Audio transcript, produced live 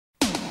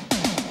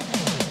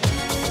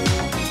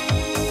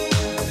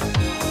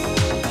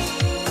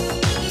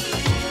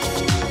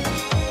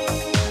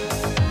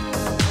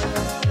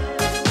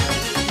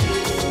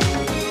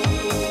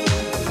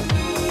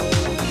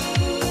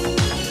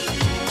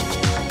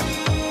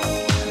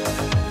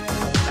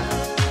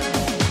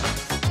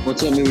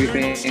What's up, movie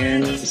fans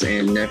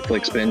and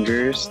Netflix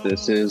bingers?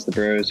 This is the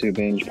Bros Who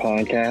Binge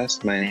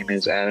podcast. My name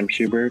is Adam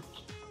Schubert,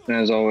 and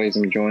as always,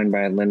 I'm joined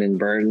by Lyndon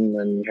Burton.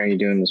 Lyndon, how are you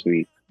doing this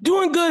week?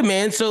 Doing good,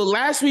 man. So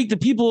last week, the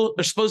people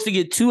are supposed to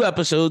get 2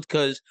 episodes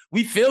because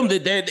we filmed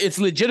it. That it's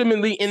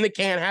legitimately in the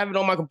can. Have it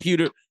on my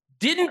computer.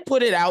 Didn't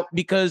put it out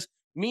because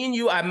me and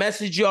you, I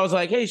messaged you. I was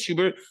like, hey,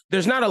 Schubert,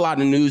 there's not a lot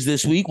of news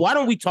this week. Why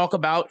don't we talk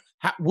about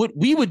what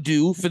we would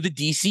do for the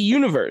DC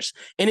universe?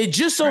 And it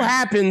just so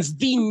happens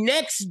the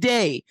next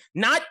day,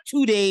 not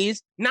 2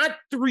 days, not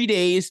 3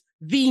 days,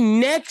 the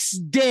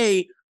next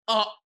day,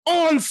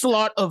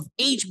 onslaught of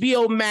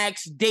HBO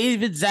Max,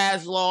 David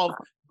Zaslav,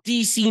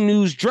 DC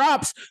news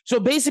drops. So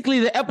basically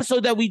the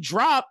episode that we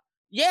dropped,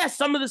 yeah,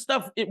 some of the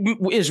stuff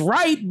is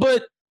right,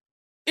 but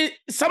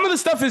some of the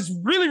stuff is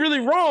really,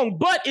 really wrong.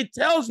 But it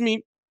tells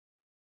me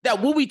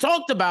that what we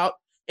talked about,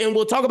 and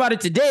we'll talk about it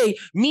today,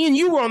 me and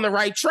you were on the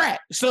right track.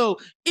 So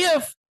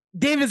if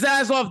David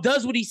Zaslav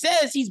does what he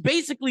says, he's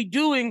basically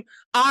doing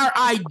our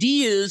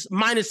ideas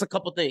minus a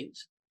couple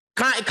things.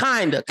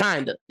 Kinda,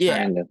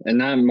 yeah. Kinda. And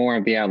not more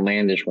of the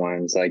outlandish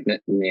ones. Like,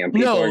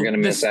 people are going to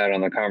miss out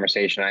on the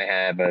conversation I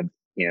have of,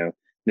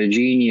 the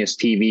genius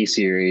TV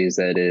series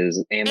that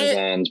is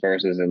Amazon's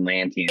versus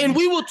Atlantean. And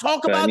we will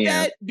talk about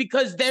that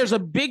because there's a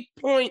big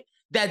point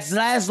that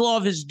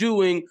Zaslav is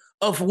doing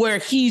of where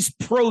he's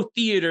pro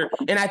theater,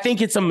 and I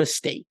think it's a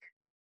mistake.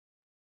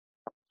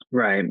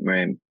 Right.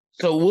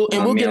 So we'll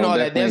get into all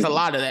that. There's a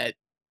lot of that.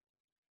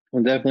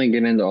 We'll definitely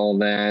get into all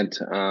that.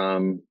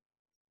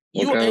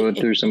 We'll go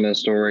through some of the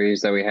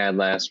stories that we had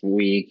last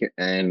week,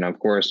 and of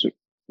course,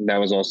 that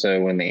was also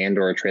when the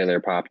Andor trailer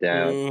popped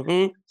out.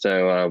 Mm-hmm.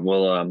 So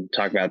we'll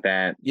talk about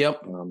that.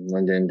 Yep.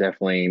 Lyndon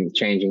definitely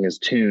changing his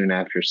tune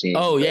after seeing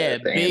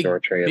the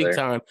Andor trailer. Big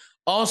time.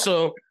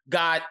 Also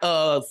got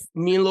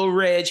me and Lil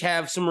Reg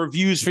have some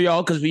reviews for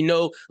y'all because we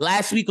know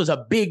last week was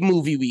a big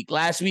movie week.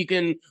 Last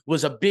weekend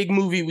was a big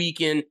movie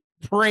weekend.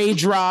 Prey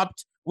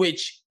dropped,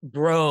 which,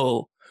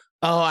 bro,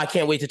 I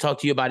can't wait to talk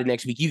to you about it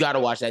next week. You got to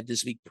watch that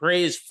this week.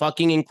 Prey is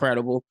fucking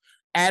incredible.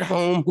 At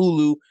home,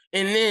 Hulu.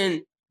 And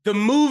then the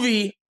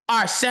movie,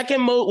 my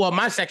second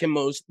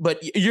most,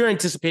 but you're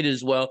anticipated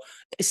as well.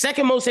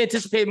 Second most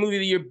anticipated movie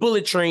of the year,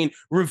 Bullet Train.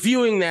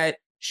 Reviewing that,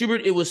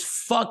 Schubert, it was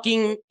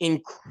fucking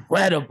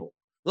incredible.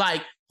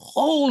 Like,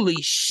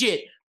 holy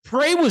shit.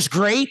 Prey was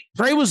great.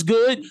 Prey was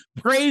good.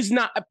 Prey is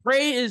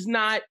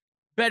not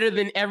better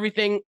than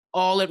Everything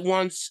All at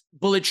Once,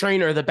 Bullet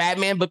Train, or The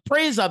Batman, but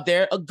Prey is up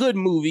there, a good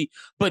movie.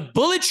 But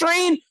Bullet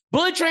Train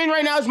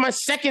right now is my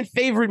second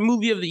favorite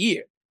movie of the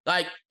year.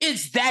 Like,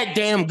 it's that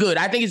damn good.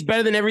 I think it's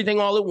better than Everything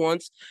All at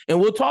Once, and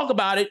we'll talk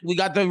about it. We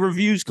got the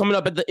reviews coming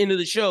up at the end of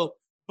the show.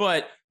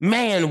 But,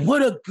 man,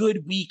 what a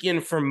good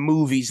weekend for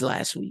movies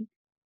last week.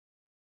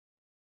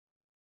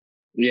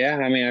 Yeah,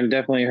 I mean, I've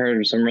definitely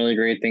heard some really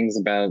great things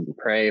about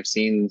Prey. I've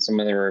seen some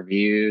of the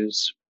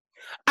reviews.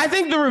 I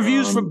think the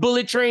reviews for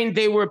Bullet Train,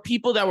 they were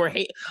people that were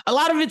hate. A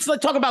lot of it's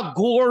like talk about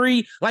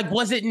gory, like,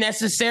 was it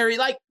necessary?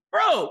 Like,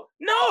 bro,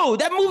 no,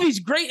 that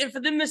movie's great. And for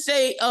them to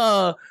say,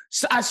 I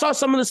saw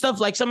some of the stuff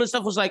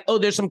was like, oh,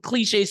 there's some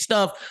cliche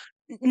stuff.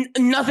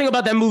 Nothing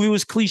about that movie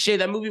was cliche.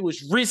 That movie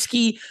was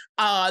risky.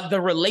 The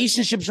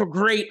relationships were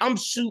great.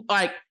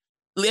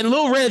 And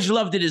Lil Reg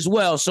loved it as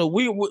well. So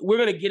we're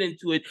going to get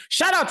into it.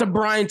 Shout out to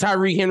Brian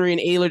Tyree Henry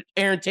and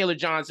Aaron Taylor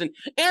Johnson.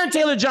 Aaron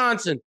Taylor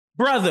Johnson,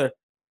 brother,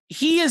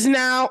 he is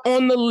now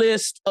on the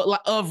list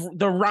of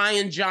the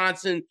Rian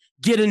Johnson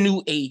get a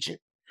new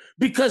agent.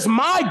 Because,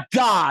 my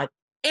God,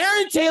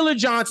 Aaron Taylor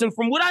Johnson,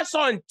 from what I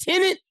saw in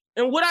Tenet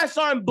and what I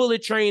saw in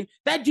Bullet Train,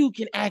 that dude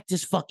can act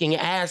his fucking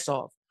ass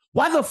off.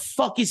 Why the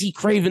fuck is he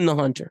Kraven the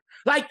Hunter?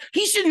 Like,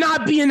 he should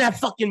not be in that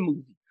fucking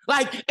movie.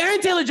 Like,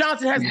 Aaron Taylor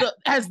Johnson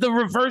has the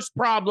reverse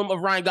problem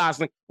of Ryan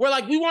Gosling, where,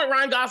 like, we want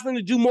Ryan Gosling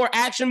to do more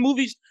action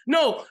movies.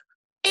 No,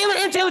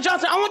 Aaron Taylor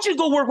Johnson, I want you to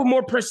go work with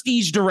more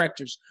prestige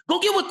directors. Go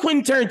get with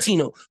Quentin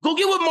Tarantino. Go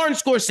get with Martin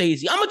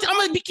Scorsese. I'm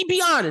gonna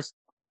be honest.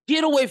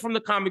 Get away from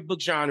the comic book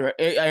genre,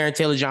 Aaron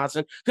Taylor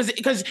Johnson,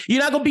 because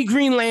you're not gonna be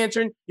Green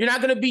Lantern. You're not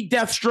gonna be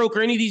Deathstroke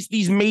or any of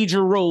these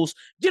major roles.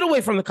 Get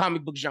away from the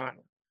comic book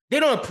genre. They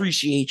don't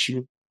appreciate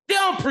you.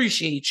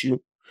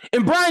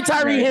 And Brian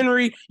Tyree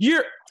Henry,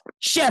 you're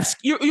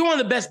one of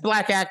the best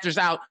black actors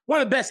out,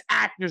 one of the best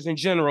actors in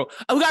general.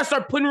 We got to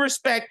start putting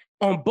respect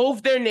on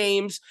both their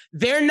names.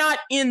 They're not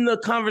in the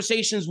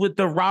conversations with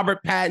the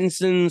Robert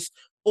Pattinsons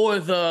or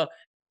the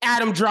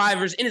Adam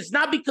Drivers, and it's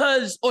not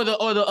because, or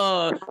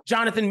the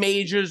Jonathan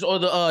Majors or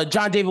the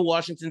John David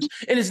Washingtons,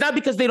 and it's not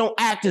because they don't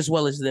act as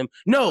well as them.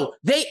 No,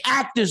 they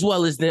act as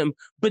well as them,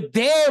 but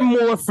they're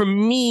more, for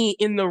me,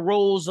 in the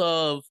roles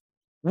of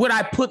what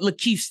I put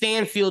Lakeith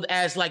Stanfield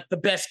as, like, the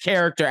best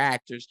character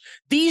actors.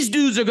 These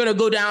dudes are gonna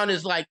go down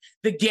as like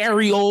the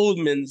Gary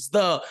Oldmans,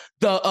 the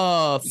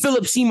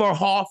Philip Seymour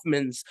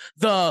Hoffmans,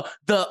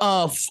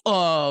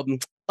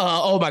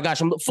 oh my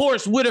gosh,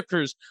 Forrest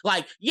Whitakers.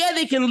 Like, yeah,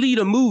 they can lead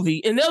a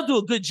movie and they'll do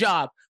a good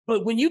job,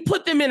 but when you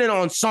put them in an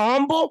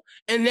ensemble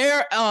and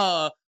they're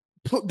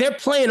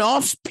playing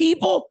off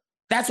people,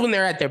 that's when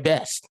they're at their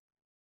best.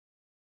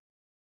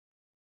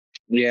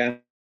 Yeah.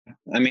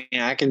 I mean,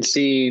 I can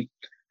see.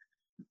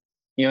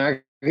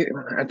 I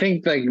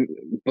think like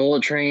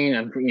Bullet Train.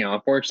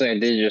 Unfortunately, I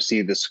did just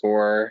see the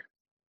score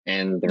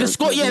and the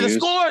score. reviews,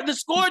 Yeah, the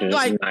score,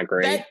 like not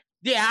great. that.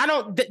 Yeah, I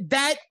don't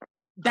that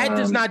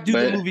does not do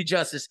the movie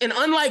justice. And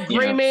unlike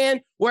Gray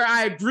Man, where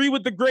I agree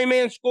with the Gray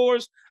Man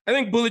scores, I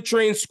think Bullet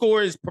Train's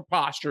score is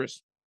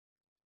preposterous.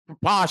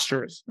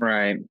 Preposterous.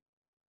 Right.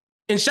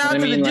 And shout out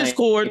to the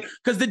Discord,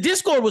 because the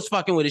Discord was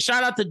fucking with it.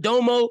 Shout out to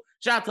Domo,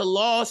 shout out to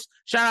Lost,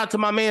 shout out to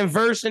my man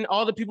Verse and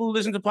all the people who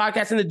listen to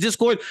podcasts in the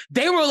Discord.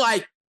 They were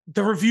like,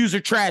 the reviews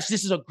are trash.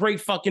 This is a great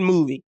fucking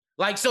movie.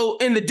 Like, so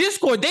in the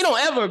Discord, they don't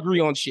ever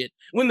agree on shit.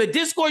 When the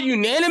Discord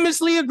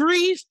unanimously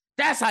agrees,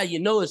 that's how you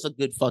know it's a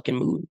good fucking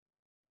movie.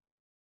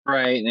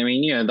 Right. I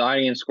mean, the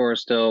audience score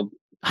is still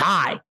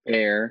high.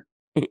 Fair.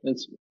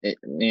 It's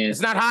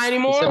not high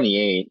anymore?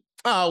 78.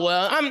 Oh,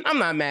 well, I'm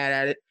not mad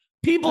at it.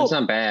 People, it's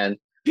not bad.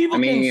 People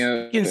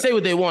can say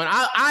what they want.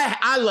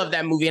 I love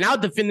that movie, and I'll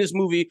defend this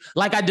movie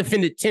like I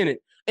defended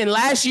Tenet. And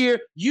last year,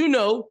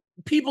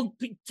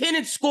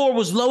 Tenet's score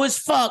was low as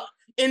fuck.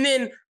 And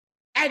then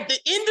at the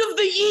end of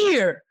the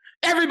year,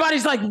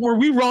 everybody's like, were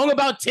we wrong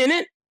about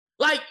Tenet?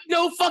 Like,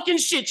 no fucking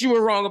shit, you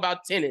were wrong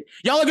about Tenet.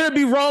 Y'all are going to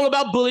be wrong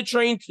about Bullet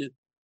Train too.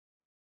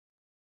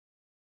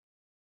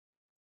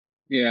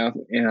 Yeah,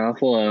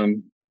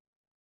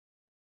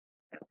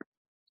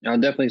 I'll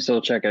definitely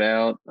still check it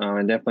out.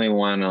 I definitely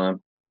want to,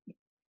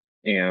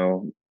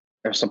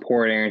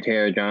 support Aaron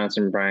Taylor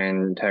Johnson,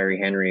 Brian Tyree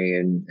Henry,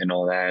 and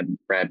all that.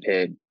 Brad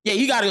Pitt. Yeah,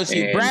 you got to go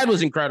see it. Brad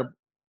was incredible.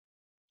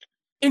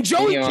 And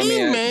Joey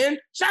King, man.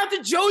 Shout out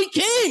to Joey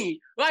King.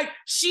 Like,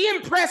 she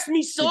impressed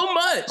me so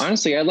much.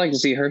 Honestly, I'd like to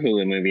see her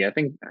Hulu movie. I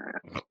think her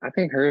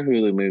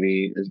Hulu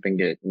movie has been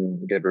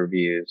getting good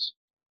reviews.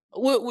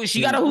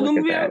 She got a Hulu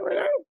movie out right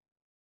now?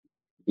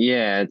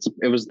 Yeah,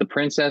 it was The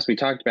Princess. We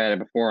talked about it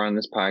before on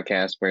this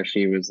podcast, where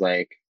she was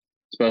like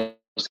supposed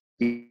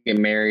to get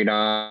married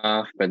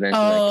off, but then she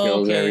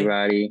kills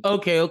everybody.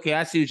 Okay,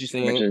 I see what you're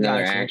saying. Which is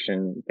another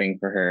action thing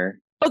for her.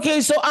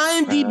 Okay, so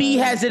IMDb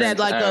has it at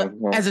like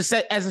as a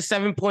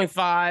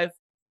 7.5.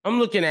 I'm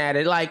looking at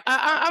it like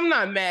I'm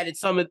not mad at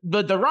some of,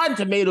 but the Rotten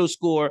Tomatoes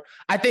score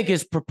I think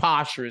is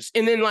preposterous.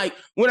 And then like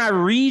when I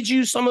read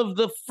you some of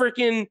the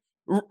freaking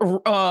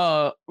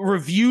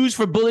reviews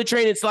for Bullet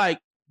Train, it's like,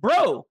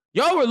 bro,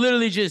 y'all were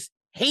literally just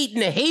hating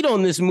the hate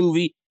on this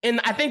movie.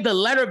 And I think the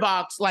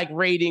Letterboxd like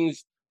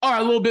ratings are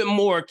a little bit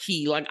more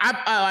key. Like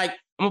I'm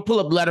gonna pull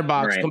up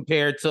Letterboxd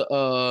compared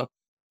to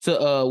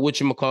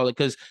whatchamacallit,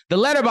 because the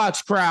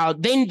Letterboxd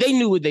crowd, they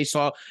knew what they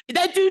saw.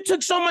 That dude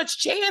took so much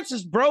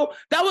chances, bro.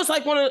 That was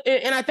like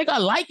and I think I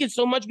like it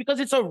so much because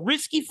it's a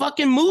risky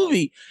fucking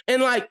movie.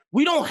 And like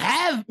we don't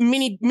have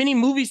many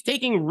movies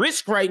taking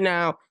risk right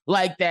now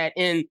like that.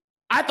 And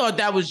I thought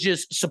that was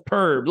just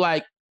superb.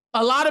 Like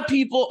a lot of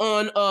people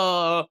on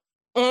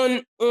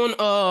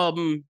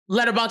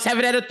Letterboxd have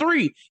it at a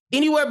 3,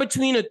 anywhere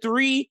between a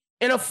 3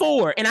 and a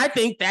 4. And I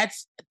think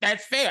that's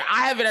fair.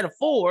 I have it at a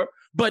 4,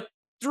 but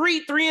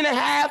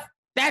 3.5.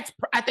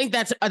 I think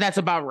that's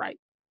about right.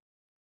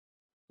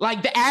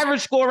 Like the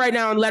average score right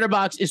now on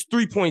Letterboxd is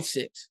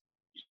 3.6.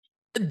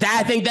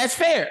 I think that's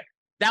fair.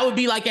 That would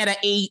be like at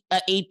a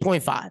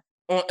 8.5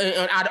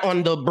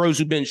 on the Bros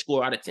Who Binge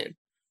score out of 10.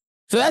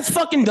 So that's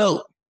fucking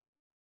dope.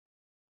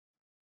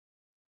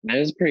 That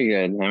is pretty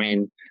good. I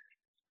mean,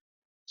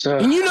 so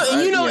and you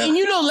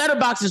know,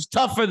 Letterboxd is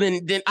tougher than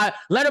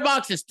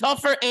Letterboxd is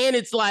tougher, and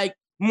it's like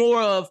more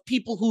of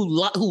people who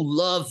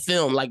love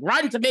film. Like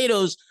Rotten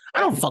Tomatoes, I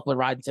don't fuck with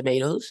Rotten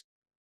Tomatoes.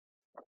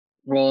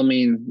 Well, I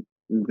mean,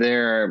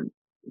 they're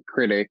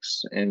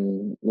critics,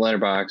 and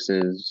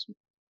Letterboxd is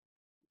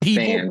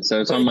fans,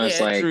 so it's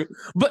almost like true.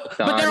 But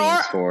there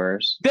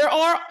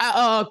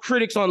are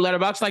critics on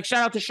Letterboxd. Like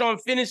shout out to Sean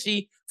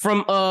Finney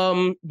from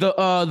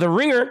the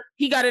Ringer.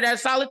 He got it at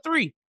solid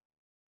 3.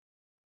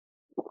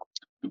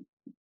 I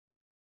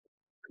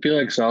feel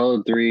like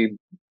solid 3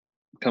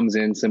 comes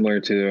in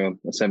similar to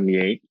a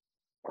 78.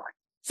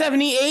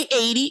 78,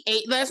 80,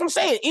 8. That's what I'm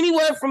saying.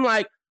 Anywhere from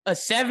like a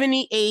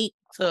 78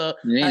 to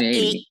an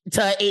 8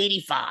 to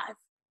 85.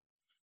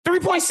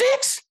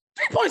 3.6?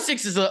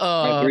 3.6 is a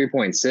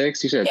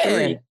 3.6. You said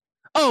 3.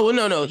 Oh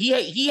no.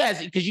 He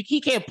has it because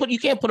you can't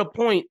put a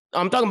point.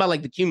 I'm talking about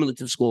like the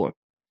cumulative score.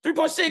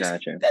 3.6.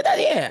 Gotcha.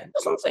 Yeah,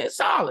 that's what I'm saying.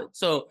 Solid.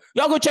 So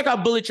y'all go check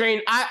out Bullet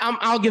Train.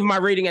 I'll give my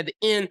rating at the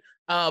end.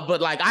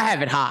 But like I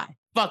have it high.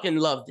 Fucking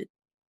loved it.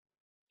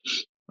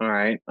 All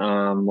right.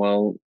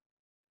 Well,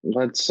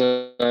 let's we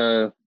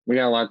got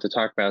a lot to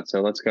talk about, so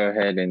let's go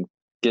ahead and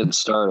get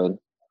started.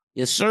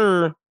 Yes,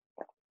 sir.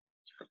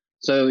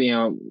 So,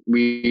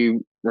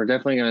 we're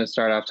definitely going to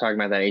start off talking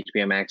about that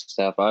HBO Max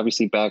stuff.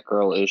 Obviously,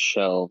 Batgirl is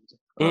shelved,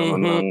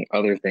 among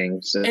other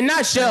things. And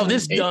not shelved,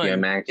 it's done. HBO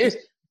Max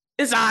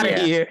it's out of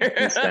here.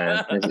 It's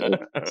done.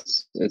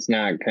 It's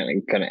not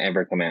going to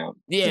ever come out.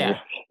 Yeah.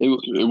 It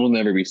will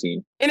never be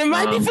seen. And it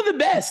might be for the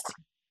best.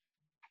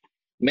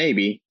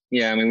 Maybe.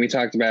 Yeah, I mean, we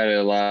talked about it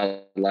a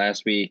lot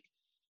last week.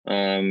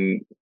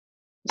 After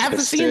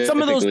seeing some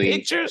of those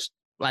pictures,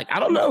 like, I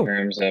don't know. In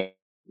terms of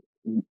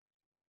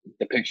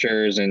the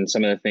pictures and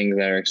some of the things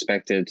that are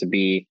expected to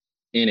be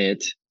in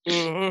it.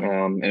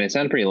 And it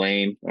sounded pretty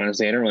lame.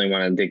 Honestly, I don't really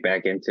want to dig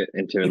back into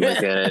and look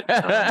at it,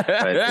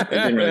 but it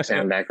didn't really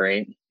sound that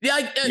great.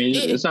 Yeah, I mean,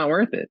 it's not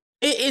worth it.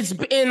 It's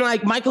and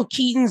like Michael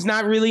Keaton's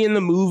not really in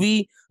the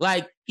movie.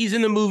 Like he's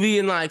in the movie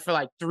in like for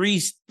like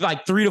three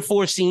to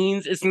four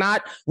scenes. It's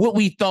not what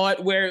we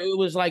thought, where it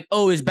was like,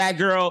 oh, his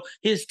Batgirl,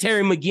 his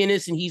Terry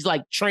McGinnis, and he's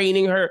like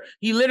training her.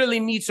 He literally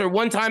meets her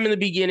one time in the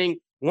beginning,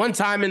 one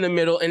time in the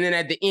middle, and then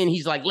at the end,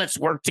 he's like, let's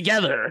work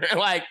together.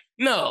 Like,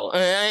 no,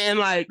 and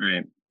like.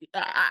 Right.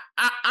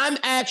 I'm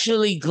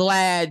actually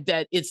glad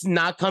that it's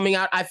not coming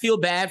out. I feel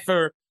bad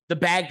for the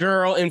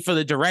Batgirl and for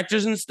the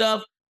directors and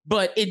stuff,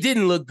 but it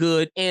didn't look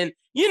good. And,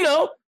 you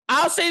know,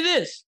 I'll say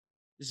this.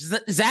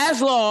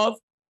 Zaslav,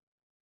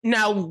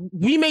 now,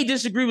 we may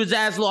disagree with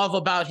Zaslav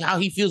about how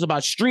he feels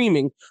about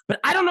streaming, but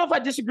I don't know if I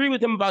disagree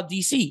with him about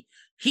DC.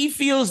 He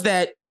feels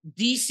that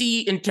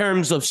DC, in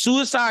terms of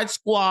Suicide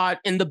Squad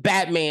and the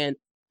Batman,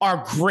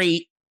 are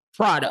great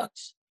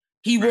products.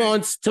 He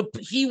wants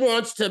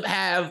to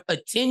have a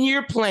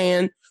 10-year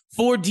plan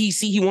for DC.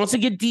 He wants to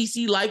get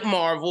DC like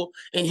Marvel,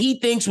 and he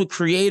thinks with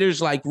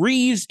creators like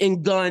Reeves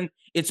and Gunn,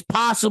 it's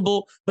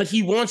possible, but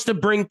he wants to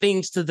bring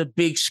things to the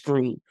big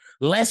screen.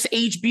 Less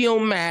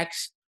HBO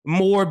Max,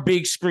 more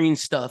big screen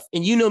stuff.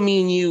 And you know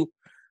me and you,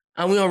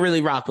 and we don't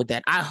really rock with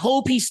that. I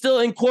hope he still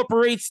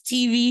incorporates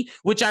TV,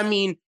 which I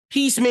mean,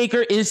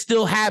 Peacemaker is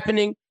still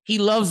happening. He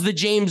loves the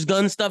James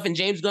Gunn stuff, and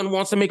James Gunn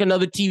wants to make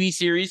another TV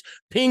series.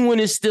 Penguin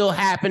is still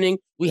happening.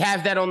 We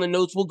have that on the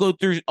notes. We'll go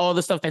through all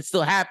the stuff that's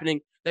still happening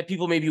that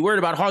people may be worried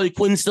about. Harley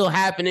Quinn's still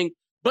happening.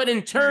 But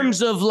in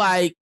terms of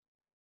like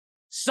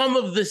some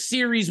of the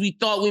series we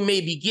thought we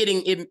may be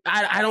getting,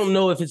 I don't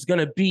know if it's going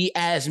to be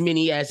as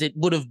many as it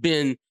would have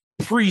been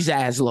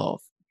pre-Zaslav.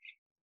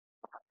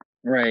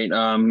 Right. You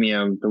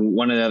know,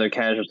 one of the other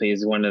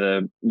casualties, one of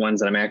the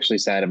ones that I'm actually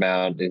sad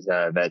about is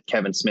that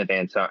Kevin Smith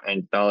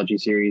anthology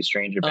series,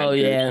 Strange Adventures. Oh,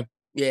 yeah.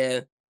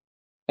 Yeah.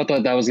 I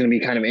thought that was going to be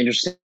kind of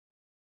interesting.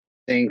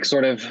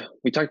 Sort of,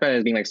 we talked about it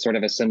as being like sort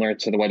of a similar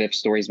to the What If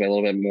stories, but a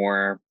little bit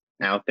more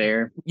out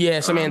there.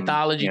 Yeah, some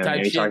anthology type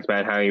shit. He talked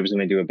about how he was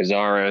going to do a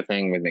Bizarro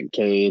thing with Nick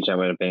Cage. That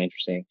would have been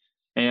interesting.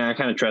 And I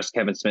kind of trust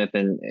Kevin Smith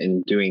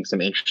in doing some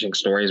interesting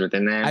stories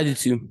within that. I do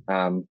too.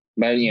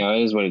 But, you know,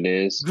 it is what it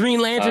is.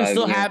 Green Lantern's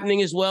still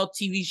happening as well,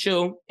 TV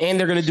show, and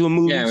they're going to do a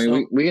movie. Yeah, I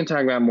mean, we can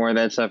talk about more of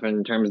that stuff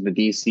in terms of the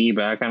DC,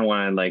 but I kind of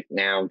want to, like,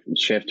 now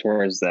shift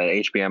towards the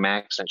HBO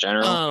Max in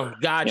general. Oh,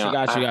 gotcha.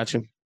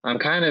 I'm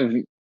kind of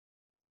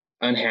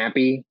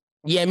unhappy.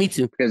 Yeah, me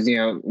too. Because, you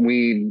know,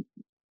 we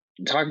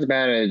talked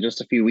about it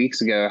just a few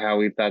weeks ago, how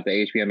we thought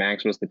the HBO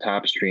Max was the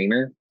top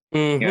streamer.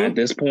 Mm-hmm. You know, at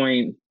this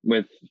point,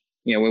 with,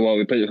 you know,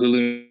 we put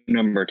Hulu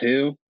number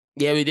 2.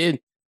 Yeah, we did.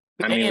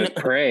 I mean, with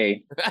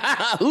Prey.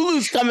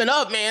 Hulu's coming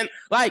up, man.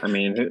 Like, I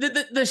mean,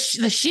 the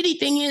shitty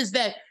thing is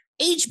that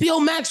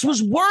HBO Max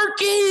was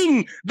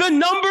working. The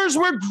numbers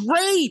were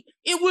great.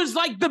 It was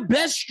like the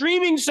best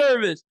streaming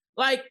service.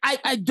 Like,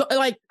 I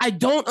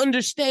don't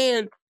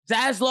understand.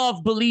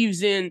 Zaslav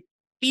believes in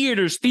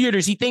theaters.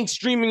 He thinks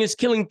streaming is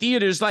killing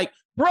theaters. Like,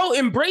 bro,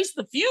 embrace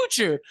the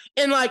future.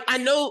 And like, I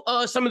know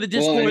some of the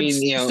Discord. Well, I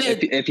mean, you know,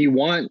 if you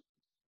want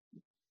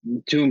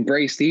to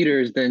embrace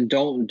theaters, then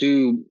don't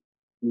do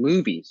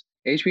movies.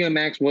 HBO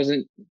Max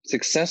wasn't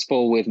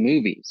successful with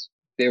movies.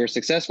 They were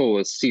successful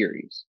with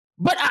series.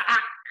 But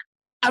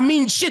I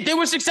mean, shit, they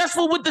were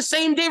successful with the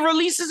same day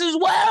releases as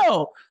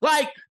well.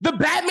 Like the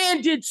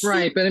Batman did,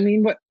 right? But I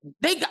mean, what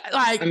they got,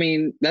 like, I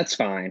mean, that's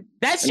fine.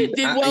 That shit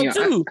did well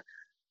too.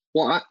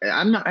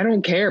 I'm not. I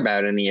don't care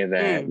about any of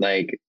that.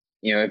 Like,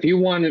 you know, if you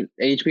want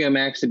HBO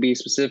Max to be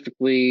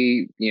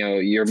specifically, you know,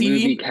 your TV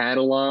movie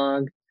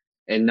catalog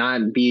and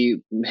not be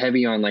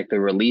heavy on like the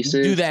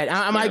releases, do that.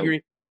 I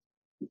agree.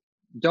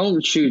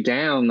 Don't shoot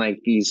down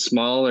like these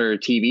smaller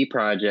TV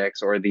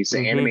projects or these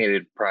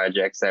animated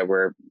projects that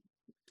were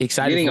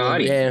exciting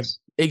audience.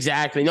 Yeah,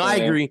 exactly. No, I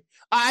agree.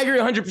 I agree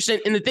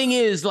 100%. And the thing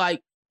is, like,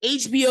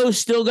 HBO is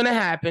still gonna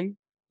happen.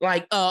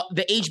 Like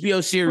the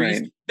HBO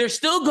series, they're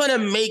still gonna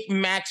make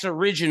Max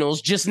originals,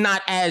 just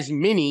not as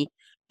many.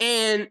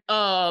 And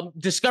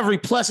Discovery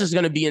Plus is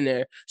going to be in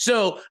there.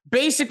 So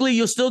basically,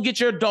 you'll still get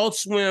your Adult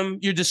Swim,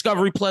 your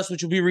Discovery Plus,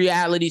 which will be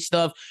reality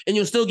stuff, and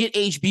you'll still get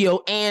HBO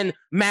and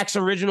Max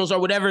Originals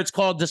or whatever it's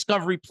called,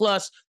 Discovery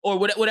Plus, or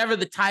whatever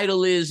the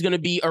title is going to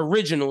be,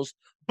 originals.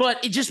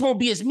 But it just won't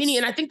be as many,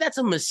 and I think that's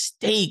a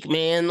mistake,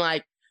 man.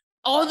 Like,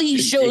 all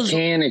these shows...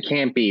 It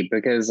can't be,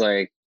 because,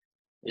 like,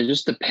 it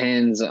just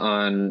depends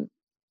on...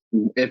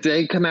 If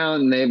they come out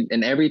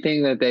and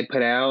everything that they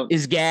put out...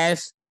 is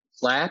gas.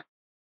 Slaps,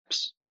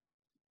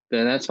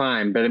 then that's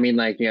fine. But I mean,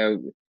 like, you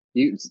know,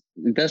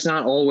 that's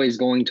not always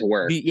going to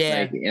work.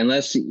 Yeah. Like,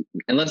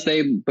 unless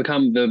they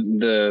become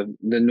the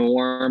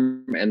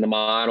norm and the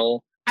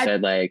model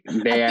that like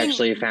they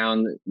actually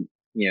found,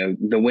 you know,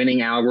 the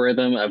winning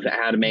algorithm of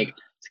how to make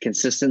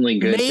consistently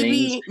good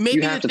things. Maybe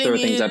you have to throw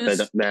things up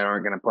that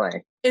aren't going to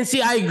play. And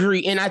see, I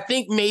agree. And I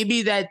think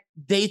maybe that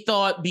they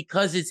thought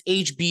because it's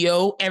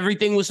HBO,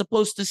 everything was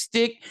supposed to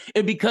stick.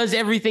 And because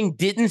everything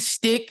didn't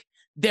stick,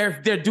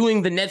 they're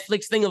doing the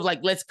Netflix thing of like,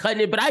 let's cut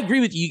it. But I agree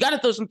with you. You got to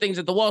throw some things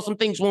at the wall. Some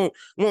things won't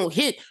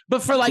hit.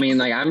 But for like, I mean,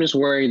 like, I'm just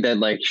worried that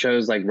like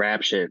shows like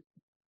Rap Shit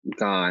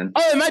gone.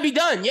 Oh, it might be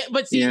done. Yeah,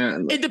 but see,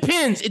 it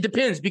depends. It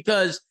depends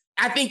because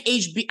I think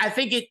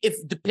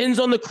it depends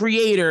on the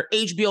creator.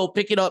 HBO will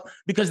pick it up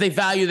because they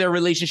value their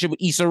relationship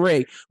with Issa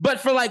Rae. But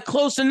for like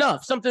Close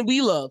Enough, something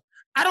we love,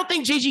 I don't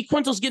think JG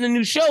Quintel's getting a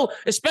new show,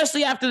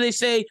 especially after they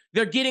say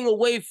they're getting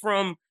away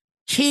from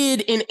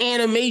kid and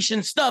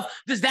animation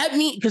stuff. Does that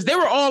mean, because they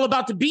were all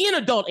about to be in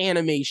adult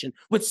animation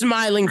with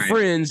Smiling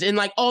Friends and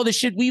like all the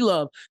shit we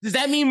love. Does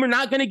that mean we're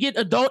not going to get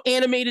adult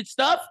animated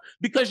stuff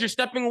because you're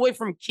stepping away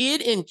from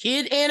kid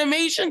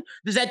animation?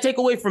 Does that take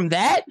away from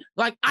that?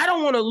 Like, I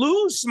don't want to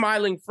lose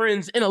Smiling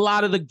Friends and a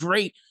lot of the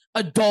great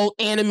adult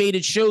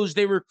animated shows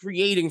they were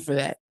creating for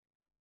that.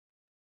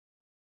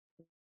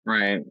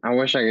 Right. I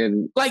wish I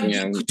could. Like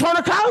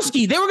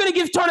Tarnakowski. They were going to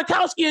give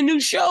Tarnakowski a new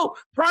show.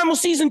 Primal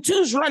Season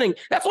 2's running.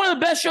 That's one of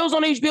the best shows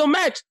on HBO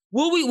Max.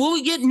 Will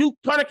we get new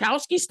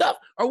Tarnakowski stuff,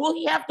 or will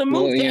he have to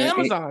move to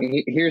Amazon?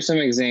 Here's some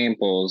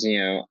examples.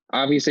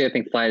 Obviously, I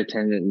think Flight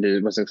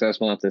Attendant was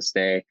successful enough to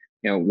stay.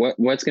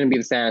 What's going to be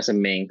the status of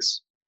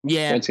Minx?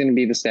 Yeah. What's going to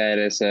be the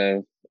status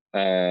of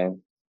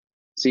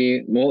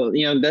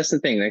that's the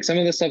thing. Like some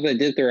of the stuff they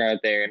did throw out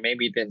there,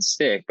 maybe it didn't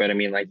stick, but I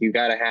mean, like you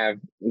got to have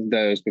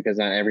those because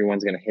not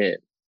everyone's going to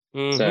hit.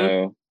 Mm-hmm.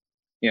 So,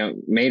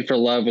 Made for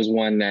Love was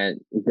one that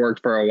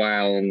worked for a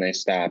while and they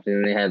stopped.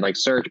 And they had like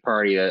Search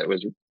Party that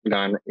was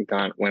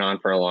went on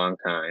for a long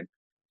time.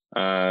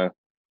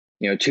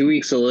 2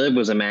 Weeks to Live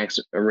was a Max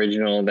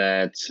original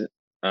that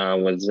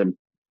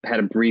had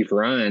a brief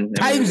run.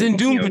 Titans and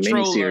Doom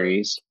Patrol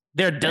series.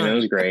 They're done. And it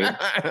was great.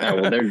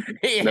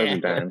 Those are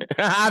done.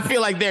 I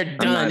feel like they're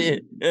done.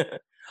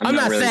 I'm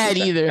not really sad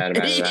either.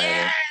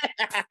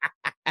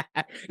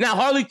 Now,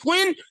 Harley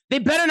Quinn, they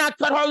better not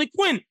cut Harley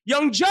Quinn.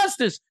 Young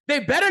Justice,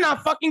 they better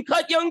not fucking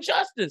cut Young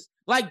Justice.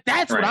 Like,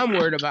 that's what I'm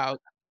worried about.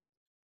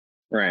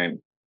 Right.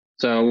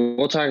 So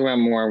we'll talk about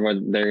more what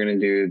they're going to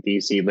do with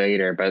DC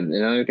later. But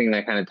another thing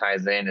that kind of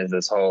ties in is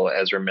this whole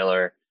Ezra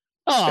Miller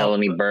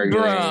felony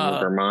burglary in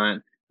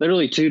Vermont.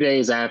 Literally 2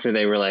 days after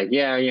they were like,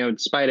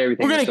 despite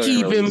everything, we're going to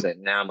keep him.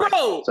 Now,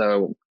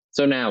 so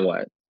now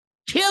what?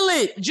 Kill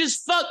it.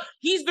 Just fuck.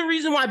 He's the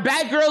reason why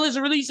Batgirl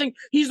isn't releasing.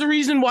 He's the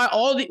reason why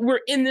we're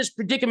in this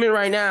predicament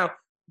right now.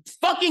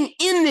 Fucking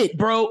end it,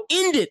 bro.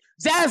 End it.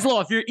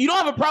 Zaslav, you don't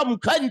have a problem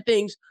cutting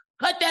things.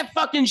 Cut that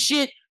fucking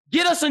shit.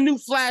 Get us a new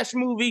Flash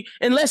movie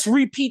and let's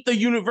repeat the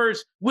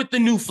universe with the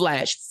new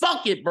Flash.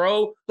 Fuck it,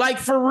 bro. Like,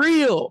 for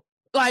real.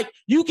 Like,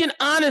 you can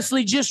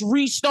honestly just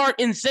restart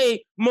and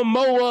say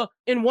Momoa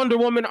and Wonder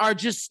Woman are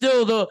just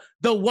still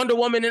the Wonder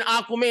Woman and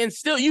Aquaman.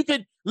 Still, you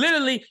could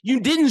literally, you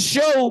didn't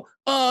show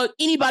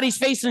anybody's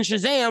face in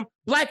Shazam.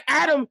 Black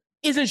Adam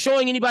isn't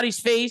showing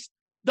anybody's face.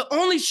 The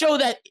only show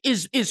that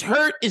is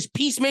hurt is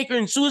Peacemaker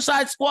and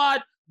Suicide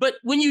Squad. But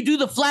when you do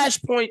the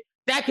Flashpoint,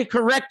 that could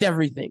correct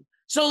everything.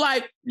 So,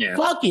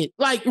 fuck it.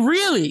 Like,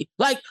 really?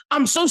 Like,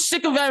 I'm so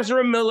sick of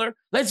Ezra Miller.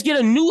 Let's get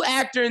a new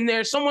actor in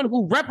there, someone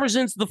who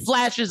represents the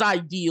Flash's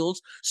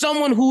ideals,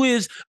 someone who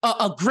is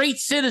a great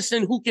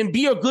citizen who can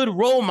be a good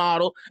role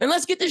model, and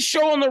let's get this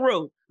show on the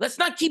road. Let's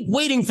not keep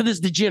waiting for this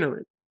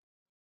degenerate.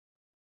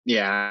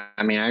 Yeah,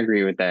 I mean, I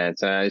agree with that.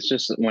 It's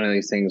just one of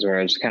these things where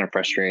it's kind of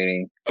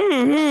frustrating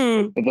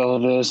with all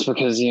of this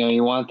because,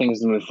 you want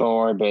things to move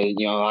forward, but,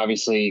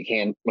 obviously you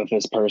can't with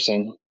this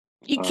person.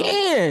 You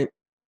can't.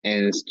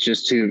 And it's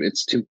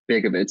too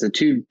big of it. It's a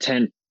too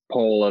tent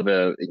pole of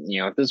if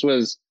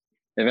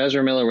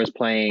Ezra Miller was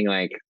playing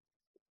like,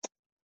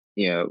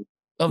 a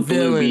Blue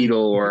villain.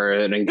 Beetle or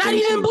an not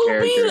even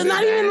Blue Beetle,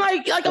 not even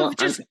like a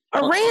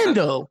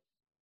rando.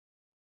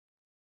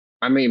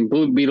 I mean,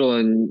 Blue Beetle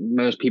in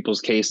most people's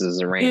cases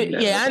is a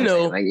rando. Yeah, I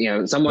know. Like,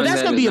 someone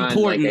that's gonna be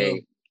important. Like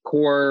a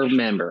core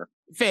member.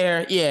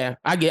 Fair, yeah.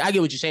 I get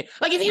what you're saying.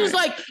 Like if he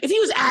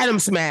was Atom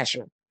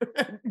Smasher.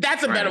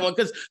 That's a better one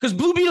because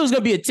Blue Beetle is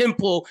gonna be a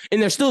temple,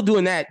 and they're still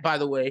doing that, by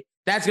the way.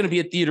 That's gonna be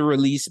a theater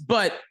release.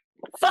 But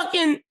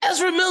fucking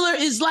Ezra Miller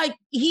is like,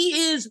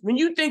 he is, when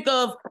you think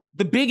of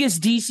the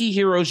biggest DC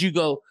heroes, you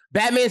go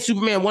Batman,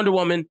 Superman, Wonder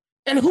Woman,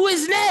 and who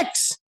is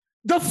next?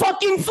 The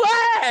fucking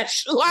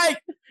Flash.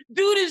 Like,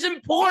 dude is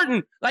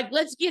important. Like,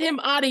 let's get him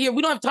out of here.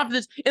 We don't have time for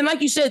this. And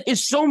like you said,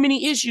 it's so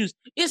many issues.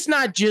 It's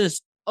not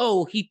just,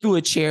 oh, he threw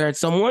a chair at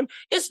someone.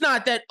 It's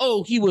not that,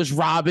 oh, he was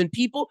robbing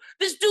people.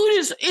 This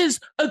dude is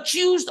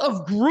accused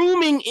of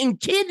grooming and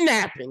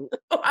kidnapping.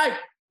 Like,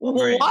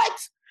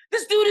 what?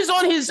 This dude is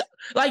on his,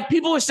 like,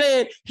 people are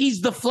saying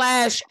he's the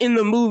Flash in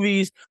the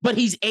movies, but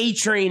he's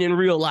A-Train in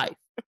real life.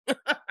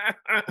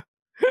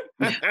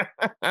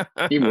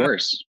 Even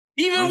worse.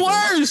 Even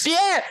worse,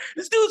 yeah.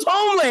 This dude's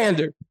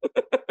Homelander.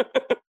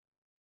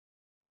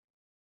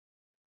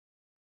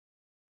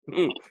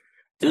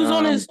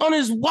 Dude's on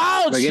his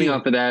wild shit. Getting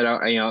off of that,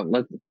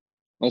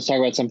 let's talk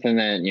about something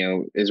that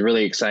is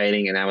really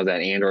exciting, and that was that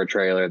Andor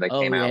trailer that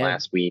came out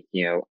last week.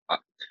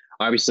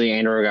 Obviously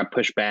Andor got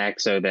pushed back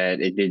so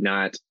that it did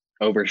not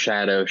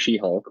overshadow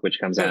She-Hulk, which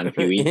comes out in a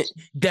few weeks.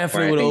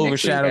 Definitely would have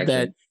overshadowed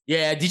that.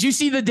 Yeah. Did you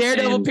see the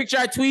Daredevil picture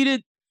I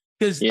tweeted?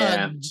 Because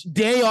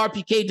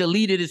DARPK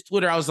deleted his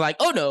Twitter. I was like,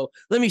 oh no,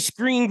 let me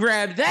screen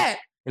grab that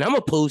and I'm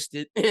gonna post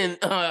it. And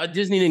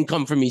Disney didn't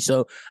come for me,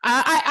 so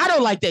I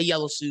don't like that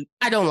yellow suit.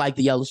 I don't like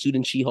the yellow suit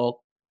in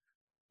She-Hulk.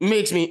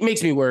 Makes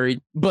me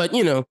worried. But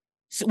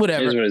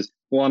whatever.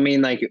 Well, I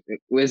mean, like,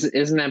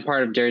 isn't that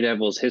part of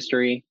Daredevil's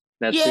history?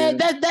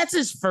 That's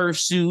his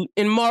first suit,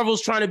 and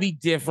Marvel's trying to be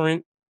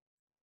different.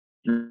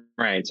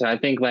 Right. So I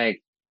think I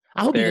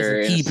hope they're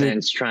in a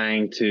sense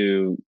trying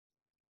to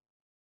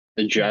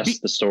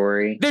adjust the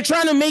story. They're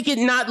trying to make it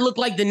not look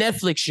like the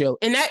Netflix show.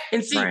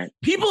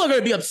 People are going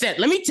to be upset.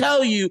 Let me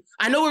tell you,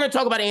 I know we're going to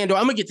talk about Andor.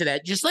 I'm going to get to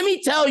that. Just let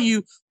me tell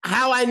you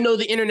how I know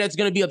the internet's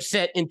going to be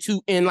upset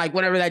in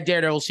whenever that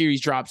Daredevil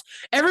series drops.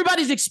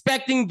 Everybody's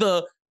expecting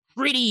the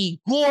pretty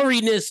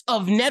goriness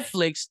of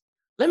Netflix.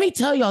 Let me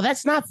tell y'all,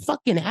 that's not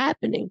fucking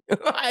happening.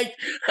 like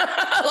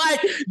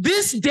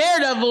this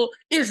Daredevil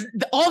is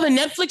all the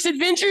Netflix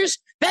adventures.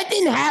 That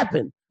didn't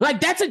happen.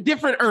 Like, that's a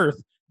different Earth.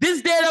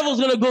 This Daredevil's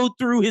going to go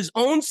through his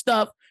own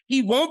stuff.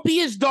 He won't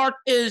be as dark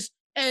as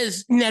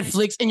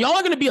Netflix, and y'all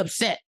are going to be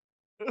upset.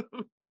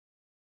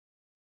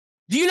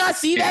 Do you not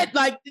see that?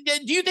 Like,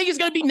 do you think it's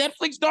going to be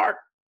Netflix dark?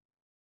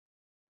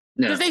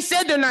 No. Because they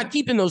said they're not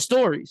keeping those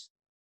stories.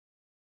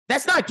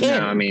 That's not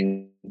canon. No, I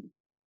mean,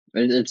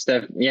 it's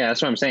definitely,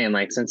 that's what I'm saying.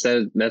 Like, since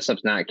that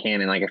stuff's not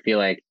canon, like, I feel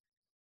like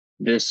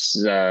this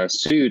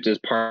suit is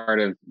part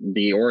of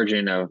the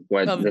origin of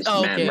what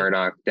Matt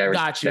Murdock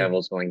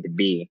Devil's going to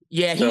be.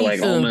 Yeah, so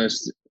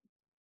almost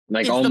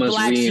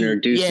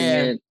reintroducing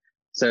it,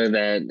 so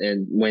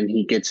that when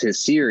he gets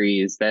his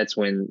series, that's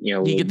when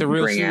we'll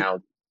bring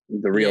out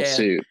the real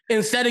suit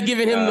instead of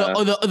giving him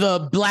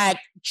the black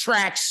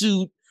track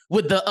suit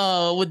with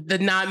the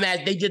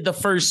non-match. They did the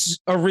first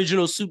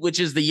original suit,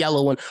 which is the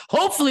yellow one.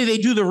 Hopefully, they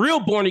do the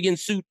real Born Again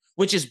suit,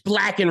 which is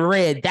black and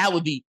red. That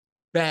would be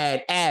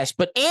badass.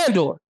 But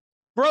Andor,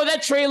 bro,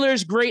 that trailer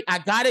is great. I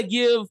gotta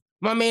give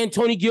my man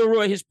Tony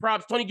Gilroy his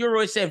props. Tony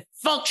Gilroy said,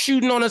 fuck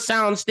shooting on a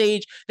sound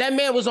stage. That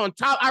man was on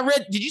top.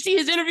 Did you see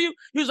his interview?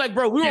 He was like,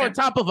 bro, we were on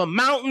top of a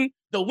mountain.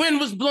 The wind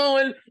was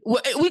blowing.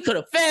 We could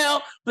have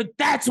fell, but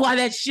that's why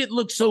that shit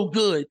looked so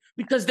good,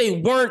 because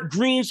they weren't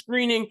green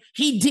screening.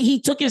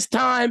 He took his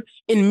time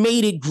and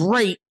made it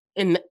great.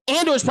 And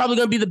Andor is probably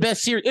going to be the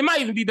best series. It might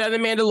even be better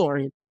than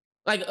Mandalorian,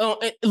 like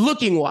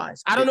looking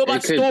wise. I don't know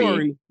about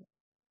story.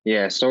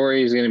 Yeah,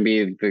 story is going to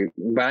be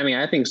but I mean,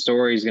 I think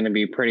story is going to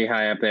be pretty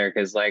high up there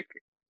because,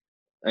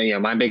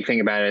 my big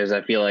thing about it is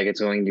I feel like it's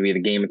going to be the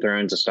Game of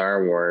Thrones of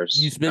Star Wars.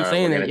 You've been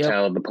saying we're going to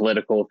tell the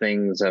political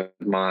things of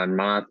Mon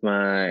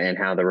Mothma and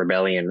how the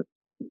rebellion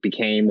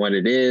became what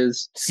it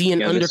is.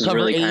 Seeing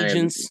undercover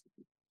agents.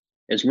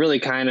 It's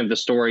really kind of the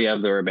story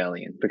of the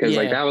rebellion, because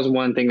that was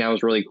one thing that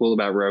was really cool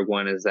about Rogue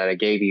One, is that it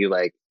gave you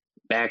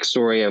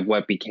backstory of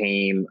what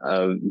became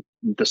of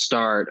the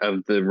start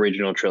of the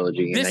original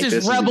trilogy. This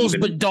is Rebels,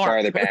 but dark.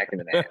 Farther back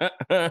into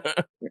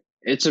that.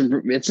 It's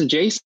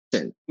adjacent.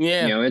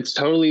 Yeah. It's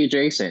totally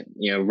adjacent.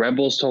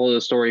 Rebels told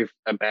a story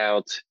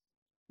about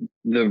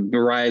the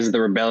rise of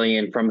the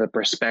rebellion from the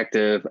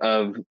perspective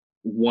of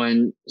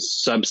one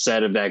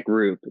subset of that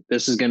group.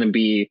 This is going to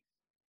be,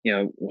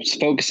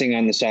 focusing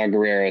on the Saw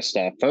Gerrera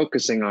stuff,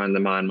 focusing on the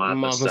Mon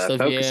Mothma stuff,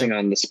 focusing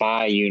on the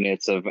spy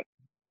units of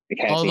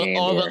all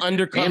the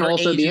undercover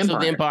agents of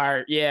the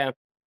Empire. Yeah.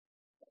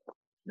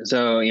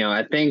 So,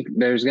 I think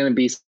there's going to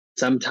be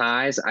some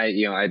ties. I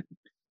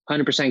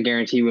 100%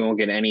 guarantee we won't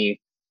get any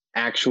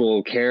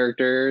actual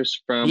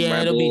characters from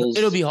Rebels.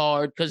 It'll be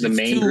hard because the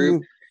main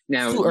group.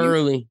 Now, too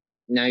early.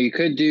 Now you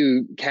could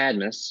do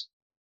Cadmus.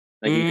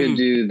 You could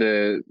do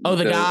the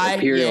guy,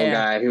 Imperial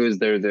guy who was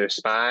their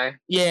spy.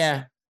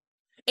 Yeah.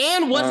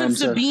 And wasn't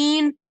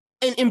Sabine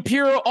an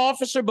Imperial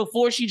officer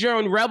before she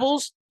joined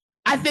Rebels?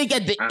 I think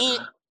at the end.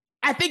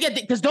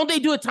 Because don't they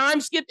do a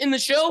time skip in the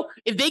show?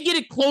 If they get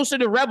it closer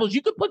to Rebels,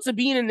 you could put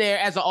Sabine in there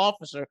as an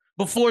officer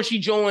before she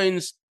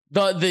joins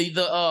the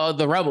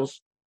Rebels.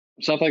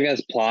 Stuff like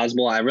that's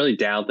plausible. I really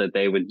doubt that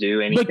they would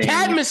do anything. But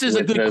Cadmus is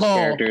a good call.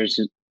 Characters,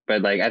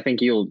 but I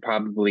think you'll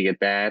probably get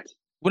that.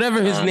 Whatever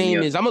his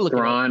name is, I'm gonna look.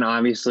 Thrawn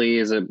obviously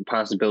is a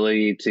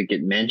possibility to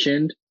get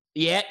mentioned.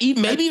 Yeah,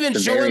 maybe even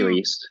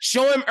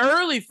show him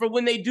early for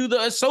when they do the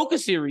Ahsoka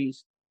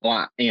series.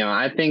 Well,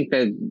 I think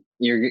that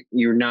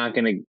you're not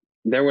gonna.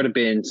 There would have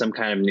been some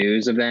kind of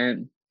news of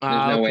that.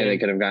 There's no way they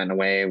could have gotten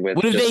away with.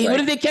 What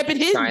if they kept it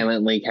hidden?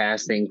 Silently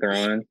casting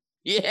Thrawn.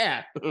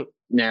 Yeah.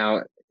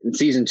 Now, in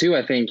season 2,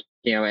 I think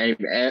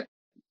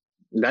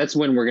that's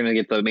when we're gonna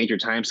get the major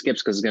time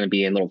skips, because it's gonna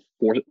be in little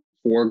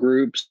four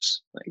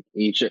groups. Like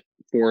each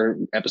 4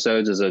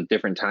 episodes is a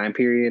different time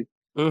period.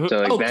 Mm-hmm.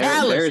 So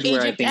Kallus, there's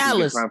where I think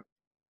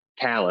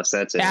Kallus,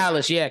 that's it.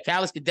 Kallus, yeah,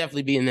 Kallus could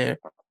definitely be in there.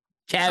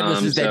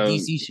 Cadmus is that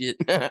DC shit.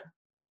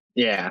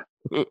 Yeah.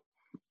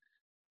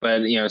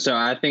 But, so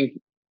I think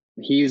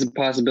he's a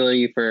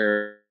possibility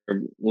for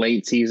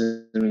late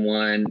season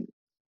 1,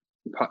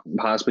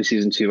 possibly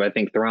season 2. I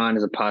think Thrawn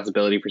is a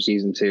possibility for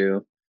season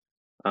 2.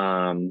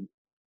 Gosh,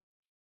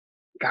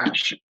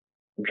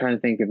 I'm trying to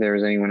think if there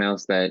was anyone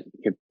else that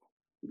could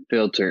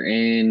filter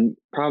in?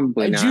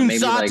 Probably not. Jun Maybe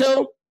Sato.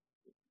 like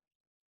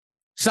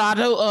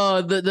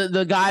Sato,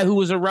 the guy who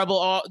was a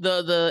rebel,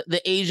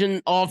 the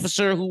Asian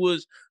officer who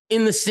was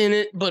in the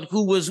Senate, but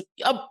who was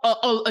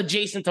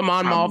adjacent to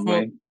Mon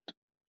Mothma.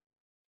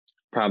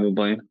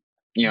 Probably.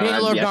 You know,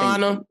 Bail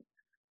Organa.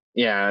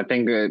 I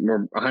think we're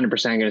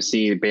 100% going to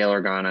see Bail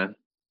Organa.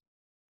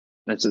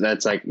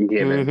 That's like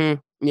given.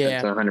 Mm-hmm. Yeah,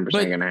 it's 100%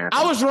 going to happen.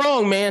 I was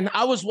wrong, man.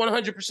 I was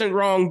 100%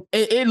 wrong.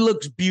 It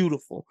looks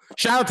beautiful.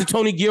 Shout out to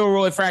Tony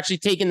Gilroy for actually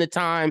taking the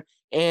time,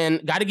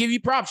 and got to give you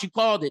props. You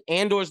called it.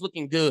 Andor's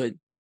looking good.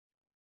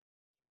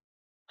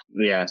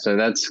 Yeah, so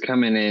that's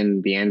coming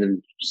in the end of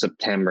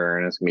September,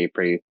 and it's gonna be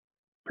a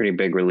pretty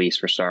big release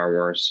for Star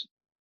Wars.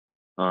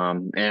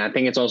 And I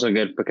think it's also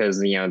good because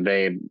they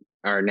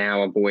are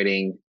now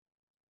avoiding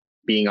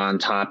being on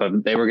top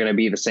of. They were going to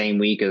be the same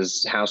week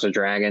as House of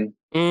Dragon.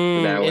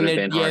 That would have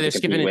been hard to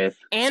compete with.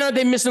 And are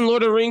they missing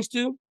Lord of the Rings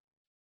too?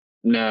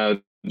 No,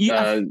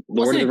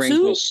 Lord of the Rings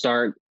will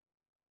start.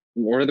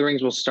 Lord of the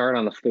Rings will start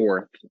on the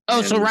 4th.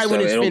 Oh, so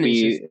when it's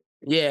finished.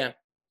 Yeah.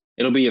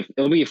 It'll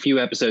be a few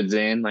episodes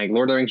in. Like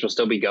Lord of the Rings will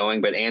still be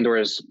going, but Andor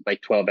is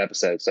like 12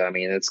 episodes. So I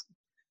mean, it's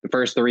the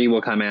first 3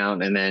 will come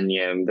out, and then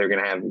they're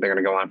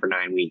gonna go on for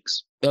 9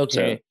 weeks.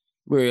 Okay, so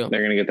real.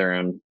 They're gonna get their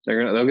own.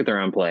 They'll get their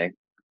own play.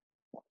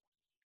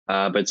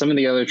 But some of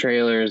the other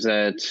trailers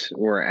that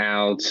were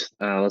out,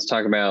 let's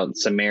talk about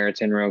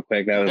Samaritan real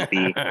quick. That was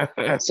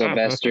the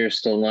Sylvester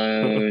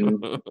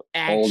Stallone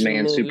old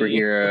man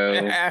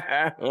superhero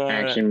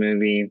action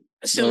movie.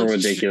 A little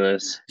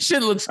ridiculous.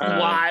 Shit looks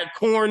wild,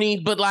 corny,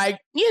 but I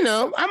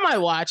might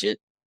watch it.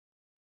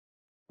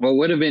 What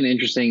would have been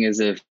interesting is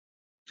if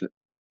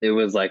it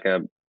was like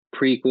a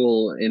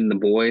prequel in the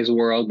boys'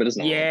 world, but it's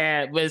not.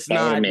 Yeah, but it's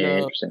not.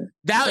 No.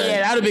 That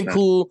would have been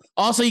cool.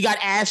 Also, you got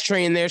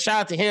Ashtray in there.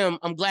 Shout out to him.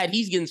 I'm glad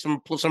he's getting some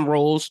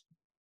roles.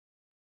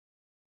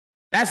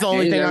 That's the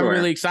only thing I'm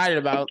really excited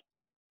about.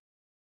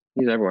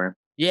 He's everywhere.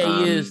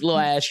 Yeah, he is.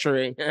 Little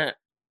Ashtray.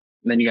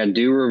 Then you got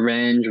Do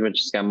Revenge, which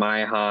has got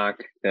Maya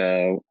Hawke.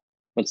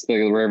 What's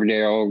the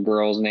Riverdale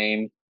girl's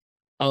name?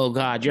 Oh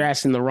God, you're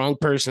asking the wrong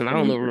person. I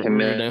don't know.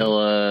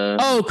 Camilla.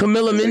 Oh,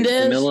 Camila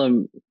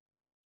Mendes.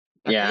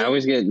 Yeah, I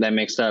always get that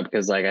mixed up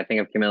because I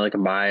think of Camila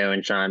Cabello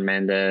and Shawn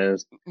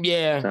Mendes.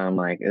 Yeah. So I'm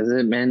like, is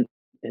it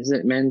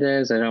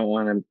Mendes? I don't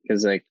want to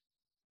because it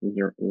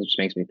just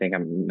makes me think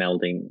I'm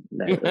melding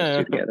those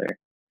two together.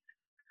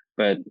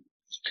 But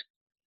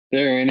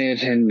they're in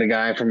it, and the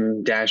guy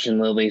from Dash and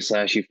Lily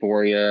 /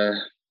 Euphoria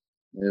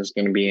is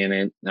going to be in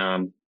it.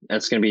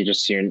 That's going to be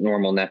just your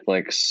normal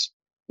Netflix,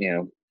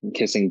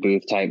 kissing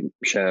booth type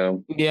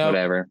show. Yeah,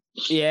 whatever.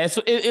 Yeah,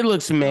 so it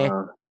looks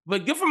man.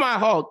 But good for my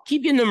Hulk.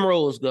 Keep getting them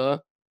roles, though.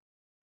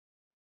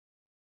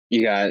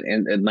 You got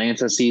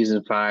Atlanta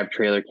season 5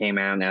 trailer came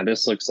out. Now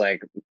this looks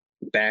like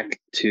back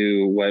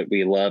to what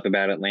we love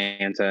about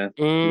Atlanta.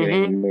 Mm-hmm.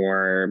 Getting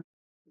more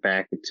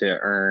back to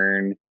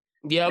Earn.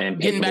 Yep, and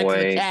getting back to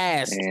the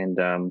cast. And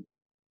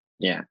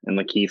and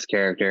Lakeith's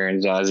character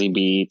and Zazie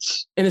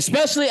Beetz. And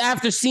especially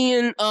after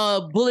seeing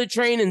Bullet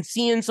Train and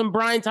seeing some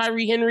Brian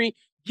Tyree Henry,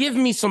 give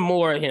me some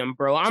more of him,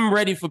 bro. I'm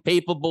ready for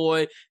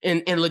Paperboy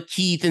and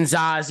Lakeith and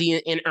Zazie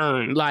and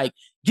Earn.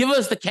 Give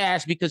us the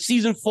cast because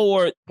season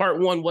 4, part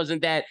 1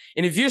 wasn't that.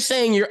 And if you're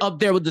saying you're up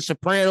there with The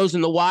Sopranos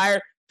and The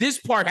Wire, this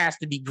part has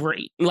to be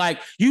great.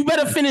 You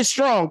better finish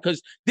strong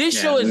because this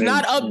show is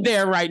not up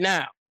there right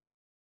now.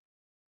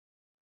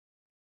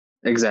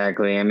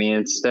 Exactly. I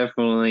mean, it's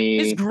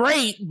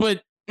great,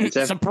 but it's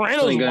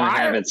Sopranos going to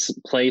have its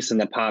place in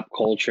the pop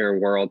culture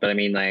world. But I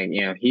mean,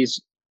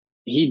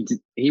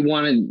 he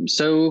wanted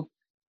so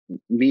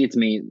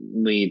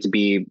vehemently to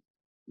be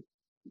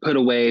put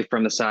away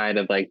from the side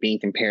of being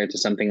compared to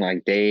something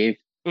like Dave,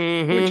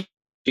 which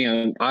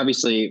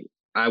obviously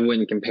I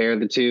wouldn't compare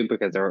the two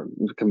because they're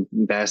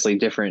vastly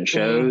different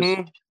shows.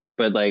 Mm-hmm.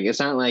 But it's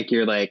not like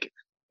you're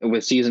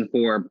with season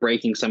 4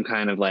 breaking some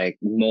kind of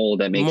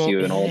mold that makes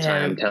you an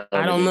all-time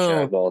television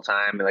show of all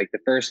time. The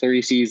first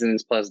 3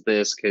 seasons plus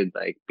this could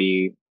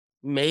be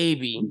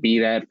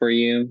that for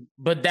you.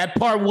 But that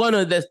part 1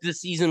 of this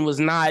season was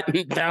not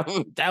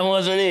that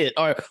wasn't it.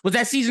 Or was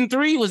that season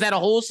 3? Was that a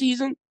whole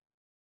season?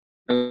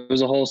 It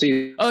was a whole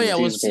season. Oh yeah,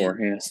 it was 4.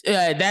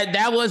 Yeah,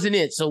 that wasn't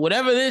it. So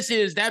whatever this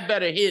is, that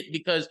better hit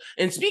because.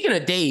 And speaking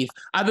of Dave,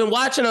 I've been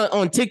watching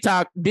on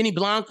TikTok. Benny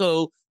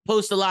Blanco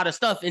post a lot of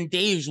stuff and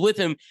Dave's with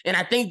him. And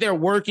I think they're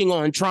working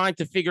on trying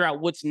to figure out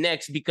what's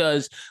next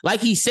because like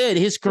he said,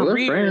 his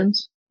career. They're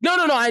friends. No.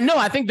 I know.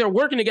 I think they're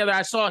working together.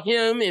 I saw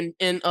him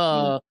and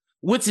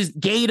what's his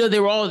Gator. They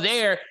were all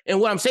there. And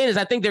what I'm saying is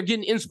I think they're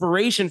getting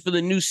inspiration for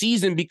the new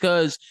season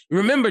because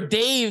remember,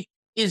 Dave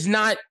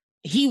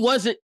he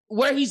wasn't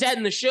where he's at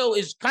in the show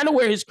is kind of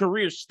where his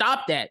career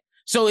stopped at.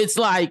 So it's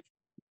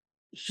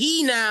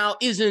he now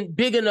isn't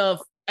big enough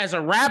as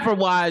a rapper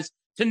wise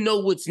to know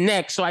what's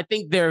next. So I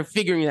think they're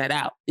figuring that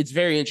out. It's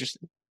very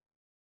interesting.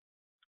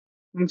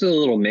 It's a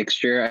little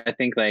mixture. I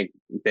think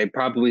they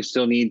probably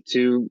still need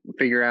to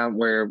figure out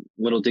where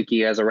Little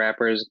Dicky as a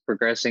rapper is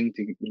progressing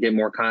to get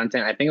more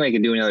content. I think they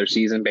could do another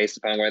season based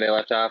upon where they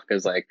left off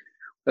because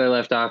they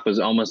left off was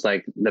almost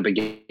like the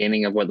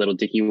beginning of what Little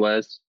Dicky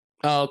was.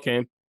 Oh,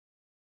 okay.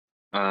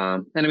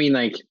 And I mean,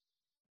 like,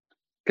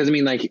 because I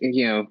mean, like,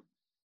 you know,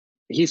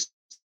 he's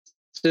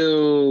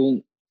still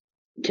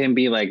can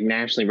be like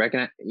nationally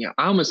recognized. You know,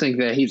 I almost think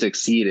that he's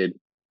exceeded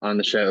on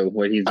the show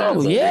what he's done.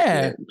 Oh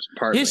yeah,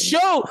 his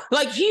show,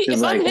 like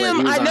if I'm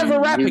him, I never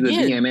rap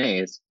again.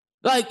 VMAs.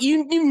 Like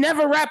you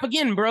never rap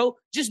again, bro.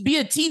 Just be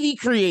a TV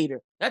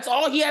creator. That's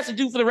all he has to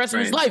do for the rest of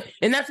his life,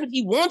 and that's what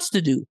he wants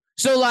to do.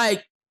 So,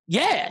 like,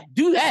 yeah,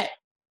 do that.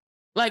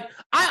 Like,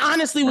 I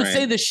honestly would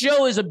say the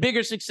show is a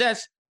bigger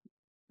success.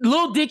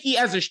 Lil Dicky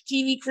as a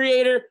TV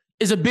creator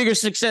is a bigger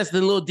success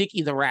than Lil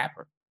Dicky the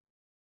rapper.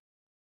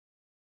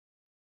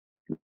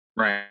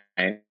 Right.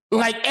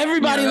 Like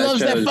everybody loves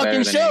that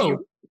fucking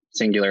show.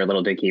 Singular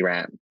Lil Dicky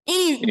rap.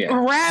 Any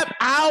rap,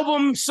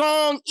 album,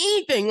 song,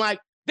 anything. Like,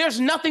 there's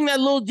nothing that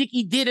Lil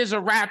Dicky did as a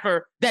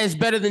rapper that is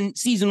better than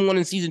season 1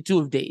 and season 2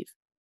 of Dave.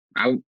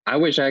 I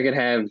wish I could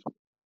have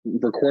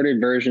recorded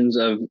versions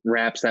of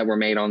raps that were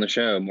made on the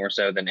show more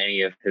so than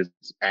any of his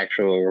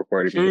actual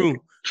recorded. True,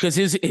 because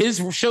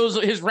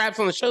his raps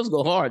on the shows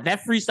go hard.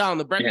 That freestyle on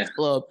the Breakfast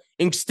Club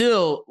is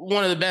still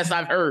one of the best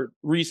I've heard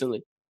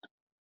recently.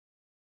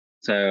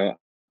 So,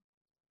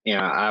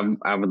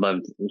 I would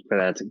love for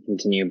that to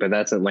continue, but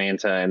that's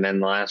Atlanta. And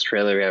then the last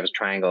trailer we have is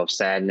Triangle of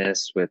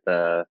Sadness with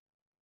the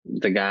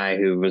guy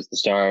who was the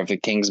star of the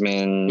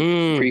Kingsman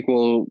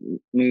prequel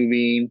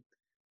movie.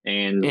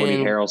 And Woody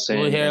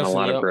Harrelson, and a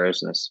lot of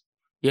grossness.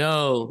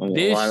 Yo, a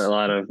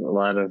lot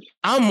of.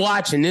 I'm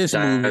watching this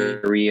movie.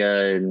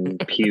 Diarrhea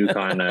and puke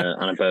on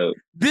a boat.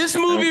 This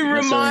movie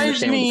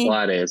reminds me. What the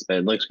plot is, but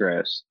it looks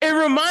gross. It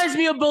reminds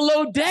me of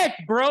Below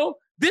Deck, bro.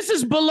 This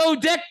is Below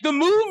Deck, the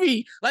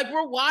movie. Like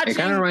we're watching. It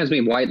kind of reminds me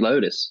of White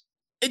Lotus.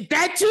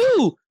 That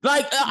too.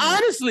 Like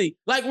honestly,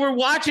 like we're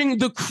watching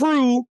the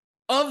crew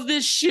of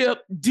this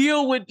ship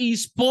deal with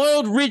these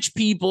spoiled rich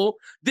people,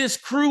 this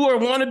crew or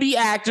wannabe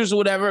actors or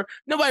whatever.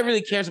 Nobody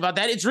really cares about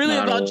that. It's really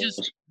about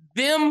just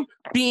them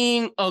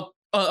being a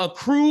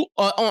crew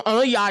on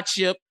a yacht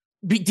ship,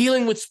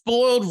 dealing with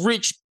spoiled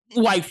rich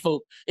white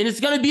folk. And it's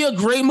going to be a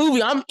great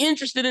movie. I'm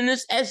interested in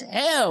this as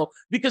hell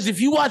because if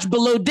you watch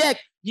Below Deck,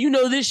 you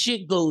know this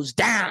shit goes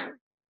down.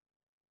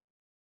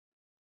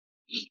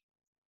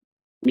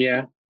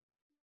 Yeah.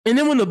 And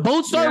then when the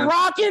boats start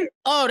rocking,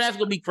 oh, that's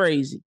going to be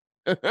crazy.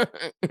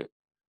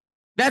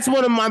 That's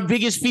one of my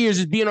biggest fears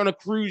is being on a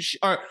cruise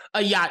or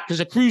a yacht, because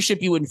a cruise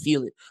ship you wouldn't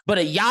feel it, but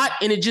a yacht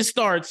and it just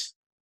starts,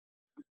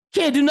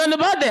 can't do nothing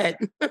about that.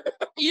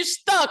 You're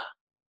stuck.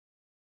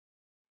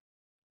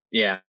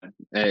 Yeah,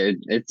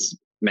 it's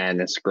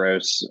madness,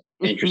 gross,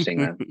 interesting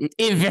though.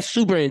 It's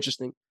super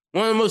interesting.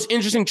 One of the most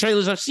interesting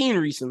trailers I've seen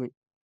recently.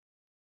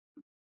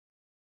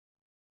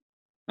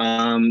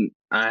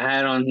 I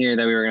had on here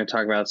that we were going to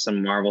talk about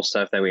some Marvel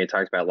stuff that we had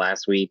talked about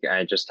last week.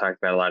 I just talked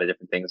about a lot of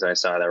different things that I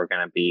saw that were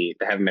going to be,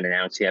 that haven't been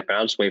announced yet, but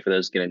I'll just wait for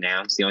those to get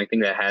announced. The only thing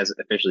that has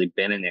officially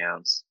been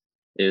announced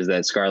is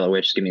that Scarlet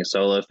Witch is getting a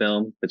solo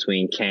film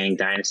between Kang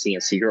Dynasty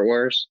and Secret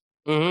Wars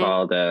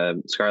called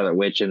Scarlet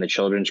Witch and the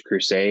Children's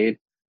Crusade.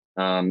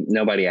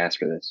 Nobody asked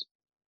for this.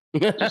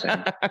 Just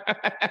saying.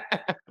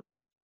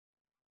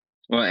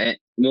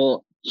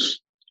 Well,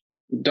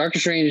 Doctor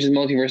Strange's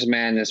Multiverse of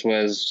Madness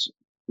was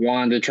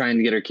Wanda trying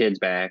to get her kids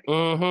back.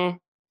 So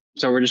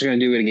we're just going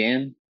to do it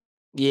again?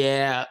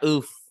 Yeah,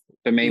 oof.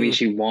 But maybe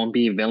she won't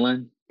be a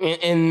villain?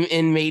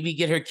 And maybe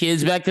get her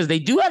kids back, because they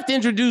do have to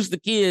introduce the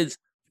kids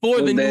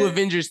for the new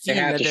Avengers team.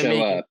 They have to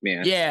show up,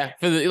 yeah.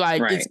 For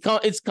the,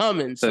 it's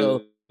coming,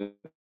 so.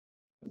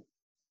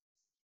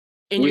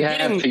 And we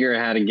have to figure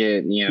out how to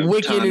get,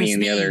 Wiccan Tommy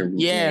and the other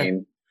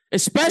name.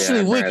 Especially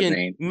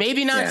Wiccan.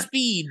 Maybe not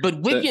Speed,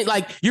 but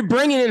Wiccan, you're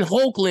bringing in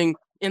Hulkling,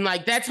 and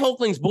that's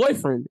Hulkling's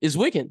boyfriend is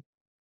Wiccan.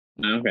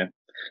 Okay.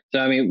 So,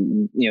 I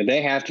mean,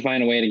 they have to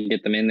find a way to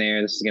get them in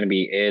there. This is going to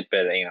be it,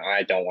 but,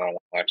 I don't want to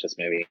watch this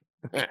movie.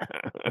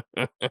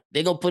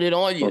 They're going to put it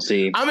on you. We'll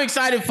see. I'm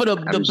excited for the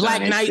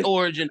Black Knight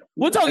origin.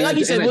 We'll talk, like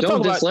you said, we'll talk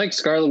about... I don't dislike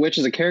Scarlet Witch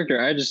as a character.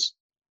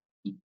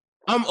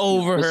 I'm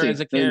over her as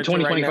a character.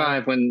 In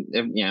 2025,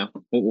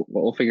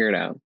 we'll figure it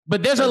out.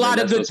 But there's a lot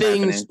of good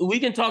things. We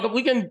can talk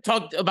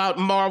about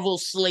Marvel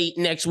slate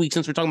next week,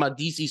 since we're talking about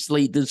DC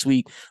slate this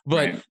week.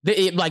 But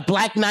like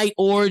Black Knight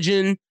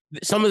origin,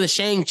 some of the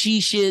Shang-Chi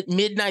shit,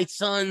 Midnight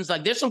Suns,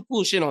 there's some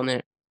cool shit on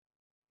there.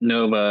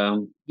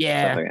 Nova.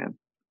 Yeah.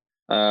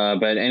 Like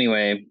but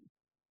anyway,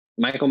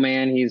 Michael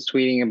Mann, he's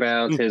tweeting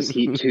about his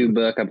Heat 2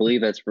 book. I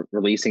believe that's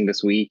releasing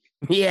this week.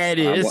 Yeah, it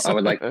is. I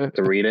would like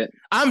to read it.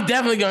 I'm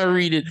definitely going to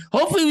read it.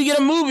 Hopefully we get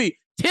a movie.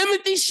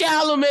 Timothy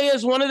Chalamet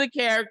is one of the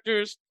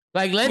characters.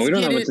 We don't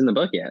know what's in the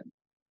book yet.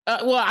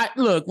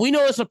 Look, we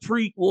know it's a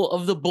prequel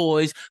of The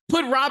Boys.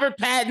 Put Robert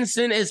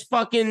Pattinson as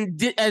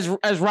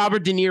as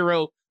Robert De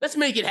Niro. Let's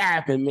make it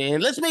happen,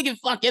 man. Let's make it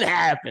fucking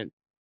happen.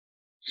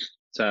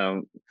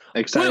 So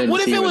excited to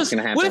see what's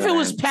going to happen. What if it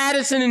was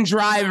Pattinson and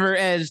Driver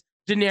as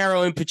De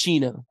Niro and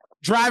Pacino?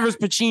 Driver's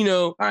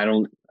Pacino. I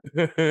don't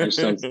I just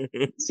don't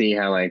see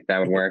how like that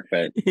would work.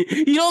 But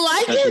you don't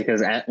like it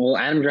because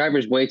Adam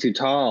Driver's way too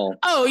tall.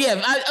 Oh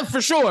yeah,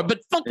 for sure. But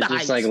fuck the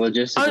height. Like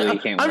logistically, you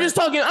can't. I'm just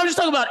talking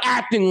about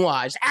acting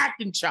wise,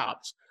 acting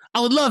chops.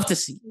 I would love to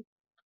see it.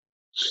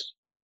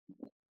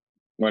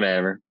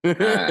 Whatever.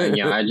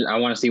 I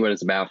want to see what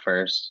it's about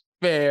first.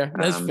 Fair.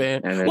 That's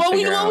fair. Well,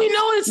 we know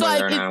it's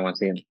like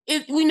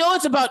we know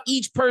it's about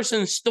each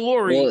person's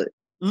story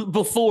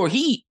before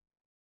Heat.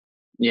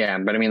 Yeah,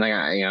 but I mean, like,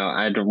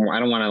 I don't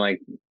want to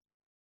like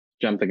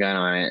jump the gun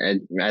on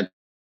it. At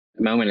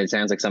the moment, it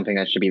sounds like something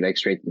that should be like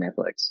straight to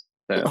Netflix.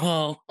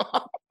 So,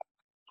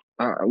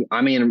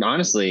 I mean,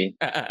 honestly,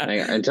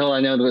 like, until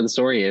I know what the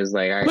story is,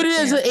 like, but it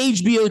is an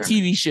HBO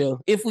TV show,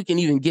 if we can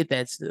even get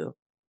that still.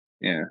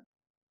 Yeah.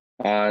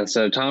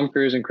 So Tom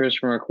Cruise and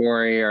Christopher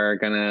McQuarrie are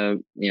gonna,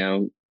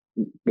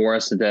 bore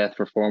us to death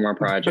for 4 more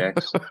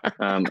projects. Hey,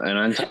 don't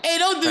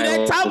do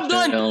that. Top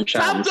Gun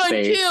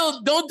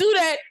killed. Don't do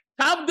that.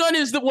 Top Gun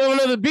is one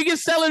of the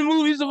biggest selling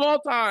movies of all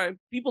time.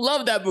 People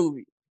love that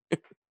movie.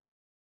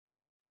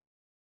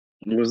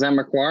 Was that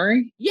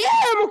McQuarrie? Yeah,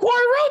 McQuarrie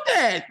wrote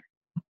that.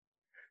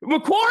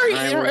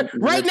 McQuarrie,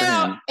 right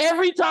now,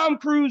 every Tom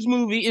Cruise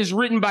movie is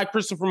written by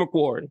Christopher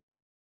McQuarrie.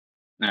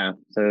 Oh,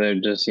 so they're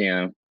just,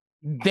 they're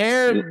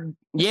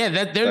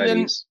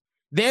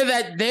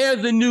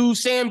the new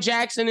Sam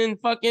Jackson and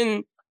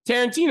fucking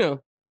Tarantino.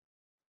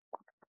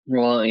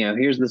 Well,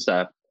 here's the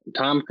stuff.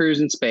 Tom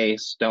Cruise in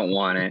space, don't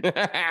want it.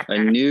 A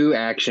new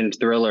action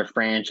thriller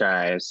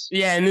franchise.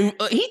 Yeah,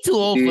 he's too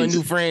old for a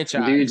new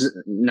franchise. Dude's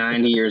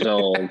 90 years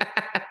old.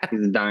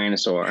 He's a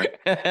dinosaur.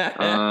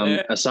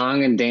 A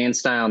song and dance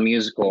style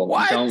musical.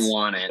 What? Don't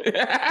want it.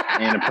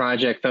 And a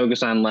project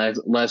focused on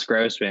Les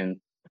Grossman.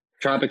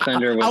 Tropic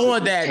Thunder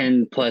was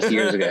 10 plus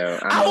years ago.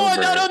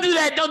 Don't do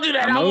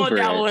that.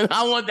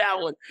 I want that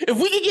one. If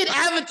we could get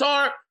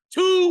Avatar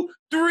 2,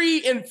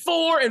 3, and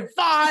 4, and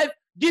 5,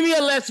 give me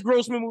a Les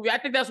Grossman movie. I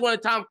think that's one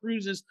of Tom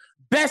Cruise's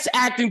best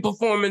acting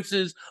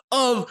performances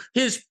of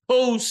his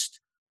post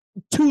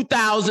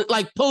 2000,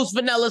 like post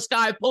Vanilla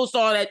Sky, post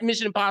all that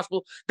Mission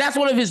Impossible. That's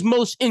one of his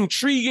most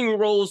intriguing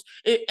roles.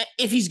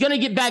 If he's gonna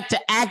get back to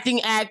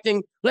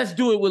acting, let's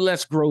do it with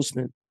Les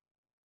Grossman.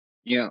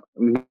 Yeah,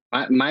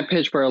 my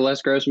pitch for a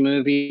Les Grossman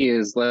movie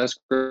is Les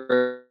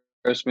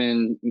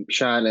Grossman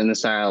shot in the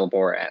style of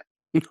Borat.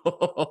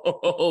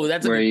 Oh,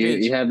 that's where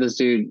you have this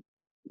dude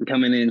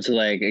coming into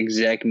like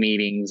exec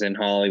meetings in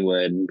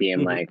Hollywood and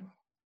being like,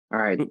 all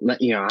right,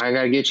 I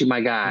gotta get you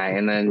my guy,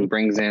 and then he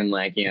brings in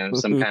like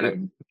some kind of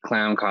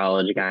clown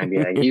college guy and be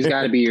like, he's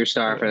got to be your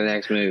star for the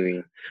next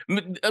movie.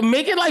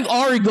 Make it like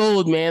Ari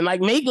Gold, man. Like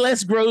make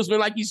Les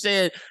Grossman, like you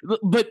said,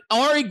 but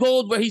Ari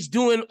Gold where he's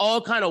doing all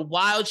kind of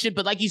wild shit,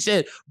 but like you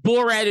said,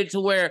 Borat it to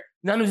where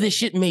none of this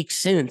shit makes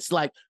sense.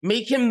 Like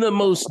make him the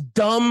most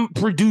dumb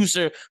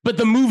producer, but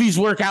the movies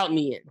work out in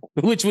the end,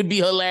 which would be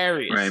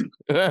hilarious.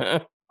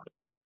 Right.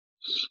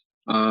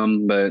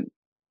 But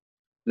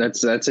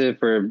that's it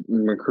for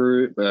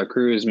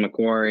Cruise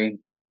McQuarrie.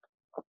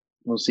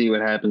 We'll see what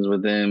happens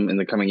with them in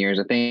the coming years.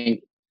 I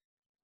think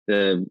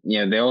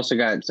they also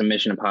got some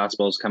Mission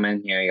Impossibles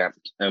coming. You got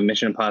a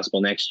Mission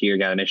Impossible next year.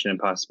 Got a Mission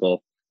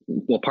Impossible.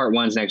 Well, part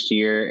 1's next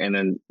year, and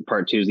then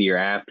part 2's the year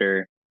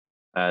after.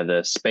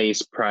 The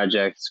space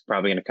project's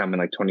probably going to come in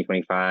like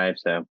 2025.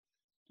 So,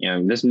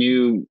 this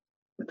new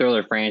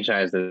thriller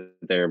franchise that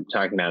they're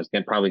talking about is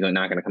probably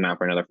not going to come out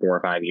for another 4 or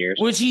 5 years.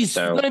 Which he's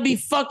going to be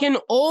fucking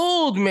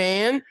old,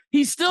 man.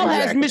 He still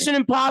has Mission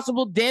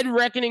Impossible: Dead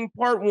Reckoning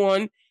Part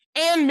 1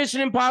 and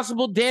Mission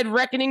Impossible: Dead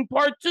Reckoning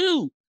Part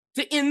 2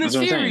 to end the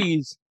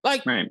series.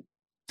 Like,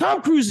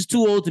 Tom Cruise is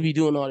too old to be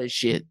doing all this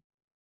shit.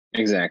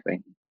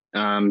 Exactly.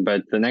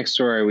 But the next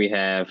story we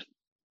have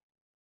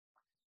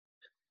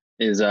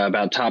is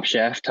about Top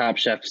Chef. Top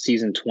Chef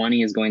season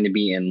 20 is going to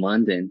be in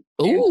London.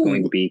 It's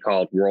going to be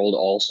called World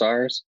All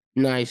Stars.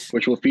 Nice.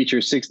 Which will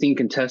feature 16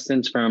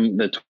 contestants from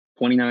the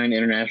 29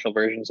 international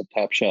versions of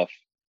Top Chef.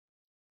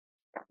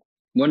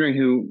 Wondering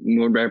who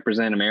would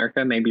represent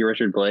America? Maybe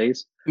Richard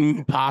Blais?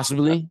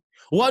 Possibly.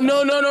 Well,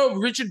 no.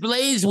 Richard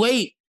Blais.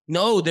 Wait.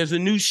 No, there's a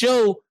new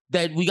show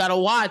that we got to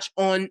watch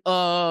on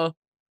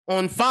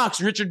Fox.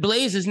 Richard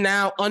Blais is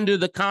now under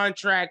the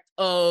contract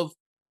of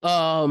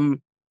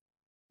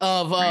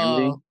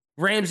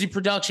Ramsey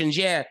Productions.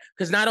 Yeah,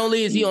 because not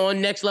only is he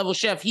on Next Level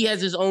Chef, he has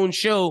his own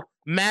show,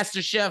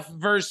 Master Chef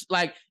versus,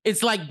 like,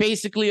 it's like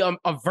basically a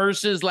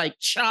versus like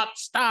Chopped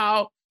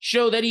style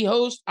show that he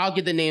hosts. I'll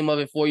get the name of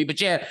it for you. But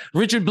yeah,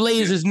 Richard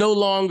Blais is no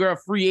longer a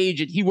free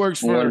agent. He works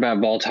for... What about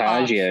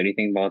Voltaggio? Do you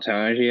think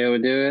Voltaggio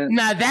would do it?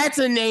 Nah, that's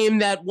a name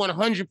that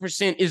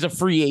 100% is a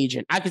free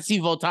agent. I could see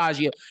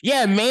Voltaggio.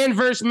 Yeah, man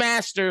versus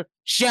master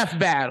chef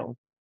battle.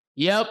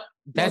 Yep.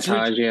 That's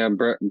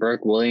Voltaggio.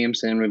 Brooke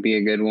Williamson would be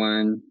a good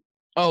one.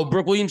 Oh,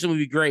 Brooke Williamson would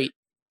be great.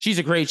 She's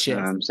a great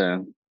chef.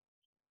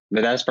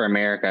 But that's for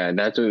America.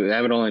 That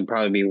would only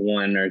probably be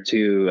 1 or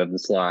 2 of the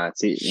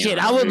slots.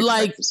 I would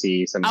like to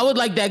see some. I would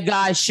like that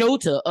guy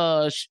Shota,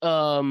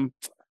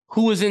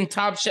 who was in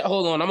Top Chef.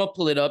 Hold on, I'm gonna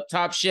pull it up.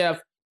 Top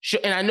Chef,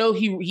 and I know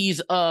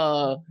he's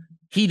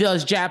he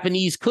does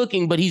Japanese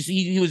cooking, but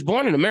he was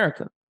born in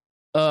America.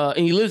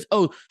 And he lives.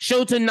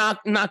 Shota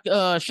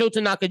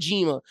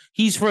Nakajima.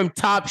 He's from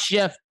Top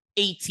Chef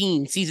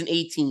 18, season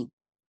 18.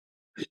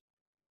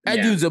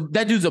 That dude's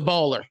a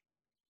baller.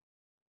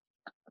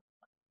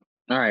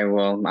 All right,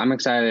 well, I'm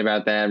excited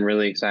about that. I'm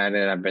really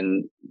excited. I've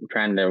been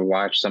trying to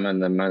watch some of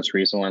the most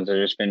recent ones. I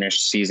just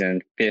finished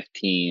season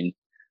 15,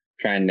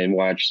 trying to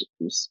watch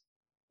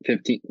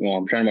 15. Well,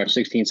 I'm trying to watch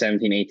 16,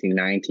 17, 18,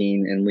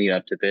 19 and lead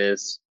up to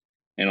this.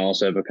 And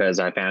also because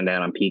I found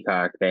out on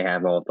Peacock, they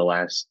have all the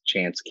Last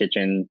Chance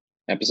Kitchen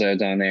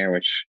episodes on there,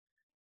 which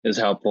is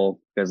helpful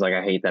because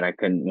I hate that I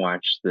couldn't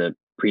watch the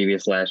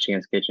previous Last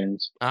Chance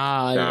Kitchens.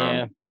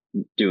 Yeah.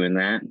 Doing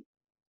that.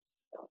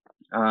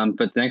 But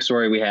the next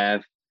story we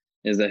have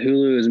is that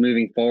Hulu is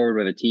moving forward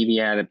with a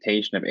TV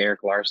adaptation of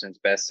Eric Larson's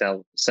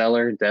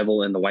bestseller,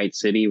 Devil in the White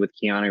City, with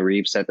Keanu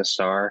Reeves set to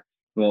star.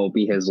 It will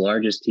be his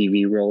largest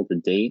TV role to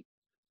date.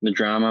 The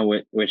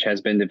drama, which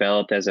has been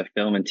developed as a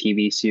film and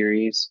TV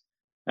series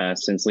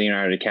since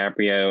Leonardo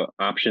DiCaprio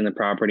optioned the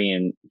property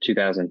in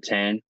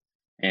 2010,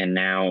 and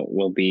now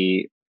will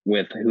be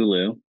with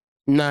Hulu.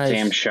 Nice.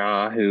 Sam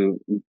Shaw, who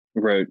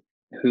wrote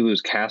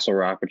Hulu's Castle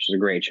Rock, which is a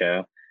great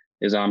show,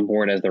 is on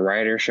board as the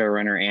writer,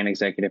 showrunner, and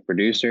executive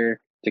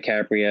producer.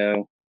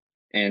 DiCaprio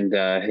and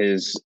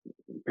his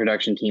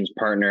production team's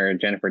partner,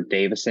 Jennifer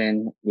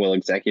Davison, will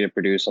executive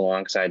produce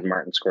alongside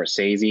Martin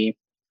Scorsese.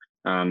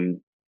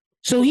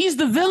 So he's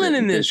the villain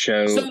in this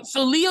show.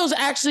 So Leo's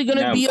actually going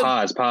to be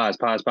pause.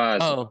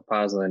 Oh.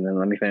 Pause, Lyndon.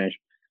 Let me finish.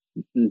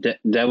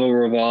 Devil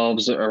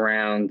revolves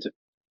around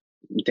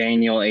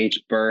Daniel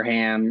H.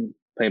 Burham,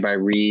 played by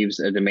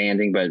Reeves, a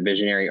demanding but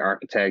visionary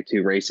architect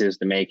who races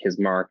to make his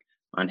mark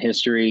on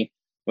history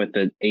with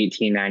the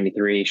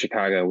 1893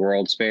 Chicago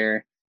World's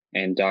Fair,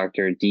 and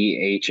Dr.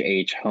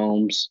 D.H.H.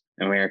 Holmes,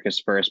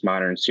 America's first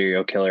modern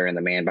serial killer and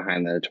the man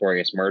behind the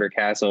notorious murder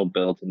castle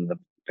built in the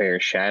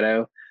fair's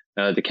shadow.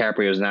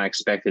 DiCaprio is not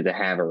expected to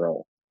have a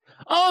role.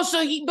 So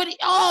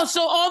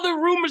all the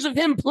rumors of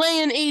him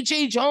playing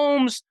H.H.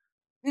 Holmes,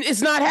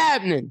 it's not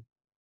happening.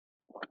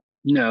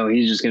 No,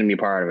 he's just going to be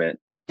part of it.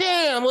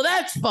 Damn, well,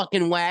 that's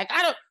fucking whack.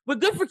 But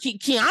good for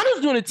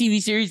Keanu's doing a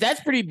TV series. That's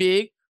pretty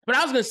big. But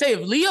I was going to say,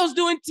 if Leo's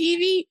doing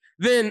TV,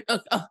 then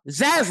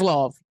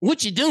Zaslav,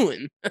 what you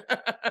doing?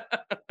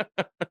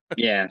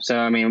 Yeah, so,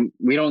 I mean,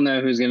 we don't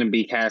know who's going to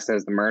be cast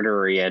as the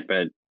murderer yet,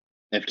 but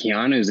if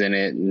Keanu's in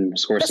it and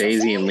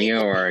Scorsese and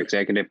Leo are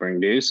executive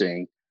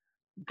producing,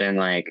 then,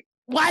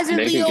 why isn't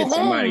they Leo could get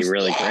somebody Holmes?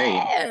 really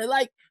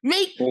great.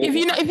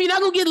 If you're not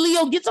going to get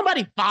Leo, get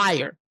somebody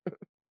fired.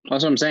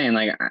 That's what I'm saying.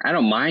 I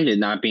don't mind it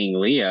not being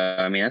Leo.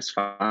 I mean, that's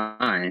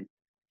fine.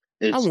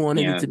 I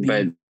wanted it to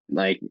be.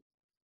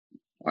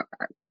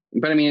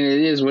 But I mean,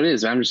 it is what it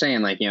is. I'm just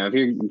saying, if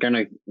you're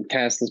gonna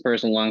cast this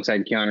person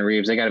alongside Keanu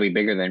Reeves, they got to be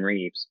bigger than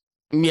Reeves.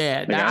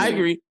 Yeah, I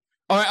agree.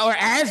 Or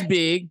as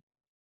big.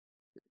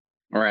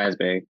 Or as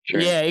big,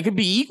 sure. Yeah, it could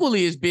be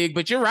equally as big,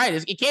 but you're right.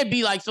 It can't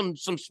be like some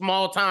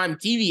small time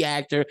TV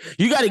actor.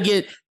 You got to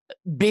get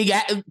big.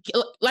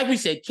 Like we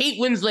said, Kate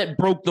Winslet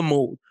broke the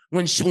mold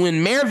when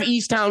Mayor of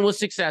Easttown was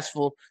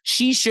successful.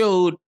 She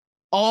showed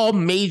all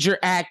major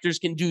actors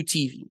can do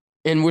TV.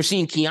 And we're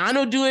seeing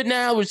Keanu do it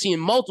now. We're seeing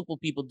multiple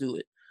people do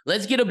it.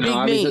 Let's get a big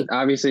name.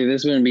 Obviously,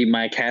 this wouldn't be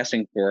my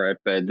casting for it,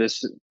 but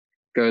this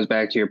goes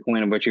back to your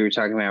point of what you were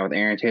talking about with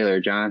Aaron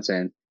Taylor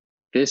Johnson.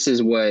 This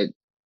is what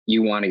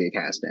you want to get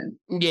cast in.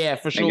 Yeah,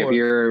 for sure. If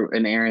you're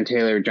an Aaron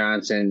Taylor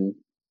Johnson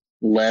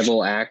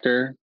level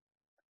actor,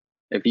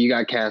 if you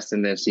got cast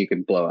in this, you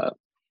could blow up.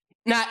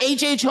 Now,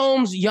 H.H.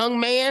 Holmes, young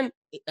man.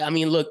 I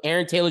mean, look,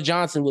 Aaron Taylor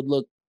Johnson would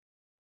look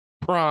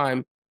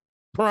prime.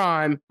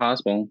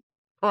 Possible.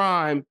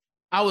 Prime.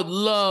 I would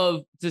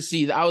love to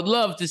see that. I would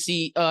love to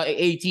see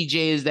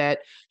ATJ as that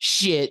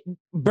shit.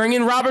 Bring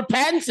in Robert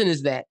Pattinson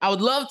as that. I would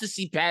love to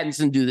see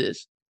Pattinson do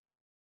this.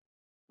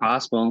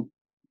 Possible.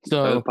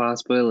 So both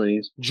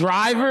possibilities.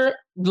 Driver,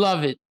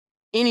 love it.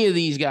 Any of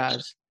these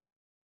guys.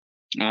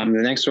 The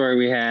next story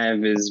we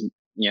have is,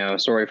 a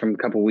story from a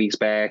couple weeks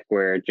back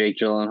where Jake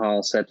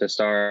Gyllenhaal set to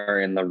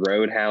star in the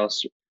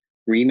Roadhouse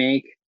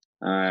remake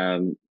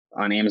on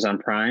Amazon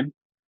Prime.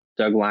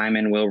 Doug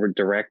Liman will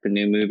direct the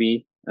new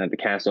movie. The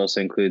cast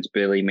also includes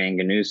Billy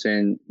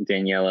Manganuson,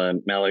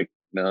 Daniela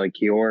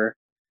Melchior,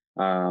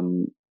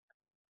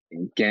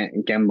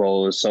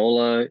 Gembol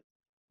Sola,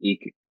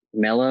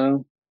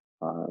 Mello,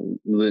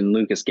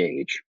 Lucas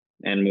Gage,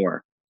 and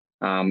more.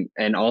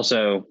 And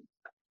also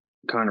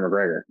Conor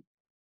McGregor.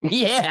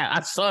 Yeah,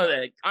 I saw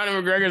that.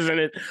 Conor McGregor's in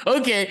it.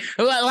 Okay.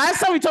 Last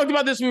time we talked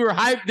about this, we were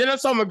hyped. Then I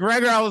saw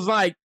McGregor. I was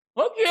like,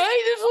 okay,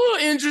 this is a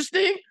little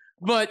interesting.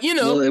 But,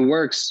 Well, it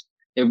works.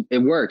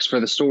 It works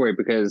for the story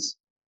because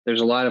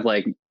there's a lot of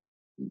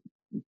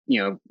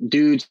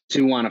dudes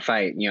who want to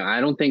fight. I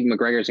don't think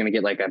McGregor's going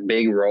to get a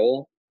big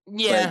role.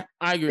 Yeah,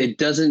 I agree. It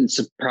doesn't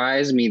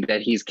surprise me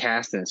that he's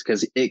cast in this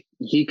because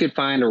he could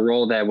find a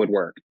role that would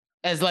work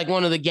as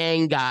one of the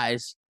gang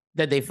guys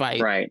that they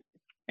fight. Right.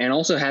 And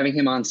also having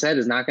him on set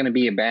is not going to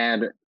be a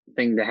bad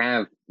thing to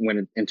have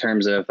in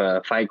terms of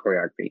fight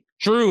choreography.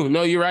 True.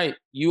 No, you're right.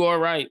 You are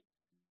right.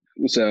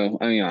 So,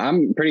 I mean,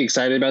 I'm pretty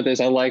excited about this.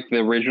 I like the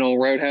original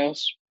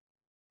Roadhouse.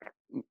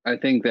 I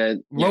think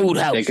that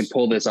Roadhouse, they could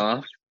pull this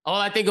off. All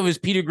I think of is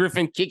Peter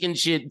Griffin kicking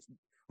shit.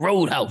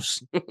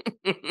 Roadhouse.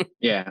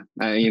 Yeah,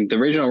 I mean, the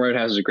original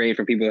Roadhouse is great.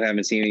 For people who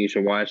haven't seen it, you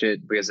should watch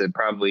it because it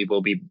probably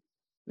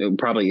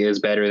is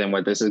better than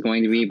what this is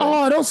going to be.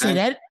 But don't say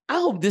that. I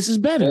hope this is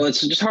better. Well,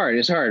 it's just hard.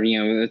 It's hard.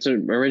 It's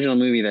an original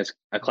movie that's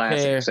a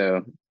classic. Fair.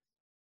 So,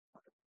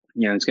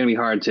 it's going to be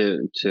hard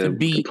to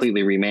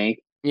completely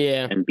remake.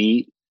 Yeah. And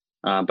beat.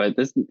 But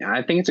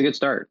I think it's a good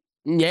start.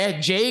 Yeah,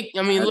 Jake.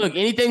 I mean, look,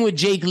 anything with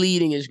Jake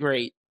leading is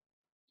great.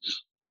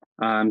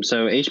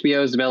 So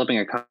HBO is developing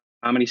a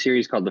comedy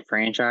series called The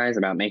Franchise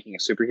about making a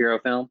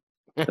superhero film.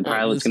 The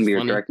pilot's going to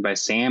be directed by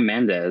Sam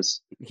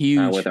Mendes.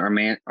 Huge. With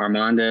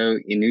Armando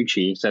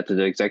Iannucci set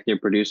to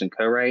executive produce and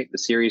co-write. The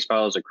series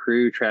follows a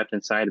crew trapped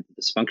inside of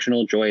the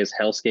dysfunctional, joyous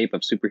hellscape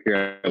of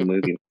superhero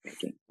movie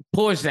making.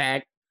 Poor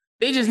Zack.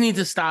 They just need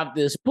to stop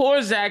this.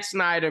 Poor Zack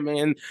Snyder,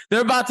 man.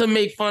 They're about to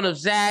make fun of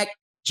Zack,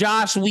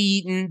 Joss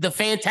Whedon, the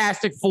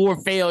Fantastic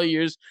Four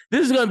failures.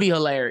 This is going to be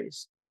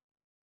hilarious.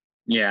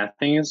 Yeah, I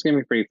think it's going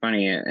to be pretty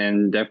funny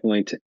and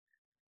definitely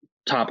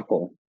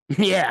topical.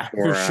 Yeah,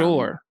 for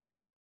sure.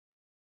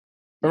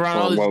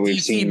 Around all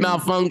this DC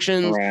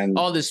malfunction,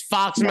 all this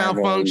Fox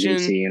Marvel, malfunction.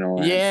 DC and all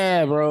that.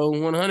 Yeah, bro,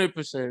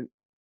 100%.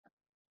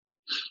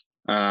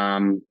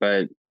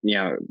 But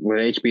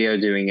with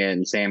HBO doing it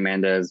and Sam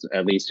Mendes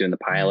at least doing the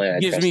pilot, I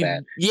trust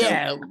that.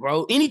 Yeah,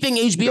 bro. Anything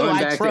HBO, going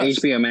I back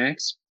trust. to HBO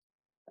Max.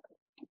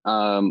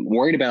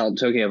 Worried about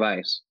Tokyo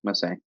Vice,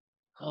 must say.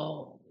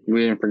 Oh, we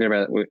didn't forget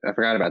about it. I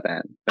forgot about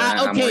that.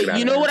 Okay,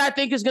 you know what I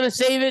think is going to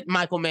save it?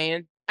 Michael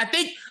Mann. I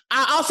think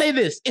I'll say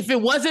this: if it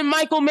wasn't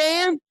Michael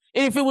Mann,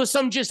 and if it was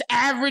some just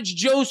average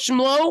Joe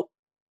Schmo,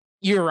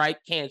 you're right.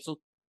 Cancel,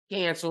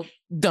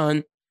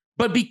 done.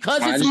 But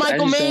because it's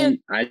Michael Mann,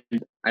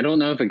 I don't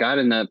know if it got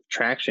enough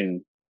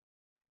traction.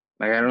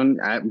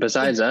 Like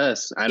besides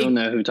us, I don't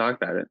know who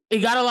talked about it. It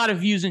got a lot of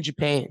views in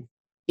Japan.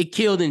 It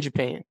killed in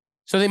Japan.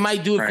 So they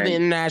might do it for the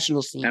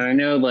international scene. And I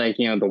know,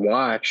 The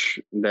Watch,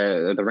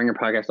 the Ringer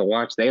podcast, The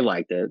Watch, they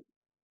liked it.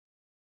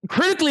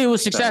 Critically, it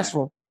was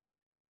successful.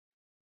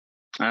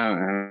 I don't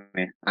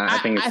know. I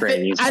think it's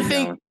great.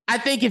 I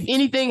think if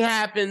anything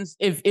happens,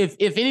 if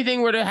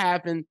anything were to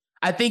happen,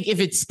 I think if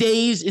it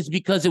stays, it's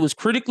because it was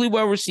critically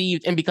well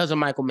received and because of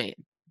Michael Mann.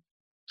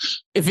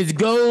 If it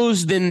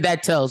goes, then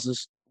that tells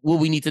us what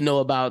we need to know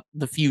about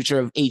the future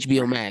of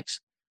HBO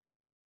Max.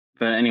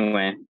 But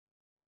anyway.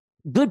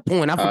 Good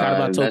point. I forgot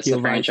about Tokyo That's the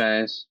Vice.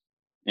 Franchise.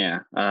 Yeah.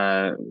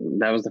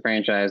 That was the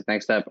franchise.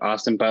 Next up,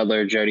 Austin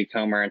Butler, Jodie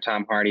Comer, and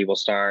Tom Hardy will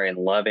star in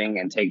Loving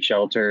and Take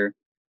Shelter.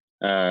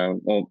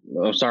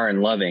 Star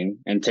in Loving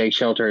and Take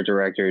Shelter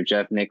director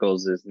Jeff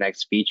Nichols'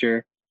 next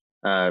feature.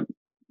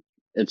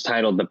 It's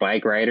titled The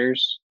Bike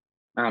Riders.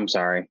 I'm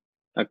sorry.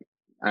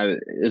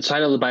 It's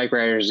titled The Bike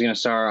Riders. It's going to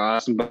star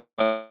Austin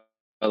Butler,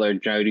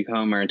 Jodie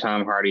Comer, and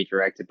Tom Hardy,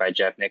 directed by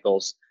Jeff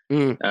Nichols.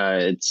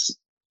 It's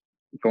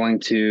going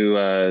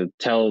to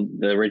tell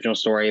the original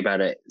story about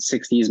a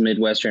 60s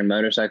Midwestern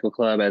motorcycle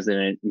club as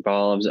it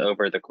evolves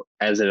over the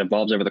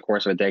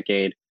course of a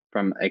decade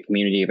from a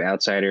community of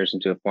outsiders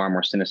into a far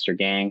more sinister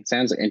gang.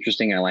 Sounds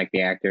interesting. I like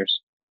the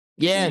actors.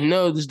 Yeah,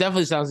 no, this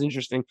definitely sounds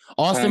interesting.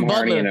 Austin Tom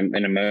Butler Hardy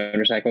in a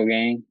motorcycle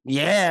gang.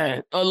 Yeah.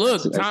 Oh,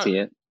 look, I see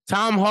it.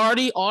 Tom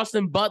Hardy,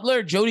 Austin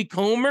Butler, Jodie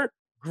Comer.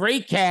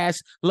 Great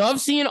cast. Love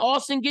seeing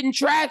Austin getting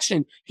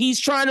traction. He's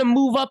trying to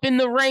move up in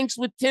the ranks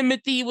with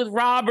Timothy, with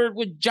Robert,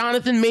 with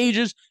Jonathan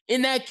Majors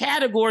in that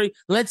category.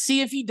 Let's see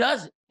if he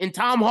does it. And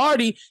Tom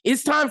Hardy,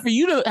 it's time for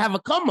you to have a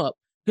come up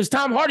because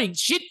Tom Hardy,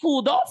 shit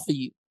cooled off for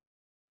you.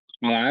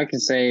 Well, I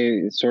can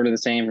say sort of the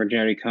same for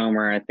Jodie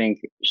Comer. I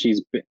think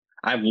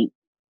I've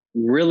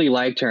really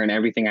liked her in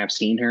everything I've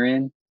seen her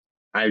in.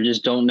 I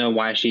just don't know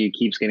why she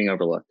keeps getting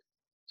overlooked.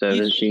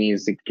 So she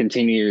needs to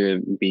continue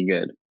to be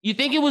good. You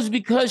think it was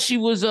because she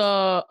was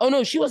oh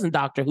no, she wasn't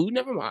Doctor Who.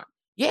 Never mind.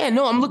 Yeah,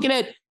 no, I'm looking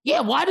at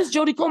why does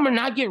Jodie Comer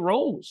not get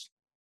roles?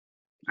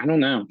 I don't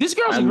know. This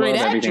girl's a great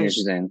actress.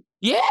 She's in.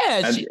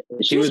 Yeah,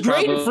 she was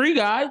great in Free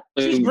Guy.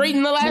 She was great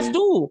in The Last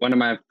Duel. One of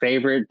my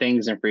favorite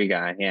things in Free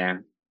Guy, yeah.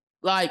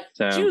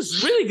 She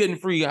was really good in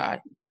Free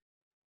Guy.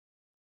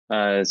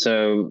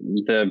 So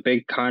the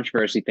big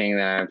controversy thing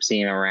that I've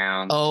seen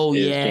around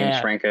is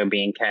James Franco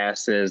being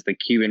cast as the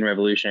Cuban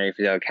revolutionary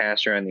Fidel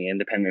Castro in the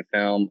independent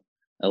film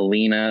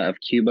Elena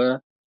of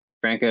Cuba.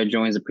 Franco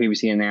joins the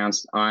previously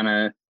announced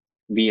Ana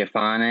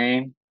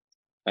Villafane,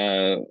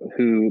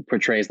 who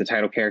portrays the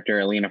title character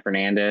Elena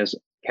Fernandez,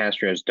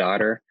 Castro's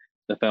daughter.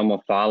 The film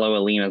will follow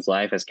Elena's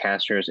life as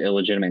Castro's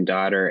illegitimate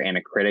daughter and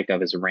a critic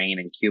of his reign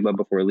in Cuba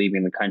before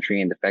leaving the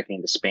country and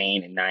defecting to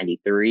Spain in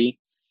 '93.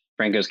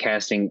 Franco's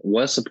casting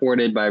was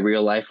supported by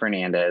real-life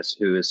Fernandez,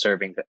 who is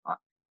serving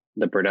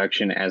the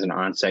production as an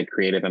on-site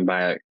creative and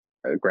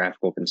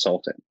biographical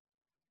consultant.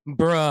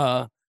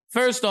 Bruh.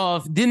 First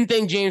off, didn't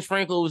think James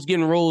Franco was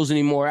getting roles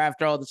anymore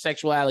after all the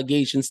sexual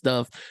allegation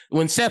stuff.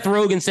 When Seth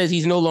Rogen says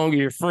he's no longer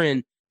your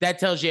friend, that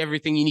tells you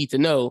everything you need to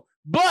know.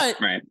 But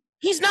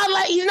he's not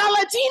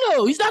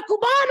Latino. He's not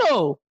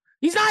Cubano.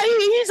 He's not.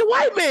 He's a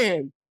white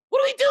man.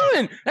 What are we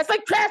doing? That's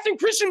like casting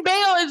Christian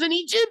Bale as an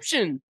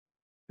Egyptian.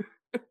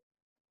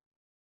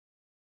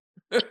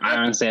 I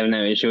honestly have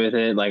no issue with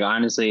it. Like,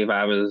 honestly, if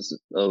I was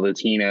a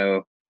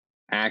Latino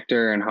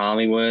actor in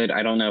Hollywood,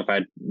 I don't know if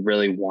I'd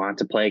really want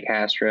to play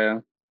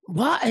Castro.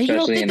 What?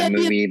 Especially in a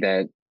movie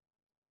that...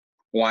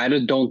 Well, I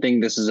don't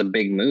think this is a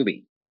big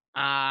movie.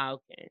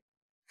 Okay.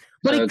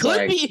 But so it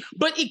could be.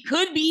 But it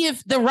could be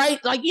if the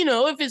right, like,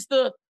 if it's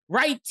the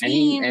right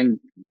team.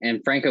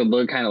 And Franco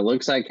kind of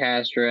looks like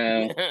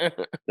Castro.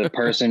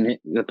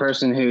 the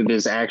person who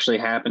this actually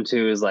happened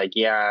to is like,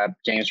 yeah,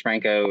 James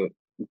Franco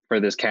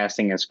for this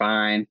casting is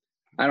fine.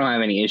 I don't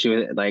have any issue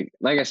with it. Like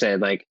I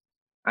said, like,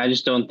 I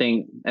just don't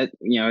think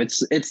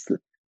it's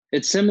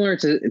similar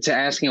to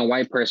asking a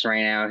white person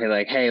right now,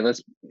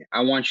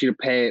 I want you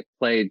to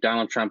play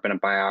Donald Trump in a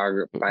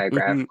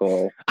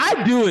biographical.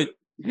 I do it.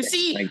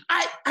 See, like,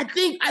 I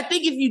think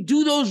if you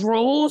do those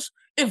roles,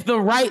 if the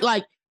right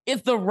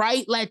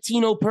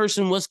Latino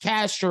person was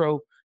Castro,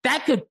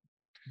 that could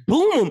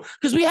boom them,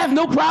 because we have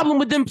no problem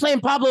with them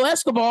playing Pablo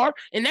Escobar,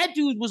 and that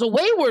dude was a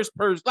way worse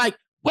person.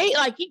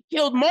 He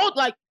killed more.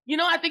 I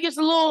think it's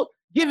a little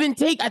give and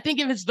take. I think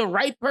if it's the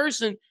right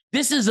person,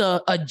 this is a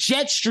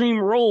jet stream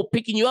role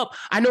picking you up.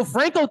 I know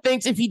Franco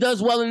thinks if he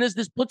does well in this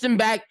puts him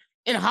back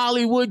in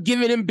Hollywood,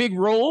 giving him big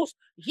roles.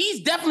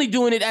 He's definitely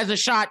doing it as a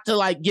shot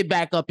to get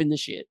back up in the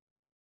shit.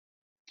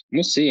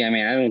 We'll see. I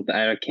mean,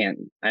 I can't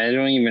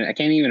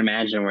even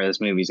imagine where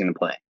this movie's going to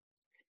play.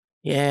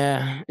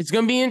 Yeah, it's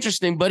going to be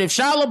interesting. But if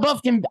Shia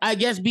LaBeouf can, I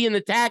guess, be in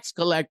The Tax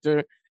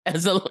Collector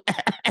as a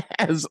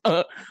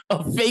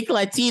fake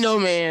Latino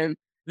man,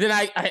 then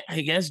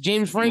I guess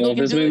James Franco. Well, if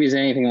this movie's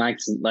anything like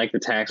The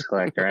Tax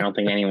Collector, I don't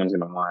think anyone's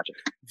going to watch it.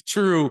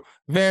 True,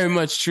 very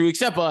much true.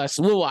 Except us,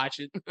 we'll watch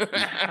it.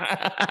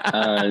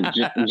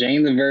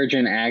 Jane the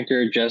Virgin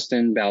actor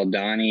Justin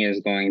Baldoni is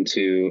going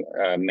to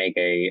make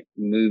a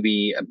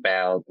movie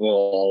about a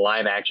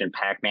live action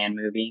Pac-Man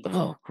movie.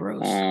 Oh,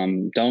 gross.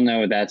 Don't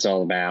know what that's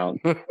all about.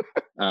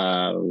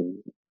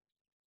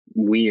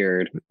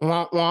 Weird.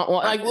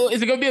 Like,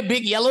 is it going to be a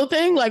big yellow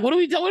thing? Like, what are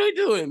we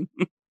doing?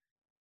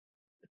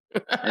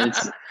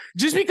 It's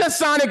just because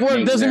Sonic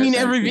worked doesn't mean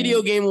every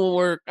video game will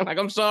work. Like,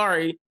 I'm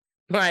sorry.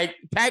 Like,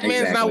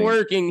 Pac-Man's not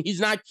working.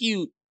 He's not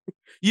cute.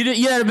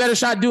 You had a better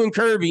shot doing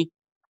Kirby.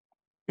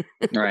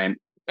 Right.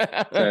 So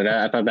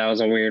I thought that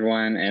was a weird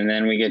one. And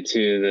then we get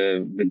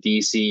to the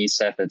DC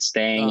stuff that's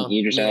staying.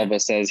 Idris Elba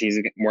says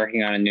he's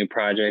working on a new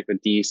project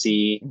with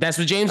DC. That's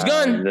with James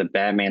Gunn. The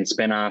Batman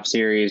spinoff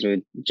series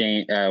with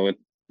with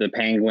the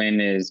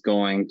Penguin is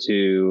going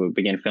to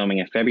begin filming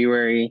in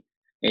February.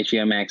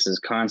 HBO Max's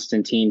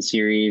Constantine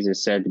series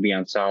is said to be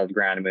on solid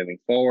ground and moving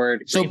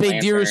forward. So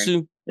Big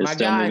Dirisu is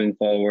still moving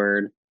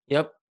forward.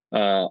 Yep.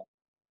 Finn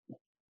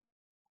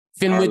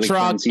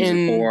Wittrock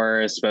season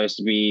 4 is supposed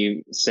to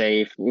be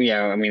safe.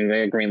 Yeah, I mean,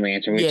 the Green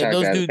Lantern. We talked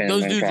about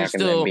those dudes are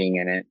still being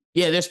in it.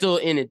 Yeah, they're still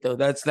in it though.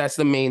 That's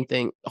the main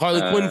thing. Harley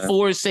Quinn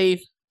 4 is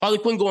safe. Harley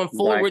Quinn going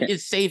forward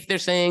is safe. They're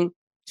saying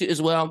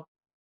as well.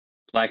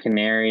 Black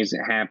Canaries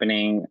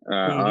happening.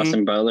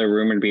 Austin Butler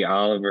rumored to be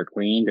Oliver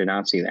Queen. Did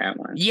not see that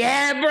one.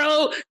 Yeah,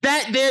 bro.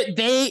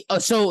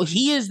 So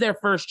he is their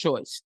first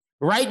choice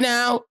right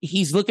now.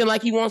 He's looking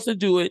like he wants to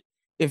do it.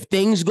 If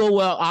things go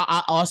well,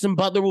 Austin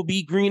Butler will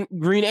be Green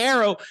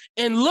Arrow.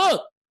 And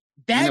look,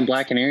 in a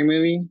Black Canary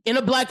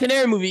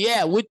movie.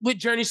 Yeah, with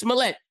Journey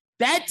Smollett.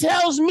 That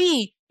tells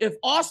me if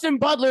Austin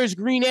Butler is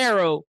Green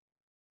Arrow,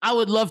 I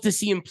would love to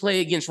see him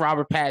play against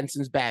Robert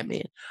Pattinson's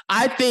Batman.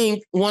 I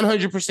think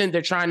 100%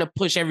 they're trying to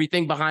push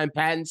everything behind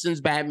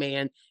Pattinson's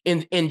Batman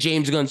and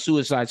James Gunn's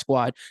Suicide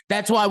Squad.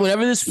 That's why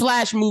whenever this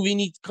Flash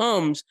movie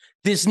comes,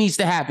 this needs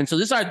to happen. So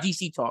this is our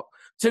DC talk.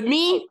 To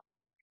me,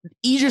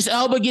 Idris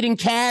Elba getting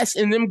cast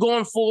and them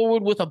going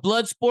forward with a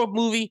Bloodsport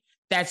movie,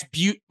 that's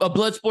a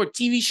Bloodsport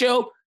TV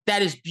show,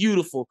 that is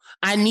beautiful.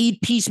 I need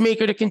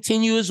Peacemaker to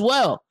continue as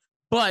well.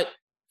 But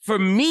for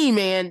me,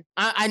 man,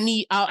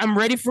 I'm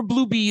ready for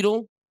Blue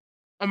Beetle.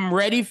 I'm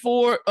ready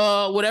for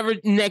whatever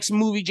next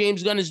movie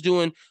James Gunn is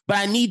doing, but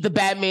I need the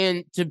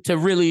Batman to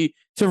really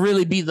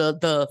be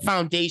the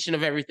foundation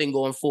of everything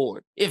going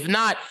forward. If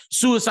not,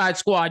 Suicide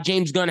Squad,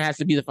 James Gunn has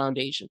to be the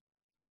foundation.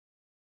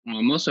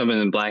 Well, most of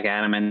it, Black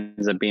Adam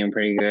ends up being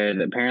pretty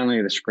good.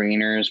 Apparently, the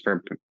screeners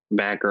for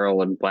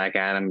Batgirl and Black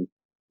Adam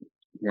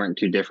weren't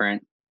too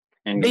different.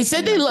 And they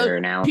said they loved their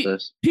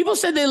analysis. People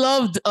said they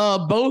loved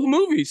both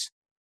movies.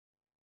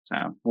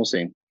 So we'll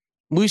see.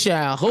 We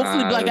shall.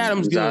 Hopefully, Black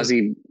Adam's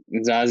good.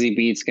 Zazie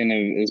Beetz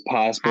is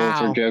possible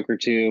for Joker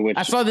 2. Which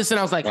I saw this and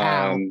I was like,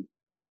 how?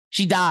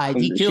 She died.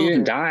 He killed her. She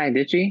didn't die,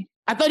 did she?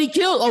 I thought he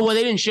killed. Oh, well,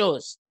 they didn't show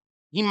us.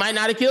 He might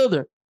not have killed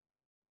her.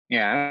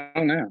 Yeah, I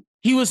don't know.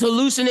 He was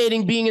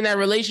hallucinating being in that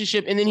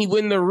relationship, and then he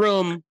went in the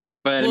room.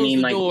 But I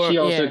mean, like, she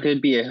also could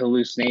be a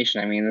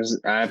hallucination. I mean,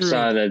 I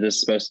saw that this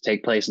is supposed to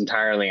take place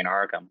entirely in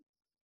Arkham.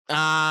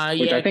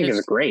 Which I think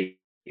is great.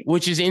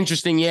 Which is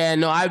interesting. Yeah,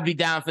 no, I'd be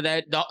down for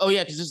that. Oh,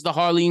 yeah, because this is the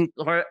Harleen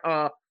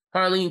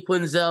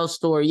Quinzel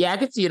story. Yeah, I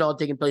could see it all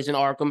taking place in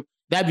Arkham.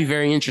 That'd be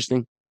very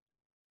interesting.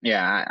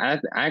 Yeah, I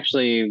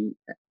actually,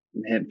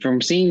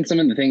 from seeing some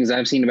of the things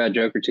I've seen about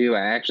Joker 2, I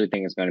actually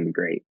think it's going to be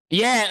great.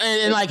 Yeah,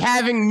 and like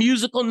having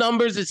musical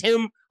numbers is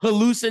him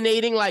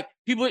hallucinating. Like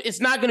people, it's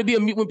not going to be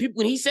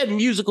when he said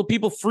musical,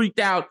 people freaked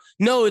out.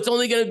 No, it's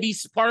only going to be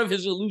part of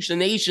his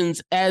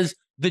hallucinations as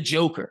the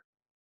Joker.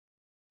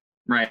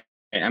 Right.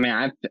 I mean,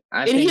 I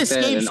and he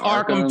escapes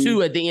Arkham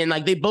too at the end.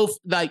 Like they both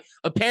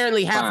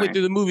apparently halfway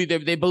through the movie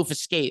they both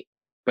escape.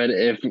 But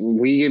if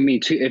you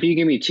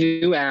give me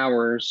 2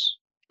 hours.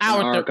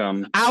 Hour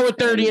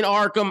 30 in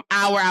Arkham,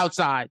 hour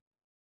outside.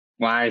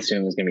 Well, I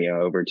assume it's going to be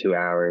over 2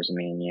 hours. I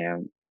mean, yeah,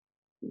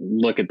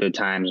 look at the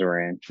times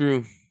we're in.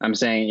 True. I'm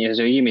saying,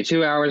 so you give me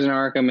 2 hours in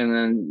Arkham and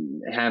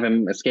then have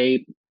him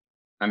escape.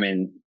 I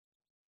mean,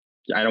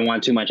 I don't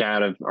want too much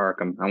out of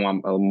Arkham. I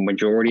want a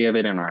majority of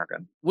it in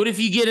Arkham. What if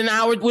you get an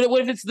hour?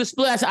 What if it's the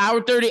split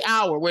hour 30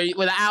 hour where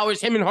the hours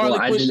him and Harley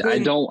Quinn? I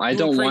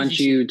don't want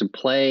you to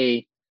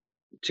play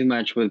too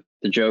much with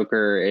the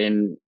Joker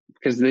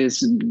because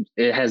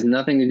it has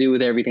nothing to do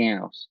with everything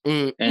else.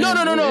 No.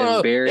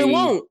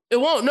 It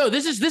won't. No,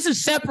 this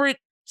is separate.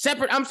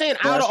 I'm saying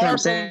out of Arkham. I'm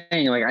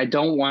saying, like, I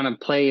don't want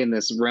to play in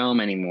this realm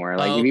anymore.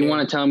 Like, if you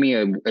want to tell me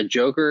a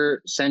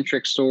Joker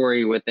centric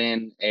story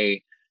within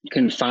a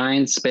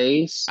confined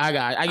space, I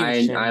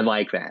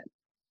like that.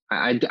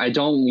 I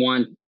don't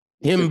want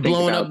him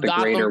blowing up the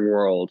Gotham. Greater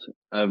world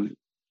of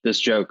this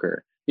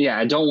Joker. Yeah,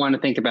 I don't want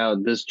to think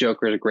about this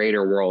Joker's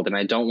greater world, and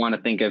I don't want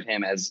to think of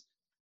him as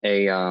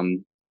a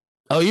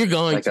Oh, you're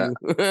going like to.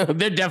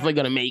 They're definitely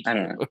going to make. I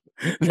don't know.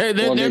 They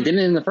did it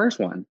in the first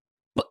one.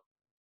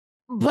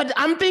 But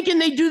I'm thinking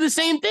they do the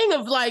same thing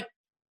of like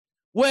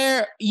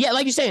where, yeah,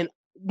 like you're saying,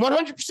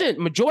 100%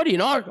 majority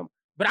in Arkham.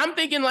 But I'm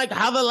thinking like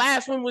how the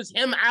last one was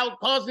him out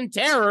causing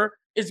terror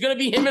is going to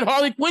be him and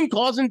Harley Quinn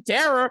causing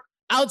terror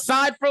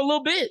outside for a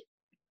little bit.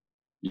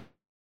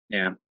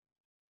 Yeah.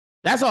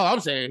 That's all I'm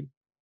saying.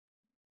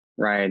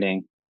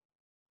 Rioting.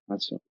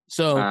 But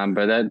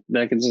that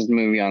gets this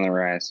movie on the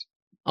rise.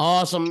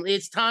 Awesome.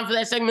 It's time for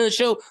that segment of the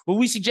show where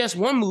we suggest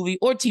one movie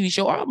or TV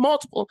show or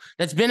multiple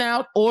that's been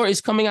out or is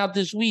coming out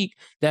this week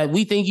that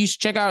we think you should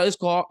check out. It's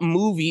called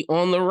Movie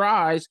on the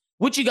Rise.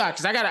 What you got?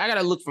 Because I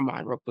gotta look for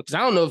mine real quick because I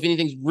don't know if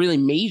anything's really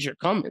major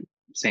coming.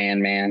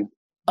 Sandman.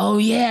 Oh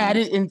yeah,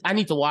 I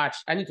need to watch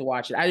it. I didn't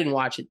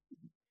watch it.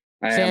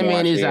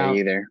 Sandman is out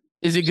either.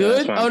 Is it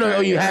good? Oh no,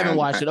 you haven't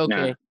watched it. Okay.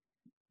 No.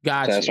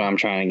 Gotcha. So that's what I'm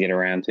trying to get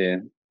around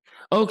to.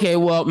 Okay,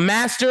 well,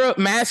 Man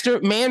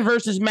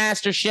versus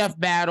Master Chef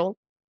battle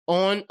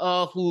on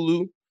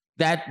Hulu.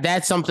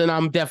 That's something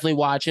I'm definitely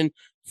watching.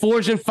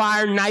 Forge and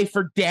Fire, Knife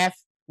or Death,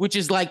 which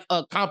is like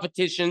a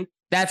competition.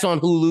 That's on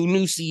Hulu,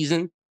 new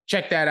season.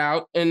 Check that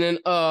out. And then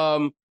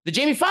the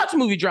Jamie Foxx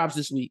movie drops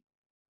this week.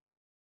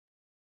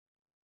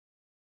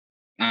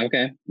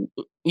 Okay.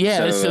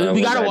 Yeah, so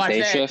we gotta watch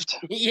Day that. Shift?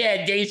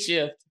 Yeah, Day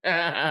Shift.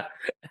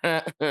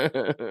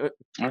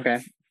 Okay.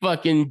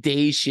 Fucking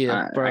Day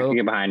Shift, bro. I can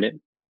get behind it.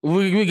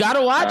 We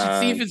gotta watch it,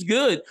 see if it's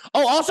good.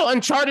 Oh, also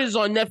Uncharted is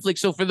on Netflix.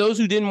 So for those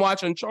who didn't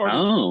watch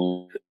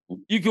Uncharted,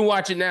 you can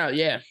watch it now.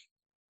 Yeah,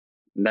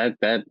 that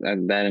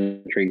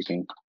intrigues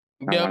me.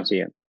 I want to see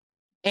it.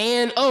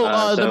 And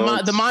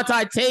the Monty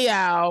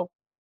Te'o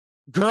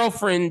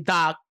girlfriend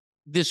doc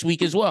this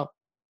week as well.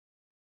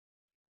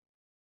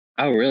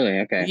 Oh, really?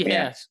 Okay. Yes.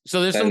 Yeah.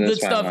 So there's some good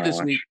stuff this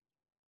week.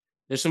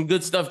 There's some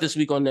good stuff this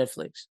week on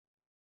Netflix.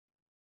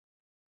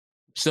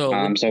 So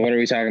what are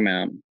we talking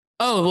about?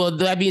 Oh, well,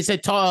 that being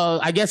said,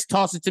 I guess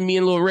toss it to me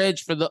and Lil Reg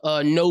for the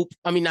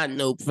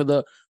for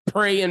the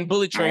Prey and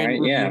Bullet Train. All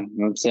right, yeah,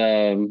 let's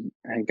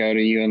go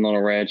to you and Lil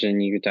Reg,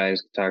 and you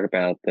guys talk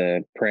about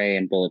the Prey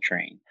and Bullet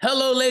Train.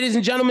 Hello, ladies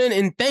and gentlemen,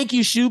 and thank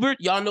you, Schubert.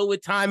 Y'all know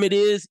what time it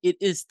is. It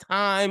is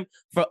time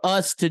for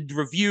us to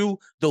review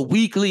the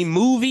weekly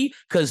movie,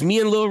 because me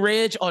and Lil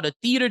Reg are the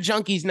theater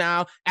junkies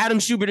now. Adam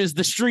Schubert is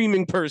the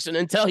streaming person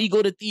until he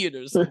go to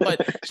theaters.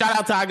 But shout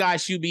out to our guy,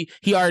 Shuby.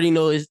 He already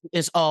knows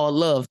it's all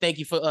love. Thank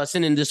you for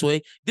sending this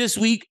way. This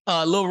week,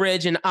 Lil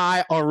Reg and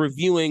I are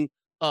reviewing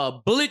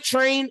Bullet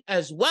Train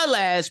as well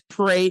as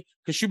Prey,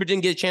 because Schubert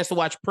didn't get a chance to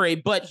watch Prey,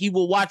 but he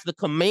will watch the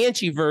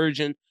Comanche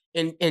version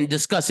and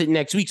discuss it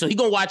next week. So he's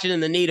gonna watch it in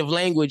the native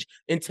language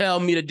and tell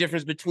me the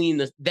difference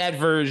between that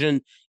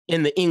version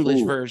and the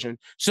English version.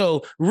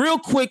 So real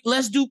quick,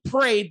 let's do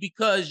Prey,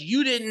 because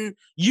you didn't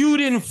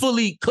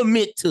fully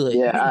commit to it.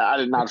 Yeah, I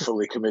did not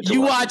fully commit to it.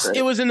 You watched Prey.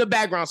 It was in the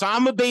background. So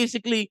I'm gonna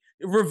basically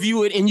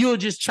review it and you'll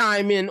just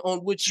chime in on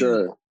what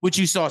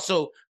you saw.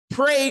 So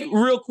Prey,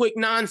 real quick,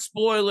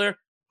 non-spoiler.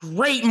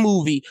 Great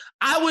movie.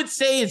 I would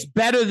say it's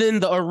better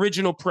than the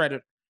original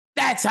Predator.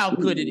 That's how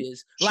good it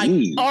is. Like,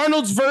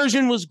 Arnold's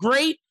version was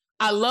great.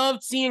 I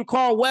loved seeing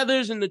Carl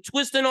Weathers and the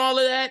twist and all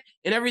of that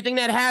and everything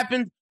that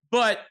happened.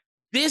 But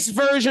this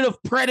version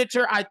of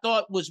Predator, I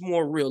thought was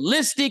more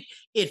realistic.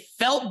 It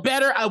felt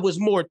better. I was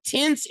more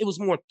tense. It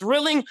was more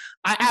thrilling.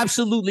 I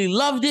absolutely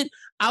loved it.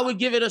 I would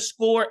give it a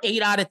score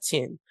 8 out of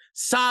 10.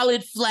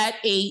 Solid, flat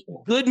 8.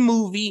 Good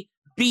movie.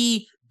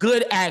 B,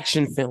 good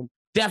action film.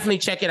 Definitely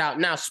check it out.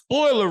 Now,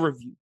 spoiler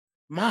review.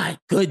 My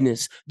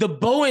goodness, the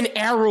bow and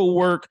arrow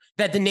work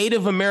that the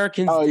Native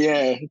Americans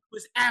did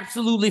was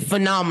absolutely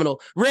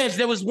phenomenal. Reg,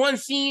 there was one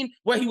scene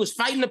where he was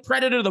fighting the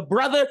predator, the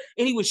brother,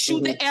 and he would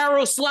shoot the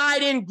arrow,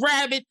 slide in,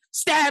 grab it,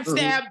 stab,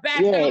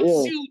 back out,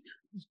 shoot,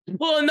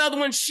 pull another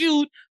one,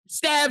 shoot,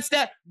 stab.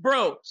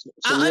 Bro,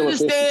 I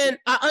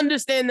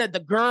understand that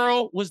the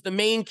girl was the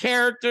main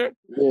character,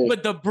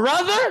 but the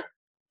brother,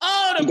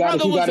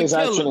 brother was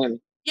a killer.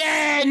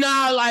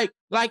 Yeah,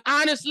 like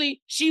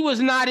honestly, she was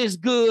not as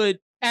good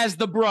as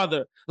the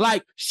brother.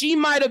 Like, she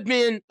might have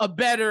been a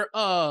better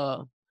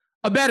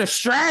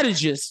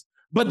strategist,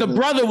 but the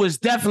brother was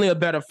definitely a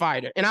better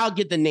fighter. And I'll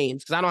get the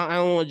names because I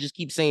don't want to just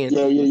keep saying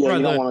brother. You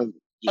don't want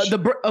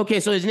to.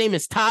 Okay, so his name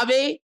is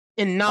Taabe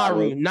and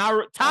Naru.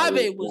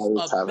 Taabe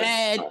was a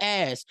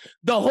badass.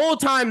 The whole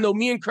time though,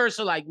 me and Curse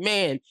are like,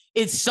 man,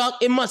 it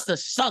sucked. It must have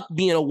sucked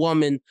being a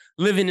woman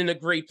living in the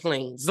Great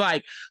Plains.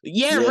 Like,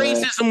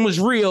 racism was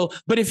real,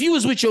 but if you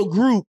was with your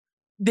group,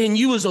 then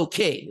you was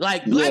okay.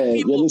 Like, black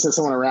people, at least there's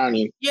someone around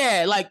you.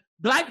 Yeah, like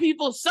black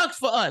people sucks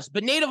for us,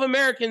 but Native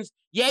Americans,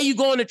 you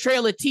go on the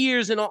Trail of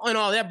Tears and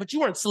all that, but you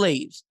weren't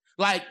slaves.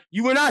 Like,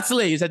 you were not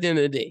slaves at the end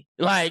of the day.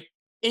 Like,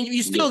 and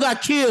you still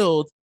got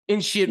killed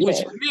and shit, which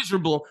is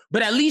miserable,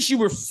 but at least you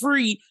were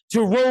free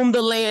to roam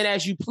the land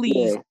as you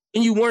please,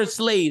 and you weren't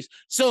slaves.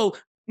 So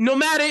no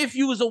matter if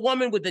you was a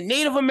woman with the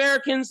Native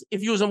Americans,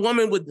 if you was a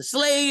woman with the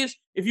slaves,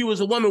 if you was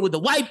a woman with the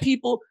white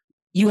people,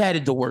 you had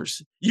it the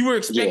worst. You were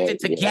expected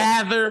to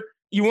gather.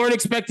 You weren't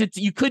expected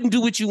to, you couldn't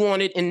do what you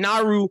wanted. And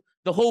Naru,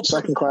 the whole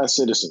second-class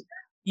citizen.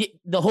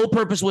 The whole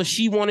purpose was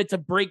she wanted to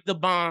break the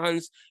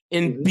bonds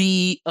and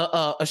be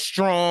a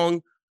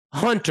strong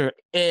hunter.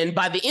 And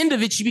by the end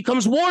of it, she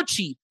becomes war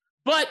chief.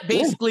 But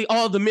basically,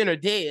 all the men are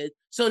dead.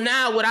 So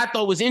now what I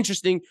thought was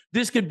interesting,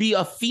 this could be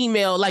a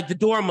female, like the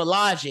Dora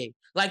Milaje.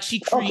 Like, she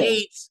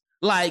creates,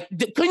 like,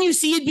 couldn't you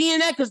see it being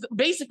that? Because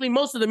basically,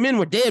 most of the men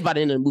were dead by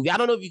the end of the movie. I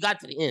don't know if you got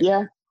to the end.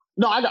 Yeah.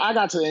 No, I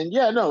got to the end.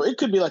 Yeah, no, it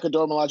could be like a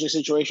Dora Milaje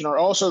situation, or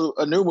also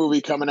a new movie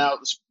coming out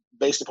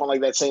based upon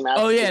like that same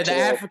African the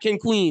African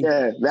Queen.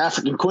 Yeah, the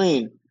African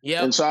Queen.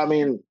 Yeah. And so, I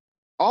mean,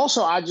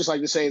 also, I just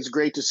like to say it's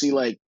great to see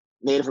like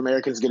Native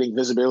Americans getting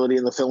visibility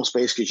in the film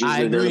space, because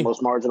usually they're the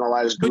most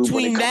marginalized group.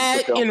 Between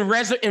that and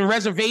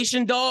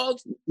Reservation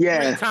Dogs,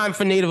 great time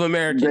for Native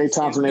Americans. Great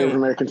time for Native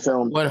American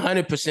film.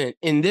 100%.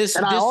 In this,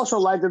 I also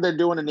like that they're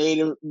doing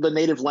the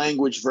native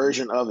language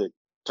version of it.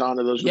 Talking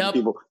to those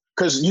people.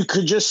 Because you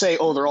could just say,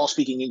 they're all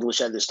speaking English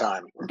at this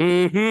time.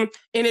 And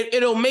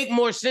it'll make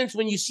more sense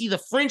when you see the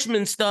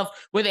Frenchman stuff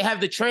where they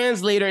have the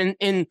translator and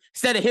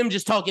instead of him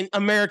just talking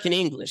American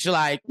English.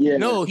 Like,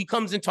 no, he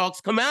comes and talks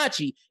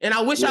Comanche. And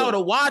I wish I would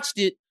have watched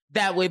it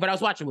that way, but I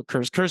was watching with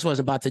Curse. Curse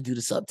wasn't about to do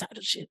the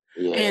subtitle shit.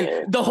 Yeah.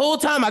 And the whole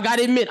time, I got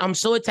to admit, I'm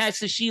so attached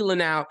to Sheila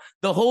now.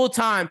 The whole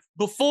time,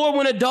 before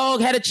when a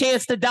dog had a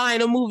chance to die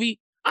in a movie,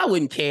 I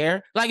wouldn't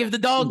care. Like, if the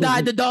dog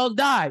died, the dog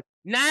died.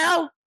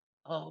 Now...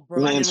 Oh,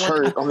 bro, I didn't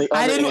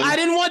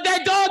want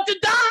that dog to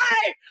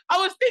die. I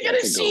was thinking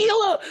of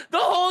Sheila the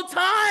whole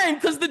time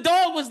because the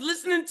dog was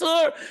listening to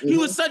her. He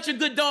was such a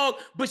good dog,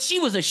 but she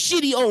was a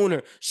shitty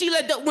owner. She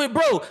let that win,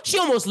 bro. She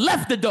almost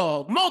left the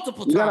dog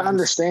multiple times. You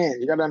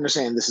gotta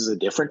understand. This is a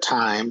different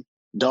time.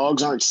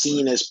 Dogs aren't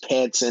seen as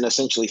pets and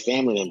essentially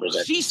family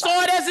members. She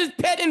saw it as his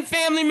pet and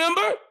family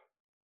member.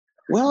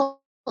 Well,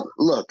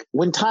 look,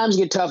 when times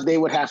get tough, they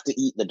would have to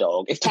eat the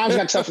dog. If times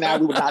got tough now,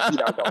 we would not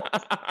eat our dog.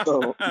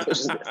 So,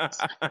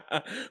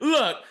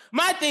 look,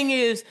 my thing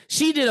is,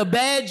 she did a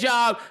bad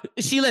job.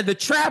 She let the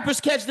trappers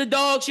catch the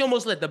dog. She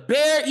almost let the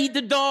bear eat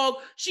the dog.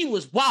 She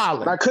was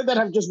wild. Now, could that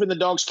have just been the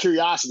dog's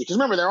curiosity? Because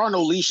remember, there are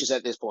no leashes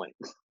at this point.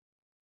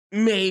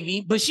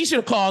 Maybe, but she should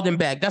have called him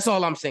back. That's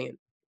all I'm saying.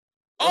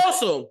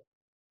 Also,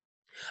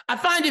 I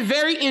find it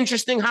very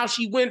interesting how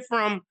she went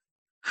from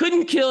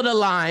couldn't kill the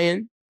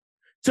lion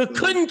to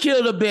couldn't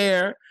kill the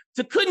bear,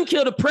 to couldn't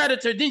kill the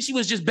predator. Then she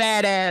was just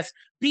badass,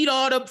 beat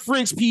all the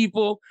French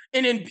people,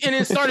 and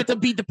then started to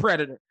beat the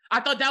predator.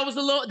 I thought that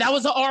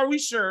was are we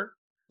sure?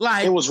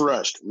 Like, it was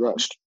rushed.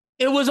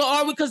 It was an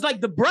R because like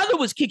the brother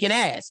was kicking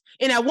ass.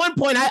 And at one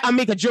point I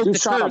make a joke to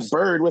shot Curse. A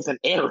bird with an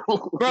arrow.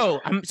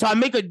 Bro, so I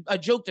make a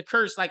joke to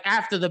Curse like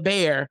after the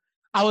bear.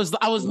 I was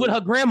with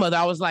her grandmother.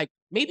 I was like,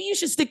 maybe you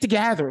should stick to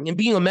gathering and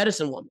being a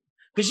medicine woman.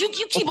 Because you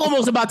keep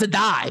almost about to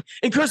die.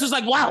 And Curse was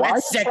like, wow,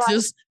 that's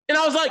sexist. And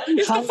I was like,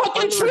 it's the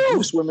fucking truth.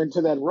 Reduce women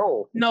to that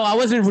role. No, I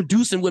wasn't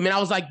reducing women. I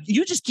was like,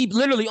 you just keep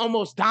literally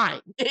almost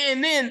dying.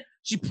 And then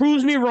she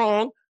proves me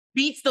wrong,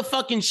 beats the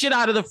fucking shit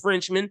out of the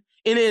Frenchman,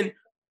 and then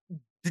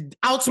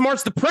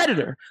outsmarts the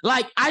predator.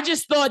 Like, I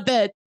just thought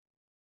that,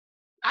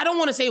 I don't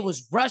want to say it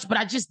was rushed, but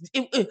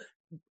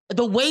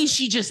the way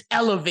she just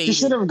elevated.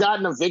 She should have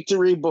gotten a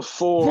victory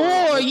before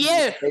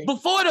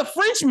the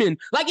Frenchman.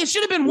 Like, it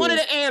should have been one of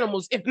the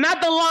animals. If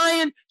not the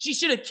lion, she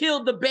should have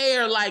killed the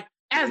bear. Like,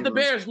 as the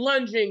bear's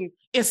lunging,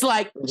 it's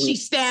like she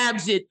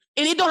stabs it.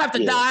 And it don't have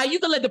to die. You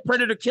can let the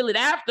predator kill it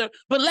after,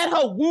 but let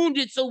her wound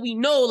it so we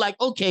know, like,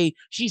 okay,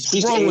 she's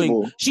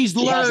growing. She's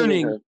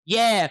learning.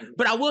 Yeah.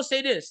 But I will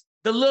say this.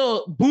 the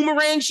little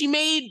boomerang she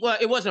made, well,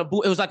 it wasn't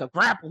it was like a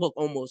grapple hook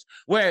almost,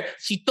 where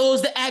she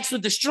throws the axe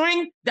with the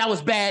string. That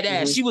was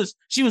badass.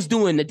 She was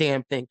doing the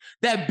damn thing.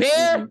 That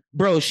bear,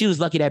 bro, she was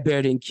lucky that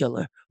bear didn't kill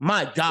her.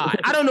 My God.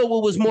 I don't know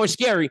what was more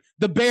scary,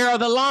 the bear or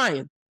the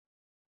lion.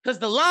 Because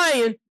the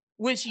lion,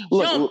 when she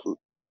jumped,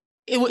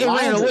 it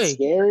ran away.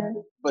 Scary,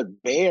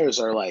 but bears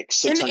are like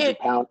 600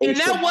 pounds. And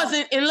that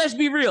wasn't, and let's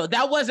be real,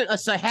 that wasn't a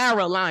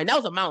Sahara lion. That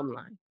was a mountain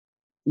lion.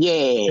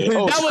 Yeah.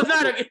 That was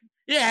not a...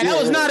 Yeah, that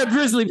was not a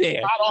grizzly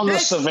bear. Not on the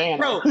savannah.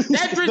 Bro,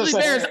 that grizzly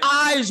bear's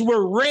eyes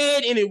were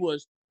red and it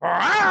was,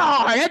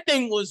 that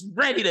thing was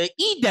ready to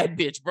eat that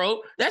bitch, bro.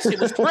 That shit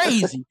was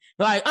crazy.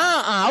 Like,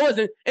 I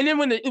wasn't. And then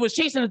when it was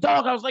chasing the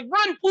dog, I was like,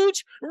 run,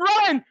 Pooch,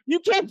 run. You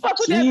can't fuck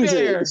with that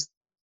bear.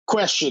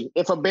 Question,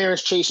 if a bear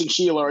is chasing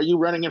Sheila, are you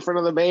running in front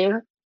of the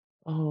bear?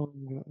 Oh,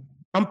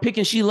 I'm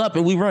picking Sheila up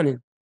and we running.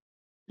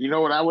 You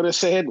know what I would have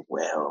said?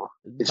 Well,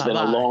 it's been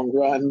a long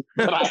run,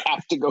 but I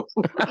have to go.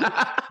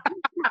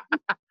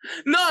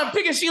 No, I'm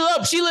picking Sheila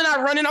up. Sheila not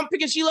running. I'm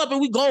picking Sheila up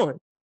and we going.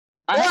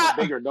 I have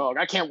a bigger dog.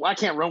 I can't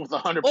run with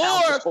 100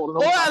 pounds.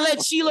 Or I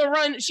let Sheila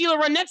run. Sheila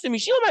run next to me.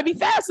 Sheila might be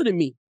faster than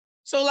me.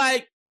 So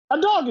like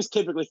a dog is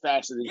typically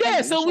faster than you.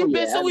 Yeah, so we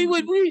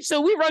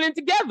running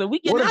together. We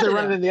get. What if they're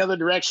running in the other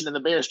direction and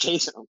the bear's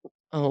chasing them?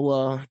 Oh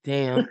well,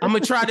 damn. I'm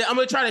gonna try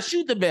to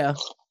shoot the bear.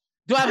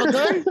 Do I have a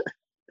gun?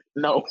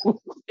 No.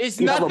 It's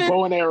you nothing. Have a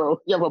bow and arrow.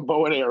 You have a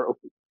bow and arrow.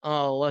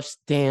 Oh, well,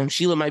 damn.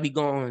 Sheila might be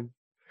gone.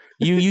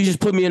 You just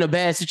put me in a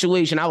bad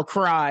situation. I would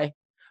cry.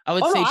 I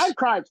would say I'd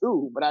cry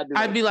too, but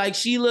I'd be like,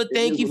 Sheila,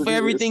 thank you for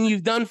everything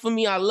you've done for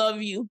me. I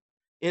love you.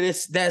 And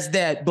that's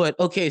that. But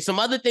okay, some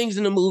other things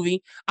in the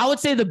movie. I would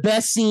say the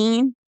best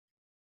scene.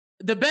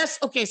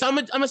 Okay, so I'm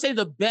gonna say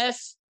the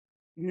best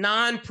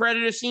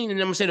non-Predator scene, and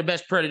then I'm gonna say the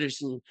best Predator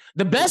scene.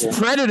 The best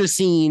Predator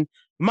scene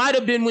might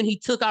have been when he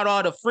took out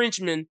all the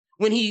Frenchmen.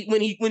 When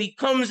he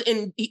comes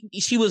and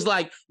she was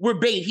like, we're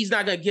bait. He's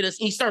not going to get us.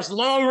 And he starts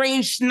long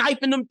range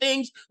sniping them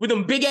things with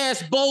them big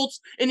ass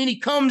bolts. And then he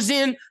comes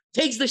in,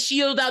 takes the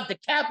shield out,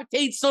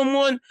 decapitates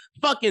someone,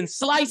 fucking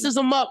slices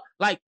them up.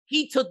 Like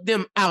he took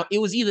them out. It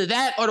was either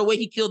that or the way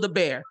he killed the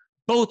bear.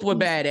 Both were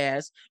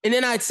badass. And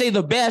then I'd say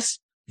the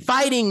best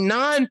fighting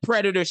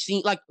non-Predator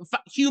scene, like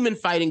human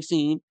fighting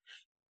scene,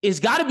 is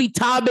got to be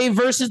Taabe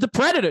versus the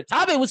Predator.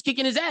 Taabe was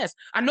kicking his ass.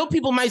 I know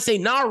people might say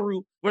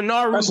Naru, where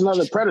Naru that's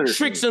another Predator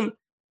tricks him.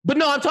 But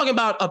no, I'm talking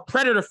about a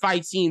Predator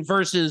fight scene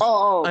versus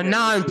a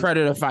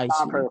non-Predator fight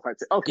scene.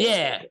 Okay.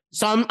 Yeah.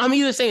 So I'm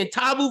either saying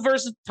Taabe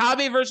versus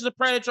the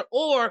Predator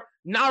or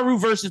Naru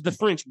versus the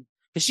Frenchman.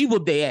 Because she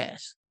whooped their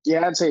ass.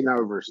 Yeah, I'd say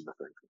Naru versus the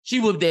Frenchman.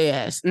 She whooped their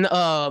ass.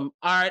 All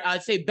right,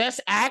 I'd say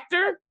best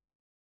actor.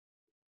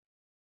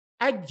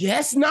 I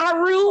guess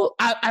Naru.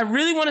 I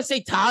really want to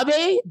say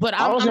Taabe, but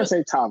I was going to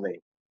say Taabe.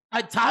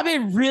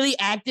 Taabe really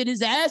acted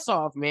his ass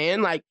off,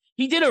 man. Like,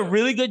 he did a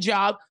really good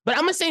job, but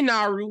I'm going to say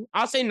Naru.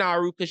 I'll say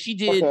Naru because she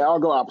did. Okay, I'll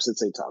go opposite,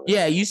 say Taabe.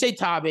 Yeah, you say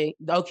Taabe.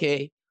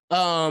 Okay.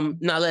 Now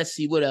let's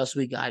see what else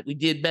we got. We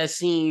did best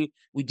scene.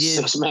 We did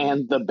 6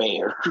 Man, the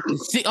bear.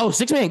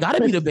 6 Man got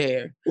to be the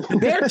bear. The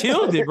bear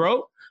killed it,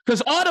 bro.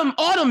 Because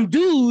all them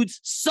dudes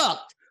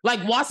sucked.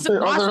 Like Wasp,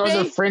 all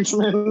the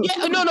Frenchmen.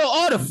 Yeah, no,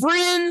 all the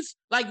friends.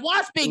 Like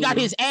Wasp got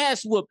his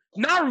ass whooped.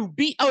 Naru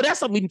beat. Oh, that's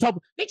something we can talk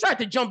about. They tried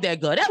to jump that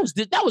gun. That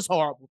was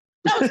horrible.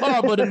 That was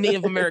horrible to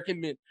Native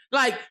American men.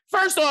 Like,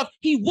 first off,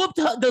 he whooped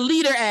the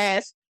leader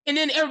ass, and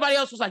then everybody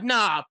else was like,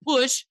 nah,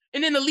 push.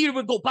 And then the leader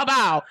would go, pow.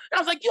 And I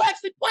was like, you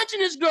actually punching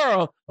this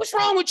girl. What's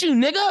wrong with you,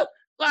 nigga?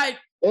 Like,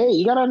 hey,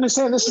 you gotta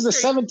understand, this is the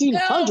 1700s,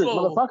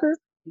 motherfucker.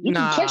 You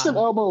can catch them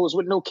elbows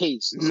with no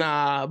case.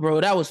 Nah, bro,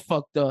 that was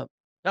fucked up.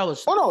 That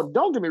was. Oh no,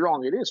 don't get me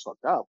wrong, it is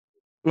fucked up.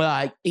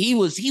 Like he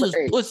was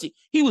pussy.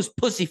 He was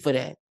pussy for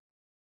that.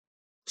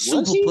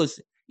 Super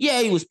pussy.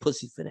 Yeah, he was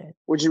pussy for that.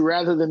 Would you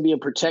rather than be a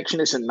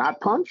protectionist and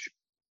not punch?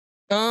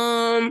 Yeah,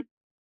 I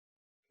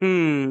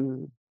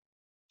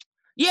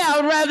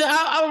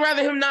would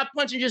rather him not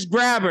punch and just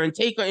grab her and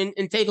take her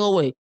and take her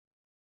away.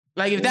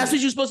 Like if that's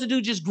what you're supposed to do,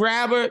 just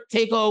grab her,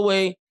 take her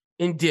away,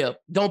 and dip.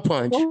 Don't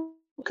punch.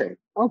 Okay.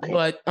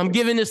 But I'm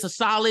giving this a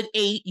solid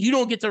 8. You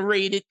don't get to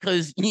rate it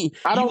because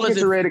I don't get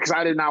to rate it because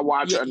I did not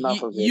watch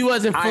enough of it. You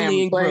wasn't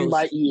fully engrossed.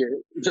 By ear.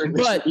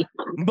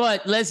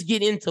 But let's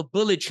get into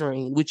Bullet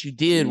Train, which you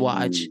did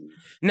watch.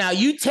 Now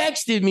you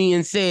texted me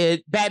and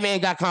said Batman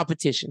got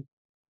competition.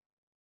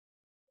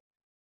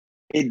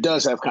 It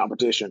does have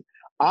competition.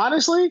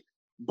 Honestly,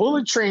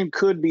 Bullet Train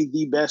could be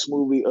the best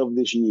movie of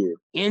this year.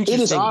 It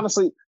is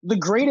honestly the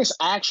greatest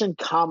action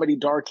comedy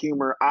dark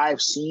humor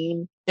I've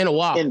seen in a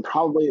while, in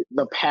probably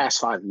the past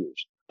 5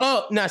 years.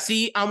 Oh, now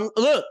see,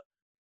 look.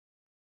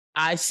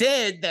 I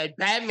said that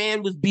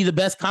Batman would be the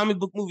best comic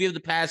book movie of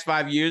the past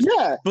 5 years.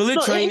 Yeah,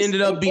 Bullet Train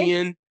ended up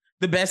being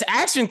the best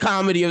action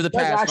comedy of the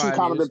past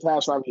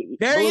 5 years.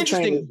 Very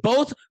interesting.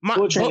 Bullet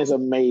Train is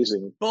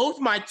amazing. Both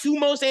my 2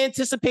 most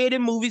anticipated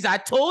movies. I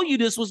told you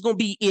this was going to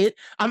be it.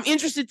 I'm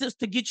interested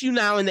to get you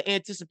now in the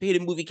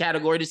anticipated movie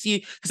category to see,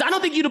 because I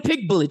don't think you'd have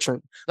picked Bullet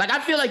Train. Like,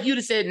 I feel like you'd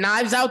have said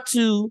Knives Out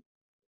 2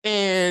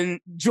 and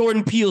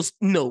Jordan Peele's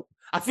Nope.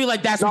 I feel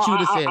like that's what you would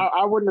have said.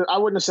 I wouldn't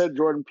have said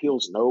Jordan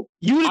Peele's Nope.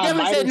 You would have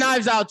definitely said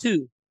Knives Out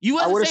too. You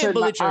wasn't saying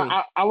Bullet Train.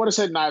 I would have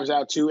said Knives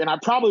Out too, and I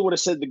probably would have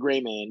said The Gray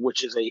Man,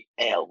 which is a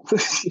L.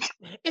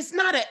 It's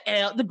not an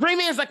L. The Gray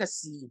Man is like a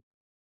C.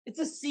 It's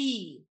a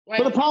C. Like,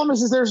 but the problem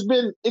is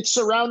it's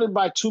surrounded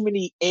by too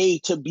many A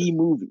to B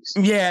movies.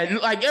 Yeah,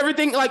 like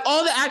everything, like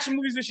all the action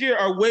movies this year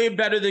are way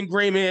better than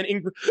Gray Man.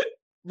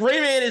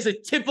 Gray Man is a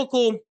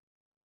typical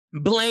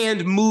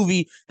bland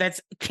movie that's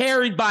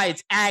carried by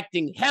its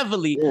acting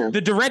heavily. Yeah.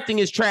 The directing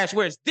is trash,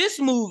 whereas this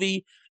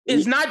movie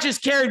is not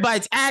just carried by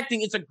its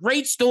acting. It's a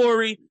great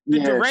story. The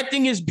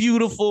directing is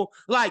beautiful.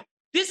 Like,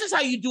 this is how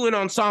you do an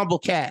ensemble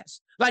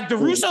cast. Like, the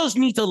Russos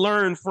need to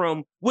learn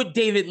from what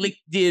David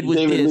Licht did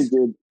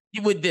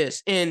with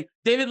this. And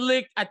David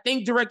Licht, I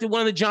think, directed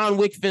one of the John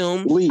Wick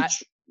films.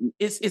 Leach.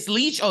 It's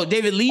Leach? Oh,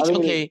 David Leach?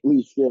 Okay.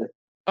 Leach, yeah.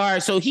 All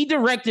right, so he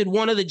directed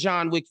one of the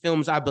John Wick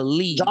films, I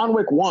believe. John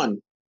Wick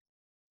 1.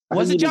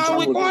 Was it John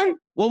Wick 1?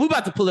 Well, we're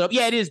about to pull it up.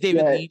 Yeah, it is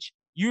David Leach.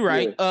 You're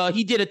right. Yeah.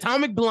 He did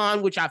Atomic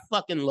Blonde, which I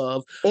fucking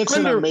love. It's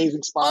an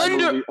amazing spy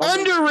movie.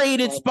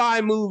 Underrated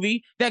spy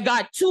movie that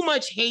got too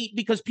much hate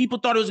because people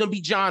thought it was going to be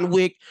John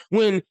Wick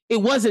when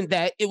it wasn't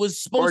that. It was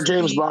supposed to be.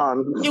 Or James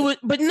Bond. It was,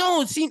 but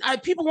no,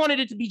 people wanted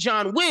it to be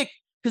John Wick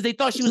because they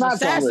thought she was an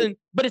assassin,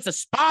 but it's a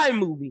spy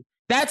movie.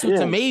 That's what's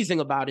amazing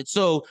about it.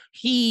 So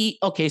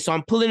so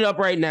I'm pulling it up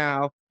right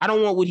now. I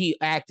don't want what he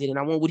acted in.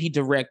 I want what he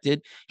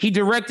directed. He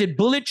directed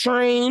Bullet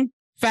Train,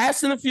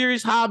 Fast and the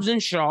Furious, Hobbs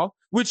and Shaw,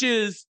 which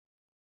is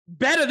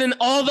better than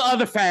all the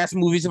other Fast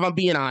movies, if I'm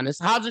being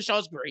honest. Hobbs and Shaw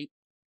is great.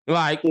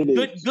 Like,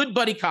 good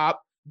buddy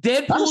cop.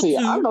 Deadpool Honestly, 2.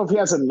 I don't know if he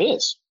has a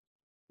miss.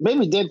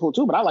 Maybe Deadpool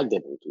 2, but I like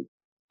Deadpool 2.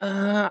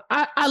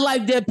 I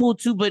like Deadpool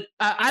 2, but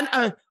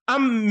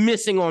I'm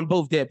missing on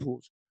both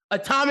Deadpools.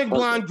 Atomic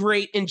Blonde,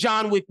 great, and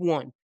John Wick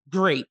 1,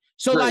 great.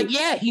 So,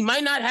 he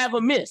might not have a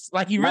miss.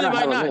 Like, he really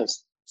might not.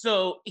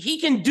 So he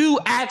can do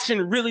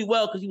action really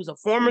well because he was a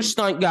former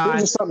stunt guy.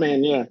 He was a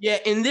stuntman, yeah. Yeah,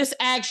 and this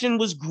action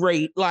was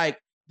great. Like,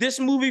 this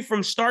movie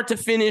from start to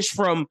finish,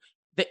 from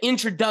the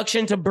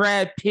introduction to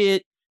Brad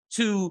Pitt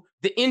to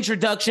the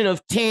introduction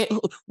of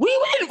we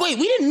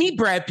didn't meet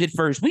Brad Pitt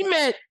first. We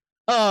met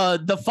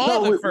the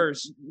father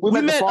first. We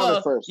met the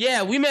father first.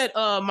 Yeah, we met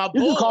my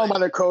boy. You can call them by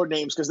their code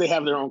names because they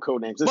have their own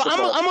code names. But I'm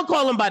gonna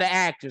call them by the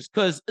actors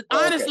because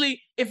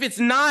honestly, if it's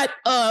not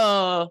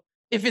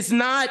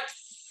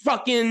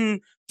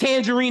fucking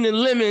Tangerine and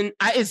Lemon,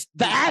 it's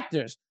the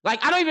actors.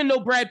 Like, I don't even know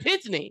Brad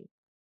Pitt's name.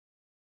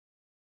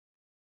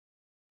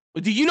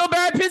 Do you know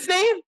Brad Pitt's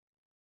name?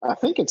 I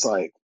think it's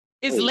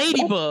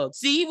Ladybug.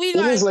 See, it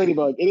is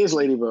Ladybug. It is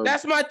Ladybug.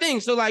 That's my thing.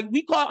 So I'm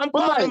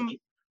calling him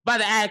by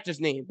the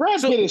actor's name.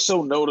 Brad Pitt is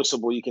so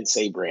noticeable. You can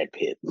say Brad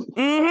Pitt.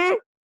 Mm-hmm.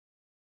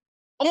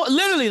 Oh,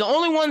 literally, the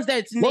only ones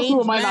that's named. Most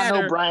people might not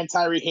know Brian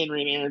Tyree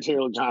Henry and Aaron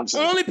Taylor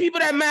Johnson. The only people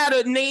that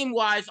matter name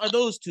wise are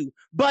those two.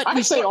 But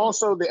I say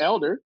also the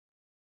elder.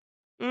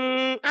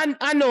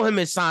 I know him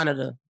as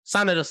Sanada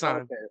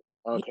San.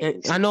 Okay.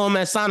 I know him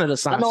as Sanada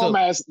San. I know him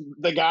as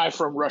the guy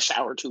from Rush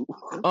Hour 2.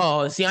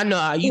 Oh, see, I know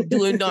how you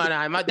doing.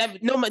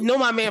 Know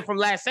my man from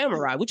Last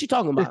Samurai. What you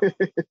talking about?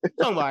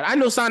 I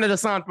know Sanada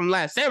San from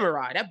Last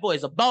Samurai. That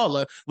boy's a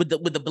baller with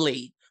the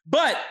blade.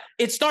 But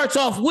it starts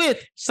off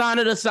with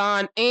Sanada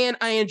San and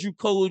Andrew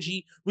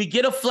Koji. We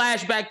get a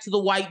flashback to the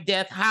White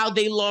Death, how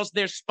they lost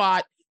their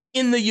spot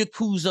in the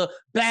Yakuza.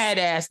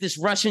 Badass. This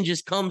Russian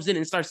just comes in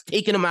and starts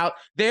taking them out.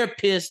 They're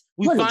pissed.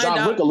 We find John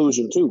out Wick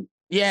illusion too.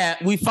 Yeah,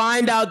 we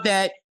find out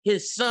that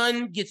his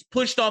son gets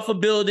pushed off a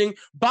building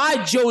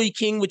by Joey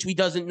King, which we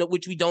don't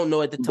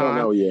know at the time.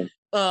 Don't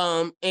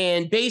know,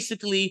 and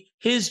basically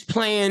his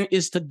plan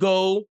is to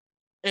go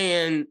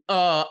and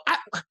I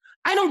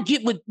don't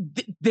get what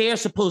they're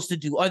supposed to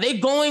do. Are they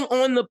going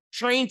on the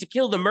train to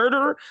kill the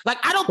murderer? Like,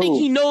 I don't think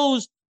he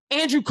knows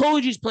Andrew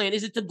Koji's plan.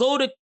 Is it to go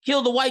to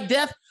kill the White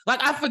Death?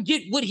 Like, I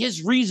forget what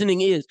his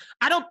reasoning is.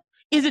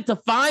 Is it to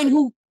find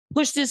who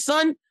pushed his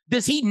son?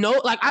 Does he know?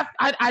 Like,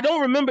 I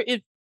don't remember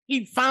if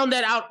he found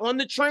that out on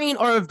the train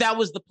or if that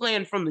was the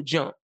plan from the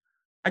jump.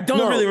 I don't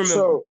really remember.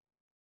 So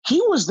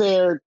he was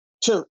there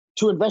to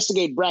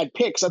investigate Brad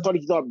Pitt because I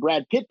thought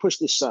Brad Pitt pushed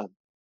his son.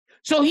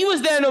 So he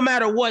was there no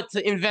matter what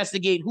to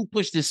investigate who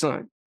pushed his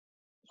son.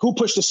 Who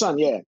pushed his son,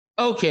 yeah.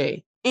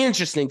 Okay,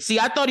 interesting. See,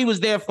 I thought he was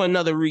there for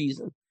another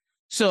reason.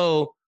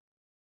 So,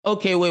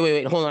 okay,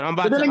 wait, hold on.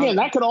 But then again,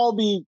 that could all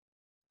be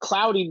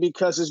cloudy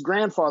because his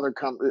father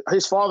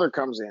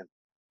comes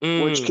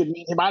in, which could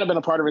mean he might have been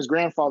a part of his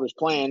grandfather's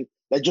plan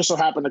that just so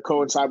happened to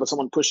coincide with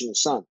someone pushing his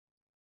son.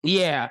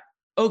 Yeah.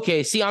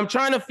 Okay. See, I'm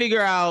trying to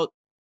figure out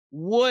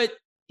what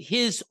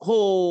his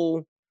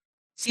whole.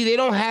 See, they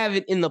don't have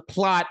it in the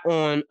plot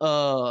on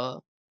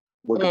Wikipedia.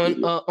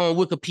 On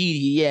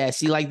Wikipedia. Yeah.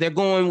 See, like they're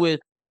going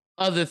with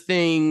other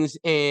things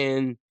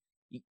and.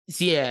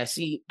 Yeah,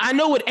 see, I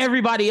know what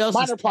everybody else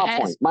minor plot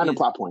point. Minor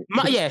plot point.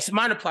 Yes,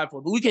 minor plot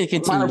point, but we can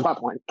continue. Minor plot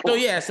point. So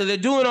yeah, so they're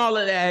doing all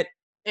of that,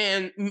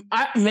 and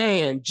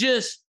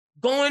just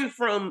going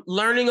from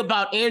learning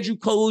about Andrew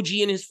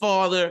Koji and his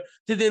father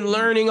to then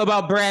learning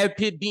about Brad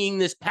Pitt being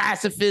this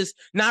pacifist,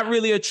 not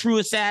really a true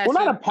assassin.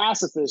 Well, not a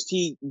pacifist.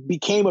 He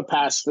became a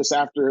pacifist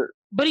after.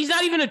 But he's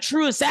not even a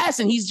true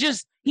assassin. He's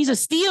a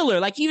stealer.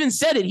 Like he even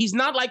said it. He's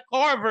not like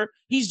Carver.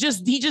 He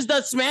just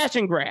does smash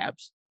and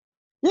grabs.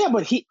 Yeah,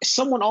 but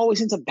someone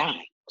always ends up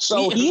dying.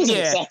 So he's an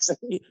assassin.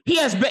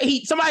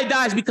 Somebody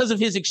dies because of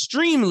his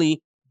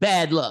extremely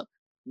bad luck.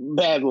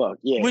 Bad luck,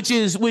 yeah.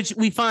 Which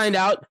we find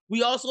out.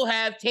 We also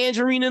have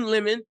Tangerine and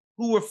Lemon,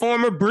 who were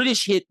former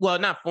British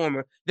not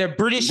former. They're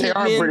British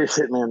hitmen. They are British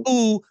hitmen.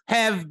 Who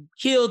have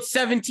killed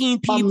 17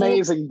 people.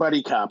 Amazing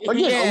buddy cop.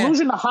 Again,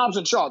 allusion to Hobbs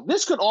and Shaw.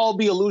 This could all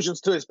be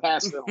allusions to his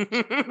past films.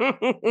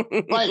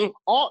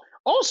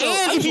 Also,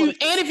 if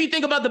you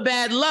think about the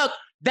bad luck,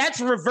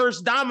 that's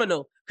reverse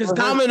Domino, because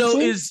Domino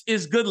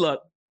is good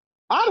luck.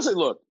 Honestly,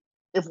 look,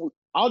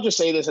 I'll just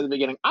say this at the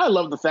beginning. I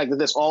love the fact that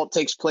this all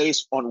takes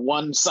place on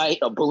one site,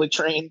 a bullet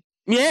train.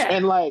 Yeah.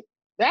 And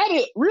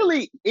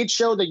it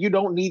showed that you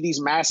don't need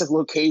these massive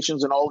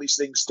locations and all these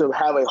things to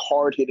have a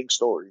hard-hitting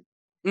story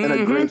and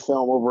a great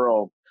film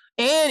overall.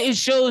 And it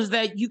shows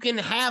that you can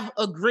have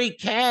a great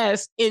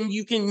cast and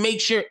you can make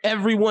sure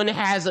everyone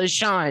has a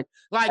shine.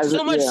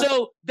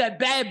 So that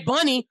Bad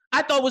Bunny,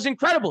 I thought was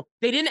incredible.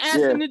 They didn't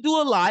ask him to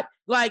do a lot.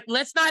 Like,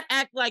 let's not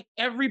act like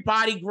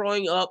everybody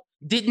growing up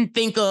didn't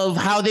think of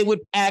how they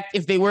would act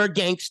if they were a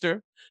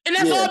gangster. And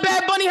that's all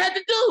Bad Bunny had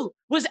to do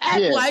was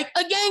act like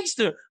a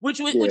gangster, which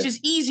is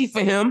easy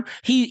for him.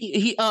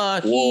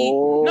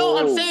 No,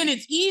 I'm saying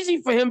it's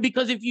easy for him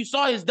because if you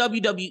saw his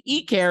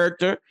WWE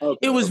character,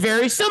 it was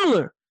very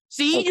similar.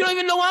 See, you don't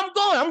even know where I'm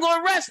going. I'm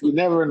going wrestling. You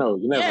never know.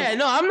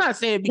 No, I'm not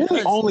saying because you're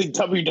the only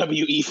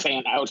WWE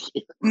fan out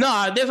here.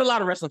 No, there's a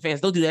lot of wrestling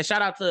fans. Don't do that.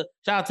 Shout out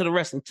to the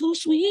wrestling. Too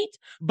sweet.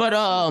 But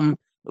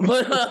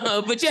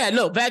yeah,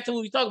 no, back to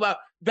what we talk about.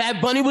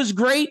 Bad Bunny was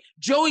great.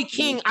 Joey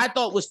King, I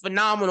thought, was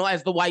phenomenal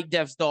as the White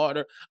Death's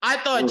daughter. I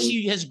thought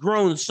she has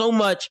grown so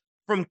much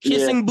from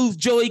kissing booth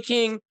Joey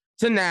King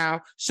to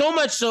now. So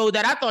much so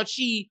that I thought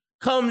she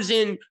comes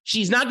in,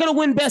 she's not going to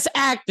win Best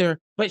Actor,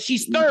 but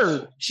she's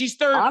third. She's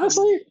third.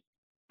 Honestly,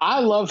 I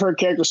love her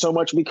character so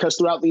much because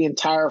throughout the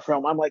entire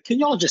film, I'm like, can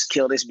y'all just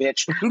kill this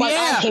bitch? Like,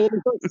 I hated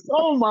her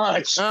so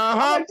much.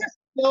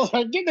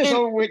 Get this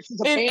over with.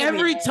 And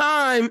every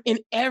time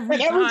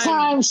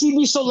she'd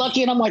be so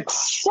lucky, and I'm like,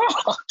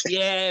 fuck.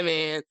 Yeah,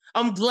 man.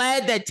 I'm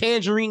glad that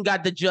Tangerine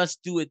got the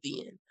just due at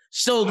the end.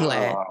 So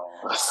glad.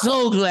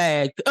 So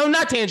glad. Oh,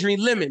 not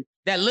Tangerine, Lemon.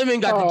 That Lemon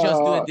got the just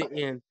due at the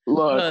end.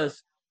 Look.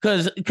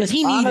 Because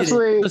he needed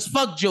it. Because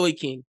fuck Joey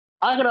King.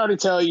 I can already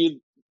tell you,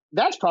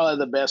 that's probably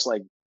the best,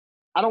 like,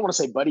 I don't want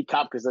to say buddy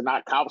cop because they're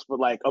not cops, but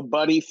like a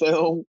buddy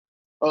film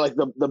or like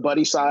the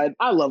buddy side.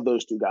 I love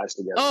those two guys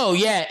together. Oh,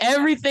 yeah.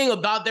 Everything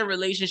about their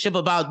relationship,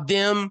 about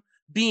them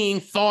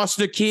being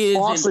foster kids.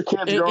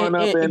 Growing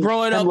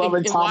up,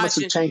 loving Thomas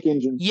the Tank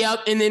Engine. Yep.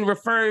 And then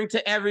referring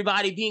to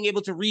everybody, being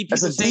able to read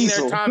people saying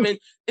their Thomas.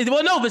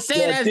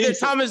 Saying as their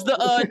Thomas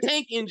the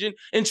Tank Engine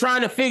and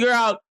trying to figure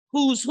out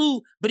who's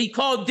who, but he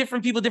called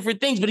different people different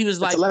things, but he was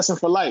like, it's a lesson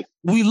for life.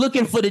 We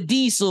looking for the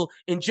Diesel,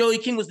 and Joey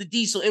King was the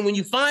Diesel. And when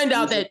you find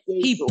out that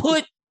he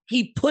put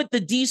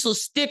the Diesel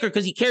sticker,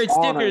 because he carried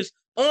stickers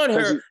on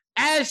her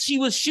as she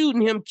was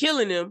shooting him,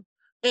 killing him,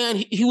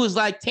 and he was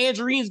like,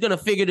 Tangerine's gonna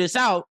figure this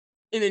out.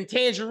 And then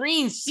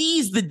Tangerine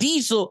sees the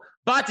Diesel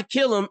about to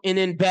kill him, and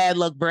then Bad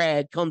Luck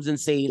Brad comes and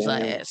saves her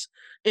ass.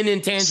 And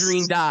then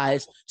Tangerine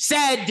dies.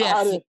 Sad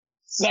death.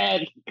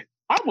 Sad.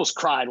 I almost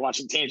cried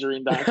watching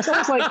Tangerine die. So I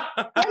was like,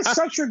 that's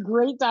such a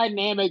great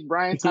dynamic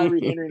Brian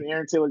Tyree Henry and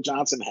Aaron Taylor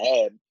Johnson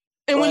had.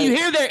 And when you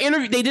hear their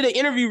interview, they did an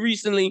interview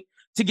recently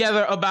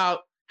together about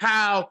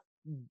how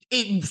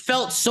it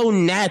felt so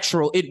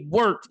natural. It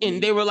worked.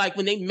 And they were like,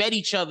 when they met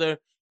each other,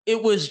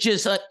 it was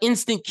just an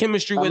instant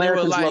chemistry where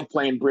Americans they were like love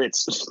playing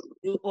Brits.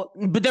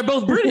 But they're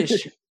both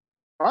British.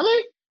 Are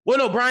they? Well,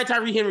 no, Brian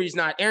Tyree Henry's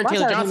not. Aaron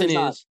Taylor Johnson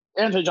is.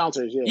 Aaron Taylor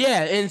Johnson is,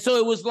 Yeah, and so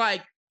it was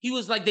like, he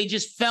was like, they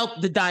just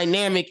felt the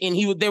dynamic, and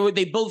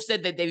they both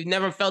said that they've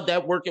never felt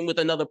that working with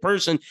another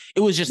person. It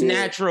was just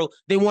natural.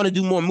 They want to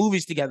do more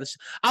movies together. So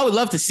I would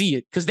love to see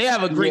it because they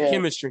have a great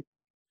chemistry.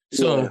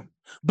 So,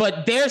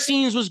 but their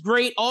scenes was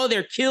great. All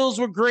their kills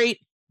were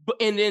great.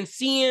 And then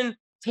seeing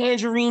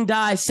Tangerine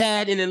die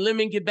sad, and then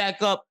Lemon get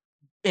back up,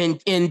 and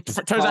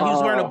turns out he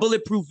was wearing a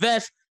bulletproof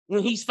vest.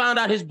 When he found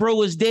out his bro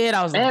was dead,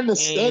 I was like, and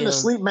the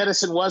sleep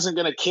medicine wasn't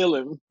going to kill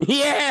him.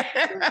 Yeah.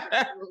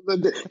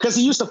 Because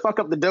he used to fuck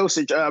up the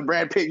dosage.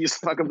 Brad Pitt used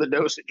to fuck up the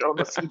dosage on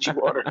the Fiji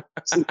water.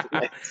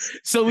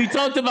 So we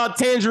talked about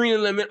Tangerine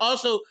and Lemon.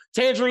 Also,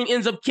 Tangerine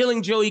ends up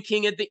killing Joey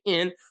King at the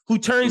end, who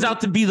turns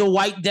out to be the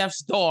White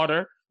Death's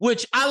daughter,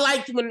 which I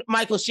liked when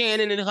Michael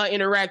Shannon and her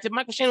interacted.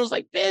 Michael Shannon was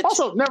like, bitch.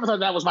 Also, never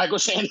thought that was Michael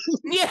Shannon.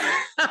 Yeah.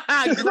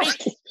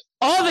 Great.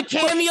 All the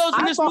cameos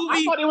in this movie.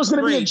 I thought it was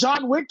going to be a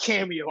John Wick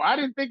cameo. I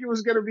didn't think it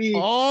was going to be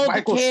all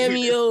Michael the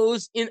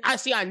cameos. And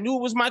I knew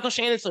it was Michael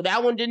Shannon, so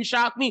that one didn't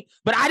shock me.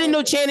 But I didn't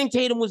know Channing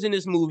Tatum was in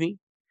this movie.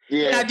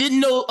 Yeah, I didn't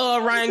know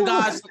Ryan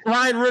Reynolds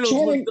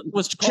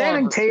was Carver.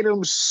 Channing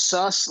Tatum's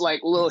sus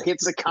little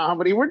hits of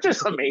comedy were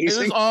just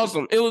amazing.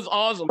 It was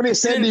awesome. When they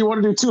said, "Do you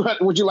want to do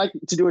 200? Would you like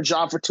to do a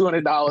job for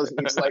 $200?" And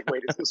he's like,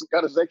 "Wait, is this some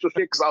kind of sexual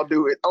shit? Because I'll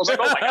do it." I was like,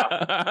 "Oh my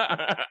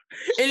god!"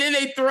 And then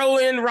they throw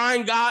in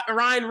Ryan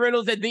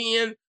Reynolds at the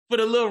end for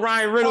the little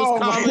Ryan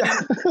Reynolds comedy.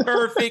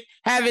 Perfect.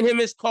 Having him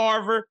as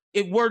Carver,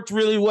 it worked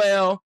really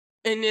well.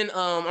 And then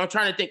I'm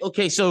trying to think.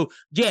 Okay, so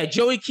yeah,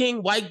 Joey King,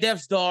 White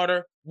Death's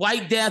daughter.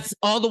 White Death,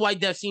 all the White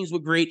Death scenes were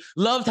great.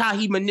 Loved how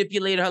he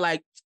manipulated her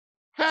like,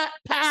 pow,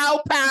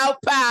 pow,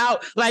 pow.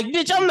 Like,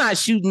 bitch, I'm not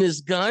shooting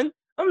this gun.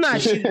 I'm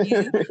not shooting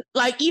you.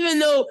 Like, even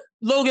though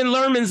Logan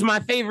Lerman's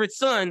my favorite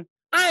son,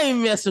 I ain't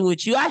messing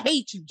with you. I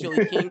hate you,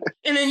 Joey King.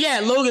 And then,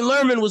 yeah, Logan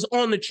Lerman was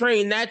on the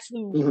train. That's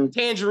who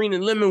Tangerine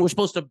and Lemon were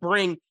supposed to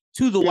bring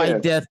to the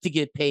White Death to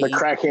get paid. The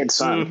crackhead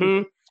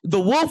son. The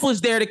Wolf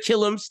was there to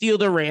kill him, steal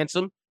the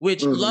ransom,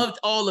 which loved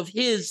all of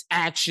his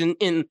action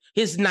in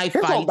his knife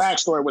fights. His whole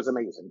backstory was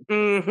amazing.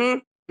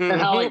 And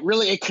how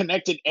it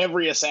connected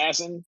every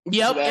assassin.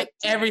 Yep,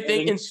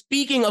 everything. And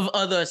speaking of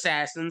other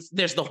assassins,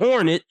 there's the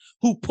Hornet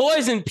who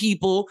poisoned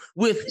people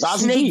with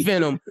snake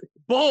venom.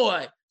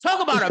 Boy,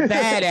 talk about a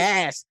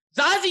badass.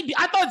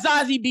 I thought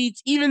Zazie Beetz,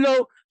 even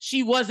though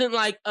she wasn't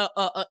like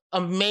a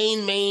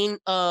main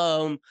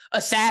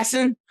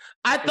assassin,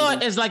 I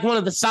thought as like one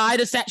of the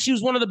side assassins, she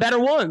was one of the better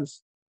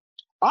ones.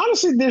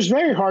 Honestly, there's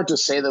very hard to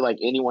say that like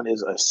anyone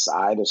is a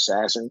side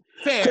assassin.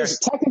 Fair. Because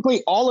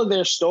technically all of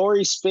their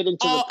stories fit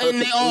into the perfect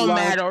and they all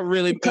matter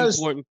really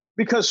important.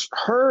 Because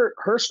her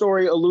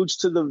story alludes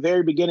to the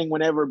very beginning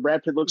whenever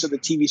Brad Pitt looks at the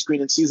TV screen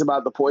and sees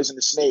about the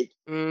poisonous snake.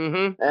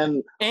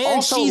 And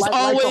also, she's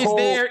always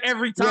there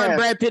every time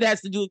Brad Pitt has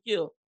to do a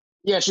kill.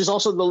 Yeah, she's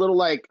also the little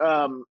like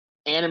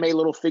anime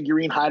little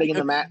figurine hiding in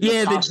the mat.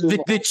 Yeah,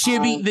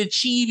 the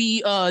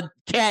chibi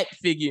cat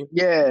figure.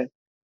 Yeah.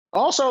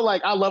 Also,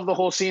 like, I love the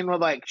whole scene where,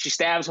 like, she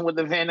stabs him with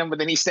the venom, but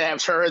then he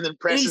stabs her and then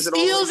presses it over.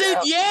 He steals it.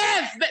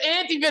 Yes, the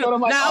anti-venom.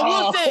 Like,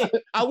 now,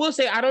 I will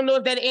say, I don't know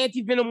if that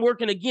anti-venom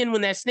working again when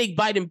that snake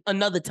bite him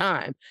another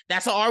time.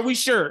 Are we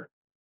sure?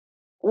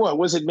 What,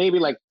 was it maybe,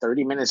 like,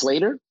 30 minutes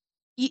later?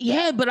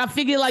 Yeah, but I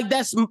figure, like,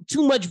 that's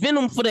too much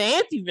venom for the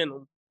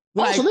anti-venom.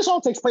 Like, so this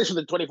all takes place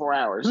within 24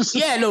 hours.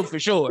 Yeah, no, for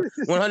sure.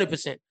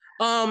 100%.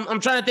 I'm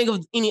trying to think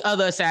of any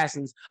other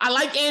assassins. I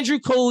like Andrew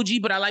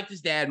Koji, but I like his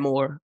dad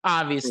more,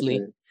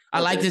 obviously. Okay. I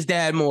liked his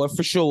dad more,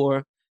 for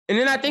sure. And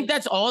then I think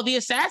that's all the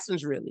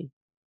assassins, really.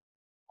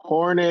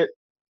 Hornet,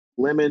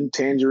 Lemon,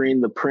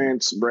 Tangerine, the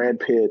Prince, Brad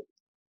Pitt,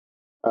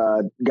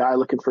 guy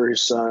looking for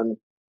his son.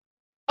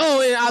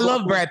 Oh, and I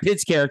love Brad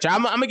Pitt's character.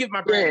 I'm going to give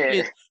my Brad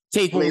Pitt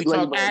take when we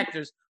talk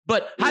actors.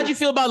 But how'd you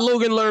feel about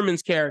Logan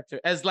Lerman's character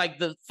as, like,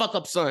 the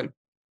fuck-up son?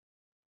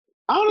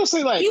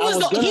 Honestly, like... He was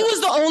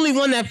the only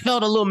one that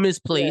felt a little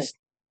misplaced. Yeah.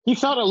 He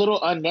felt a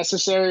little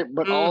unnecessary,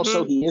 but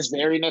also he is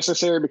very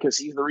necessary because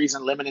he's the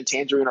reason Lemon and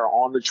Tangerine are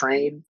on the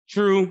train.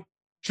 True.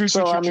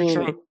 Without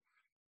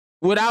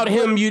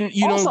him,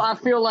 you also, don't. I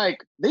feel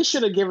like they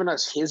should have given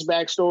us his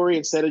backstory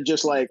instead of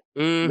just like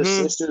the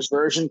sister's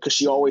version because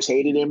she always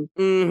hated him.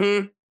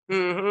 So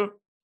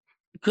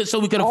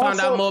we could have found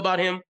out more about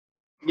him.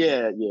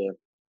 Yeah.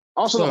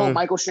 Also, the whole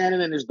Michael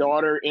Shannon and his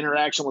daughter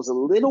interaction was a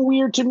little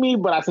weird to me,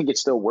 but I think it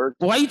still worked.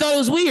 Why you thought it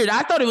was weird?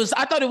 I thought it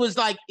was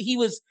like he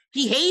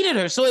hated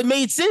her, so it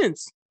made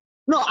sense.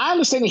 No, I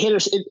understand he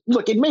hated her.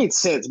 It made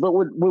sense, but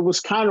what was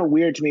kind of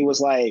weird to me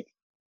was like,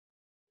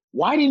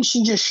 why didn't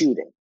she just shoot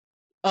him?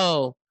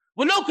 Oh.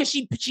 Well, no, because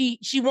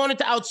she wanted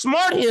to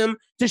outsmart him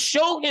to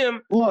show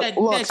him that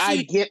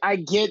I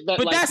get that,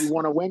 but like, you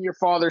want to win your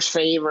father's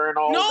favor and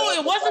all. No, that,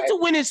 it wasn't to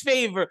win his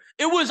favor.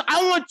 It was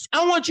I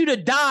want you to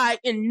die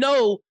and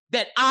know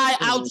that I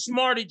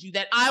outsmarted you,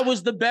 that I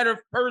was the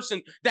better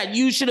person, that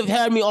you should have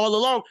had me all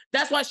along.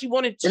 That's why she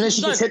wanted to. And then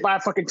she gets hit by a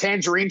fucking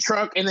tangerine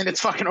truck, and then it's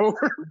fucking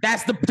over.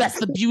 That's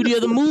the beauty of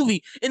the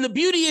movie. And the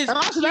beauty is, and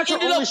also that's her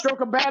only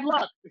stroke of bad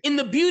luck. And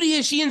the beauty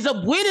is, she ends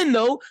up winning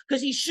though,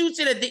 because he shoots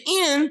it at the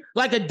end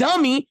like a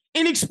dummy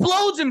and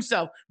explodes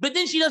himself. But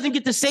then she doesn't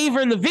get to save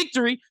her in the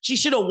victory. She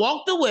should have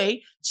walked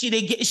away.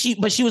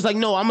 But she was like,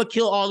 no, I'm gonna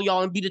kill all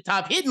y'all and be the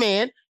top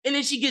hitman. And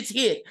then she gets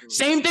hit.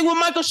 Same thing with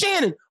Michael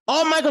Shannon.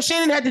 All Michael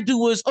Shannon had to do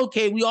was,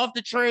 okay, we off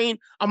the train.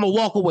 I'm gonna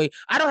walk away.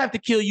 I don't have to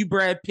kill you,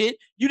 Brad Pitt.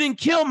 You didn't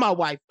kill my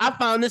wife. I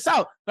found this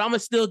out, but I'm gonna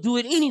still do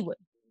it anyway.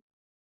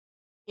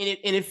 And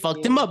it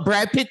fucked him up.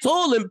 Brad Pitt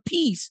told him,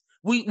 peace.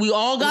 We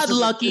all got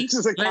lucky. This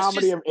is a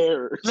comedy of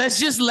errors. Let's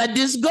just let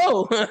this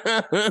go.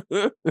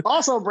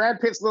 Also,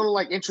 Brad Pitt's little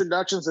like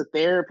introductions to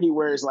therapy,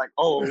 where it's like,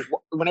 oh,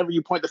 whenever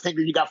you point the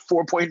finger, you got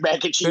 4 pointing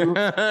back at you.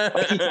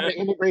 Like he's trying to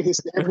integrate his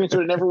therapy into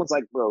it, and everyone's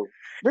like, bro.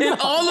 And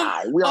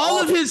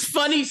all of his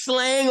funny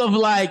slang of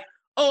like,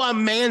 oh,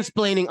 I'm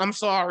mansplaining. I'm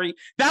sorry.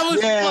 That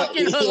was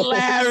fucking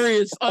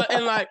hilarious.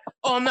 And like,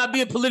 oh, I'm not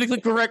being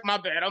politically correct. My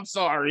bad. I'm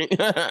sorry. All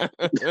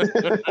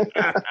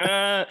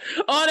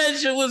that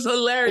shit was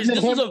hilarious.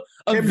 This was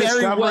a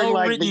very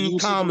well-written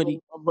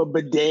comedy. Of a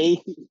bidet.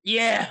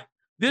 Yeah.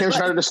 They're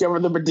trying to discover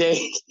the bidet.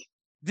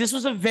 This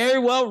was a very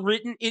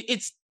well-written.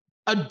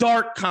 a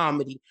dark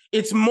comedy.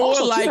 It's more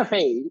also, like Tina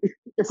Fey.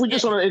 If we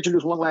just want to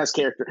introduce one last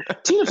character,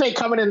 Tina Fey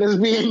coming in as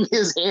being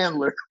his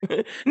handler.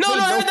 No,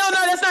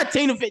 that's not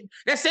Tina Fey.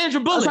 That's Sandra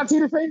Bullock. That's not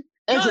Tina Fey.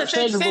 No, that's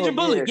Sandra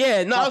Bullock.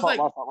 Yeah, no, I was like,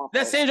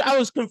 that's Sandra. I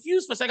was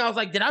confused for a second. I was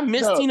like, did I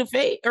miss Tina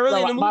Fey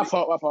early in the movie? My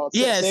fault.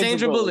 Yeah,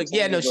 Sandra Bullock.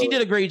 Yeah, no, she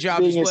did a great job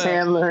being as well. His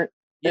handler.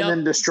 And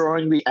then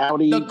destroying the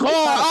Audi. The car.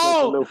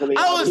 Oh,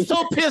 I was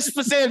so pissed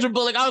for Sandra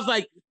Bullock. I was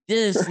like,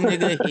 this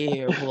nigga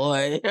here,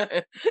 boy.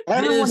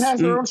 Everyone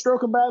has their own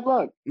stroke of bad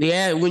luck.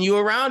 Yeah, when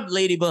you're around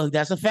Ladybug,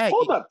 that's a fact.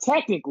 Hold up.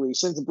 Technically,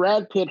 since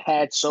Brad Pitt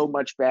had so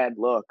much bad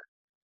luck,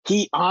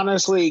 he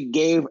honestly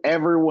gave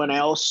everyone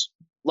else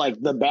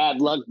like the bad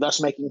luck, thus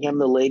making him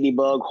the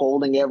Ladybug,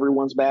 holding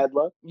everyone's bad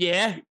luck.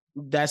 Yeah,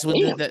 that's what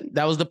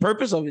that was the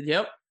purpose of it.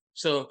 Yep.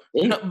 So,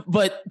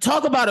 but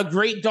talk about a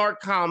great dark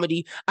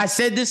comedy. I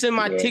said this in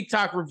my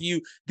TikTok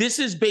review. This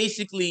is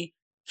basically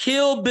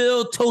Kill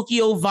Bill,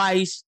 Tokyo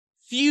Vice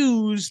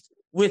fused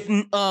with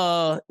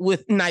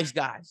Nice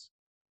Guys.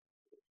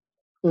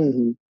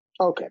 Mm-hmm.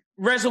 Okay.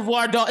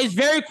 Reservoir Dogs. It's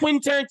very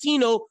Quentin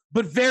Tarantino,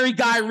 but very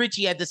Guy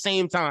Ritchie at the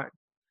same time.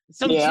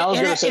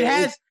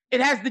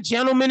 It has the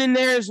Gentleman in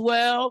there as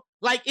well.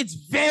 Like, it's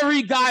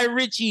very Guy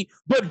Ritchie,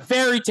 but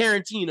very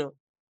Tarantino.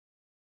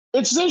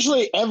 It's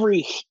essentially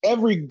every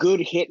good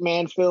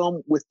Hitman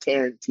film with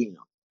Tarantino.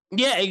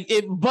 Yeah,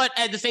 but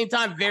at the same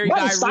time, very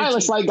Guy Ritchie.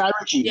 Stylish like Guy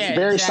Ritchie. Yeah,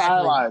 very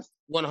stylized.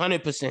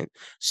 100%.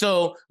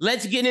 So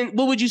let's get in.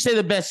 What would you say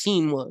the best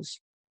scene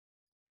was?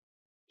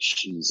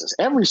 Jesus,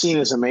 every scene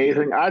is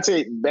amazing. I'd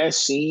say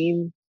best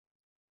scene.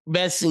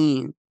 Best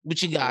scene.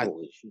 What you got?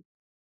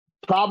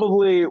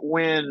 Probably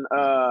when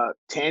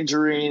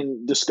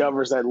Tangerine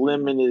discovers that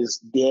Lemon is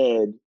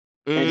dead,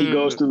 and he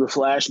goes through the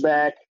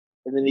flashback.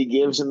 And then he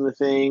gives him the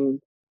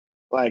thing,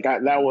 like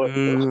that was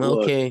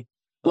okay.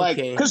 Like,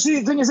 because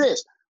the thing is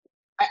this,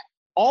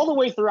 all the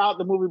way throughout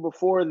the movie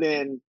before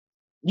then,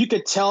 you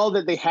could tell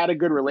that they had a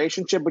good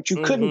relationship, but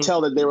you couldn't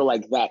tell that they were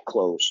like that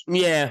close.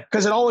 Yeah,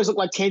 because it always looked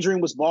like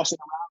Tangerine was bossing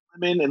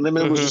around Lemon, and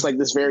Lemon was just like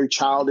this very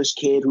childish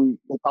kid who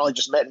probably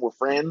just met and were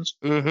friends.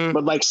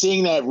 But like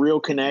seeing that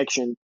real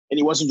connection, and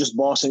he wasn't just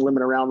bossing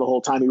Lemon around the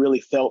whole time; he really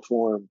felt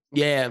for him.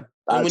 Yeah.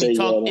 And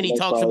when he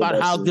talks about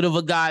how good of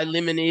a guy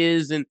Lemon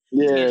is, and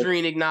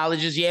Tangerine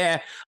acknowledges,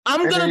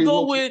 I'm gonna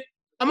go with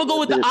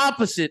the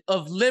opposite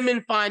of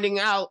Lemon finding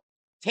out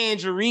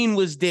Tangerine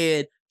was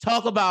dead.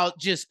 Talk about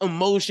just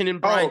emotion in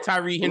Brian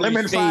Tyree Henry's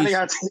Lemon face. Finding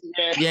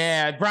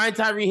out, Brian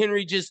Tyree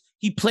Henry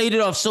he played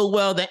it off so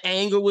well. The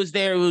anger was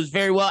there. It was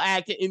very well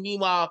acted. And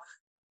meanwhile,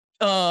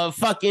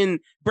 fucking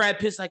Brad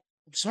Pitt's like,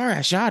 I'm sorry,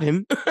 I shot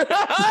him.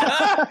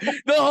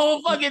 The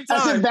whole fucking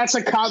time. That's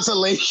a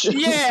consolation.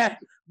 Yeah.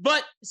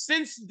 But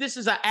since this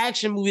is an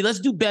action movie, let's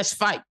do best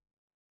fight.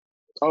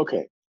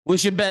 Okay.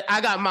 What's your bet?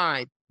 I got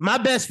mine. My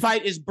best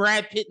fight is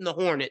Brad Pitt and the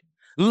Hornet.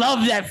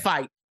 Love that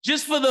fight.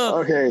 Just for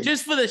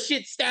the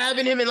shit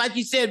stabbing him, and like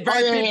you said,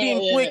 Brad Pitt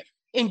being quick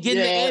and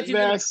getting the anti.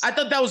 I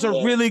thought that was a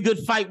really good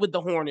fight with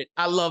the Hornet.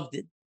 I loved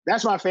it.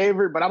 That's my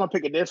favorite, but I'm gonna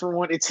pick a different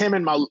one. It's him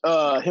and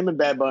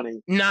Bad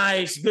Bunny.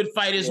 Nice, good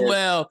fight as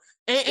well.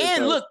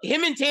 And look,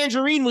 him and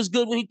Tangerine was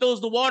good when he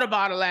throws the water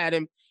bottle at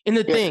him. In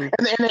the thing,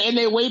 and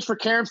they wait for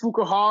Karen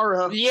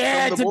Fukuhara,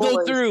 to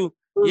go through.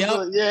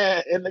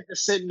 Yep. And they're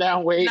just sitting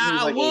down waiting.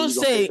 Now I will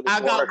say, I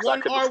got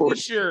one. Are we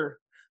sure?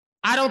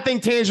 I don't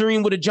think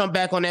Tangerine would have jumped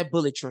back on that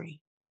bullet train.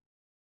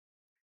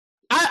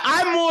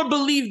 I more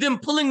believe them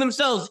pulling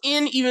themselves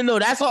in, even though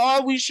that's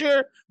are we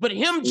sure? But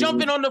him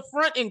jumping on the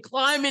front and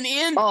climbing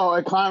in. Oh,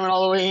 and climbing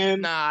all the way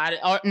in. Nah,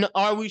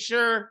 are we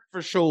sure?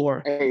 For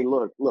sure. Hey,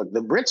 look,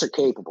 the Brits are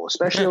capable,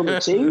 especially on the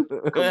team.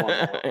 Come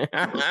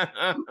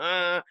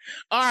on.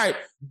 All right,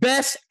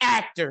 best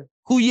actor.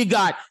 Who you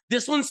got?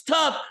 This one's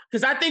tough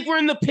because I think we're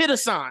in the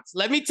Pitt-a-sance.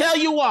 Let me tell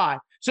you why.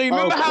 So you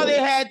remember how they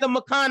had the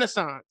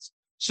McConaissance?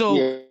 So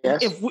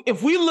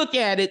if we look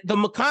at it, the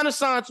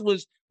McConaissance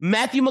was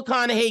Matthew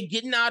McConaughey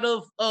getting out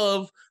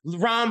of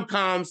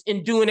rom-coms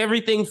and doing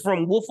everything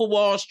from Wolf of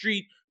Wall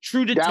Street,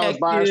 True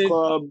Detective,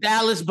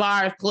 Dallas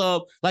Buyers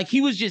Club. Like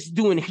he was just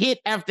doing hit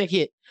after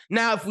hit.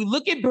 Now, if we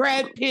look at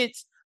Brad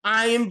Pitt's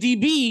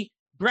IMDb,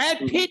 Brad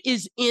Pitt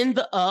is in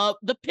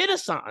the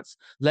Pitt-a-sance.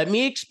 Let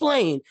me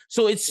explain.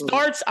 So it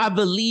starts, I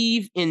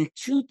believe, in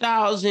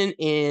 2000.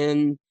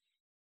 Don't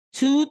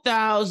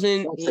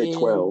say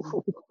 12.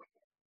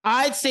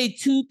 I'd say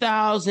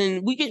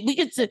 2000. We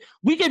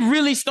could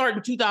really start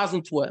in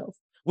 2012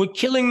 with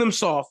Killing Them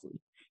Softly.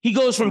 He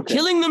goes from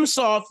Killing Them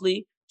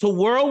Softly to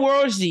World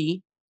War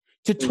Z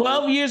to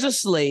 12 Years a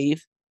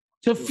Slave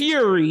to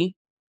Fury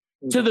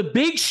to The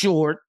Big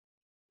Short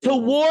to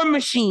War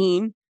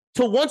Machine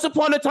to Once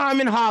Upon a Time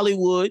in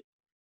Hollywood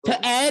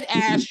to Ad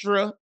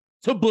Astra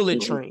to Bullet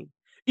Train.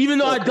 Even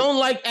though I don't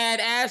like Ad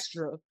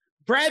Astra,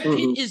 Brad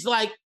Pitt is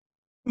like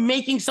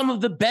making some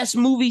of the best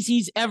movies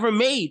he's ever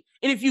made.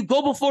 And if you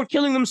go before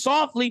Killing Them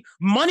Softly,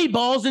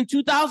 Moneyball's in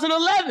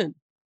 2011.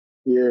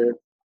 Yeah.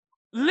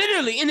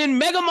 Literally. And then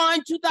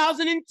Megamind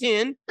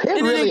 2010.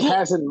 Pitt really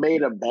hasn't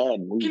made a bad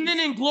movie. And then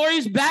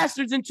Inglourious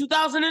Bastards in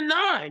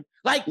 2009.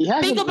 Like,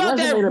 think about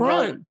that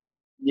run.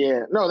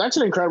 Yeah, no, that's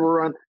an incredible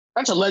run.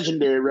 That's a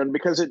legendary run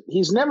because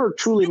he's never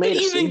truly made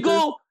a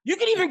sinker. You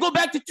can even go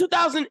back to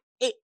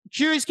 2008,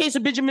 Curious Case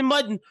of Benjamin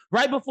Button,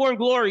 right before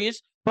Inglourious,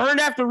 Burned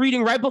After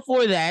Reading right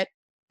before that,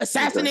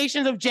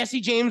 Assassinations of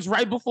Jesse James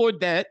right before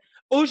that,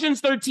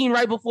 Ocean's 13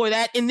 right before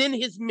that, and then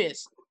his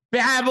miss,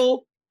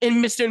 Babel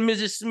and Mr. and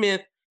Mrs.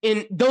 Smith,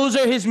 and those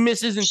are his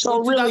misses in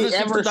 2006,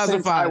 ever 2005.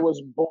 Since I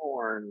was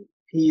born,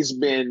 he's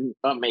been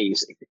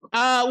amazing.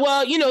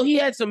 Well, he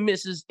had some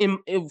misses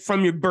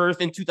from your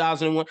birth in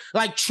 2001.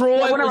 Like Troy.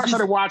 Yeah, whenever I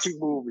started watching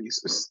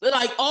movies.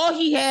 Like all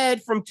he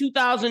had from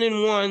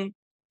 2001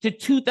 to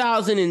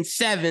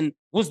 2007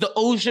 was the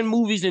Ocean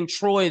movies and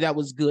Troy that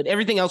was good.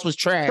 Everything else was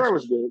trash. Troy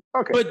was good.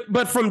 Okay.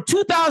 But from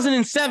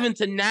 2007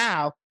 to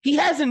now, he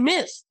hasn't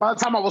missed. By the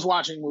time I was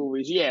watching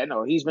movies,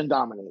 he's been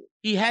dominating.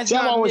 He has.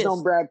 I've always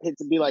known Brad Pitt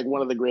to be like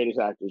one of the greatest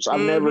actors.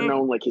 I've never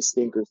known like his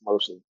stinkers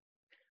mostly.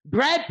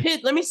 Brad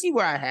Pitt, let me see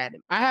where I had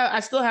him. I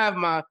still have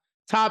my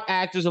top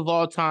actors of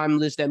all time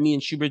list that me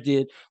and Schubert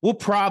did. We'll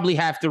probably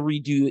have to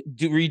redo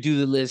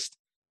the list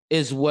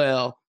as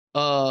well.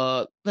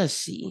 Let's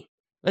see.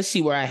 Let's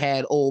see where I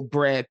had old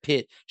Brad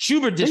Pitt.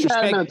 Schubert disrespected. I think you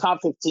have him in the top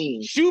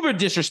 15. Schubert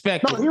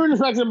disrespected. No, he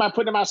disrespected him by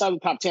putting him outside the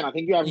top 10. I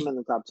think you have him in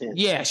the top 10.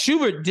 Yeah,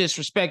 Schubert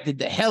disrespected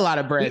the hell out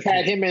of Brad Pitt.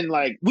 Had him in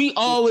like. We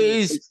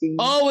 15,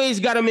 always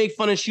got to make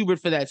fun of Schubert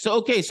for that.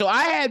 So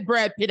I had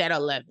Brad Pitt at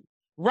 11,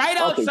 right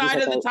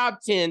outside of the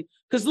top 10.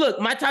 Because look,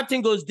 my top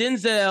 10 goes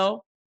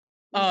Denzel,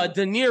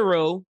 De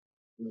Niro,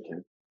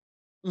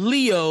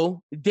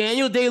 Leo,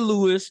 Daniel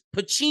Day-Lewis,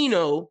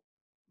 Pacino,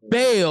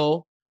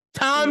 Bale,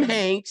 Tom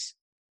Hanks,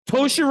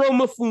 Toshiro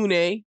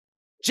Mifune,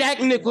 Jack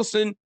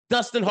Nicholson,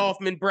 Dustin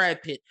Hoffman,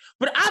 Brad Pitt.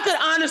 But I could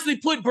honestly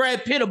put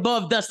Brad Pitt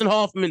above Dustin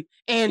Hoffman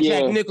and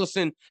Jack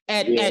Nicholson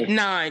at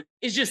 9.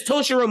 It's just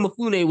Toshiro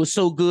Mifune was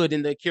so good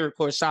in the Akira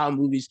Kurosawa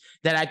movies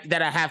that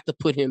I have to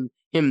put him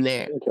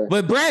there. Okay.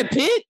 But Brad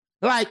Pitt,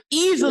 like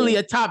easily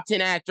a top 10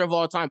 actor of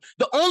all time.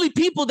 The only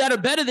people that are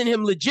better than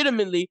him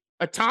legitimately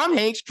are Tom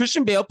Hanks,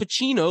 Christian Bale,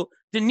 Pacino,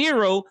 De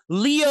Niro,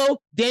 Leo,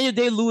 Daniel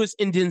Day-Lewis,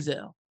 and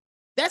Denzel.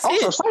 That's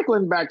it. Also,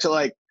 cycling back to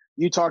like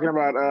you talking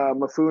about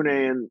Mifune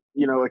and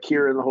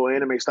Akira and the whole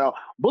anime style.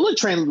 Bullet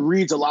Train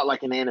reads a lot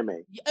like an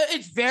anime.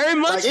 It's very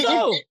much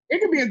so.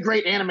 It could be a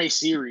great anime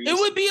series. It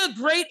would be a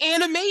great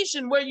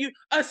animation where you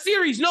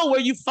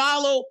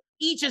follow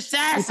each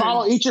assassin.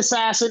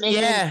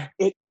 And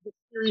the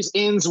series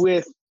ends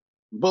with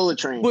Bullet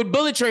Train.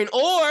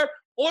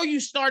 Or you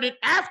started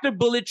after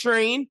Bullet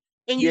Train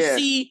and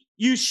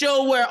you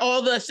show where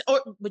all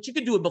but you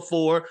could do it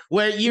before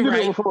where you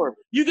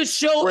could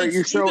show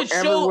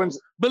everyone's.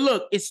 But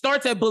look, it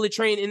starts at Bullet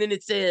Train and then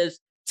it says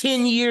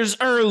 10 years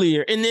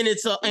earlier, and then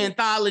it's an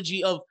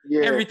anthology of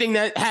everything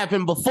that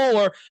happened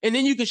before, and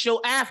then you can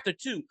show after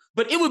too.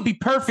 But it would be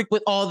perfect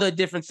with all the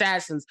different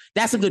assassins.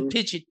 That's a good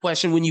pitch it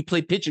question when you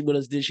play Pitch It with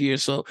us this year.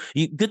 So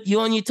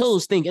you're on your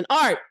toes thinking.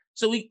 All right,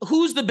 so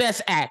who's the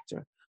best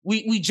actor?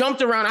 We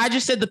jumped around. I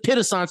just said the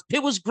Pitt-a-sons.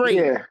 Pitt was great.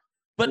 Yeah.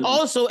 But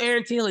also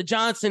Aaron Taylor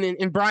Johnson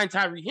and Brian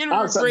Tyree Henry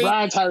were great.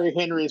 Brian Tyree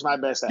Henry is my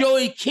best actor.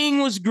 Joey King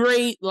was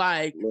great.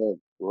 So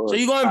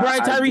you going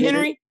Brian Tyree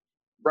Henry?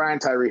 Brian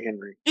Tyree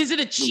Henry. Is it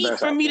a cheat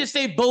for me to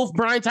say both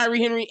Brian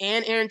Tyree Henry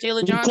and Aaron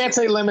Taylor Johnson? You can't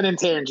say Lemon and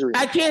Tangerine.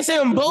 I can't say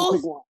them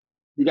both?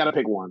 You got to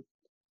pick one.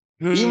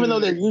 Even though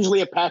they're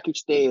usually a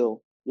package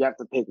deal, you have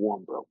to pick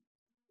one, bro.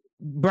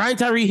 Brian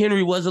Tyree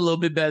Henry was a little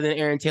bit better than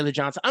Aaron Taylor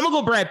Johnson. I'm going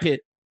to go Brad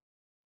Pitt.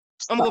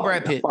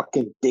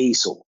 Fucking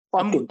Diesel.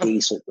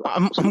 Diesel.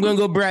 I'm going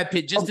to go Brad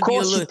Pitt just to be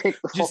a little,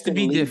 just to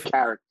be different.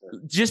 Character.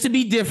 Just to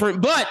be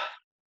different. But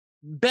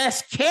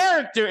best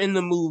character in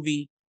the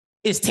movie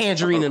is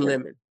Tangerine and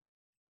Lemon.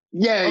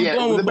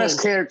 The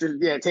best characters.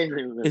 Yeah,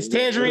 Tangerine and Lemon. It's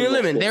Tangerine and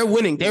Lemon. They're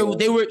winning. They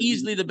were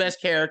easily the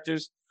best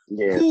characters.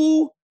 Yeah.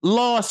 Who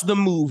lost the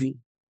movie?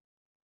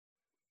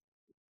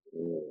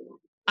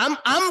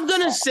 I'm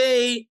gonna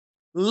say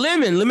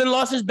Lemon. Lemon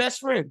lost his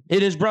best friend.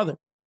 His brother.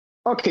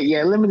 Okay,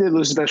 yeah, Lemon did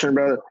lose his best friend,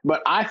 brother.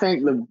 But I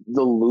think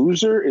the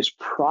loser is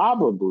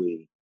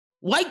probably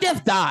White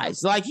Death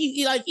dies.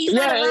 He's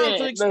not around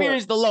to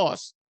experience the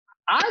loss.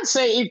 I'd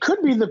say it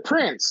could be the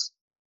Prince.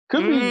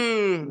 Could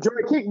be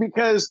Joy King,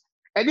 because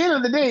at the end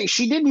of the day,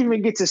 she didn't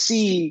even get to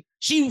see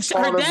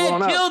her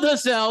dad killed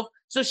herself,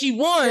 so she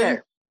won. Yeah.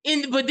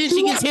 But then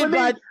she gets hit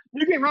by.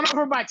 You get run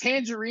over by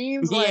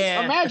tangerines.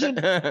 Imagine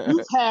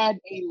you've had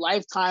a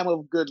lifetime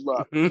of good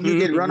luck. You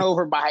get run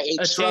over by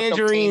a truck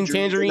tangerine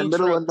in the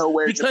middle of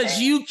nowhere.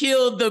 Because you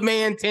killed the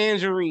man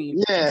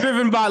Tangerine,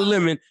 driven by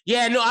Lemon.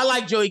 Yeah, no, I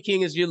like Joey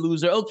King as your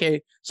loser.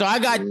 Okay, so I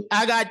got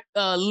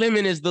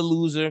Lemon as the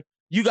loser.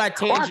 You got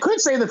Tangerine. I could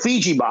say the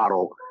Fiji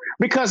bottle.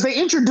 Because they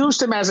introduced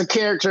him as a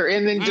character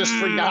and then just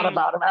forgot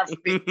about him after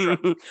being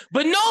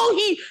But no,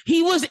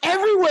 he was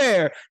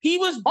everywhere. He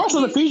was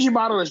also the Fiji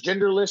bottle is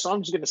genderless, so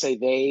I'm just gonna say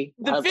they.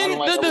 The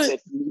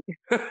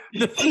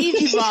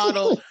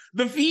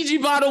Fiji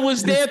bottle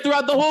was there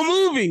throughout the whole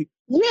movie.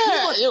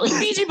 Yeah, the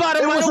Fiji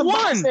bottle might have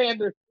won.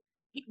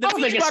 The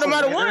Fiji bottle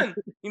might have won.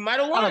 He might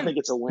have won. I don't think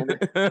it's a winner.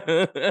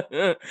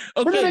 Okay,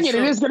 but then again,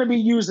 it is going to be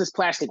used as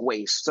plastic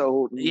waste,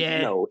 so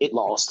no, it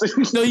lost.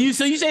 So you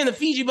saying the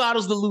Fiji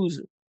bottle's the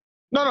loser?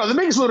 No, the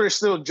biggest loser is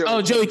still Joey.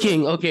 Oh, Joey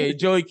King. Okay,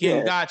 Joey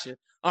King. Gotcha.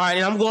 All right,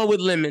 and I'm going with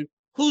Lemon.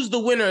 Who's the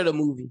winner of the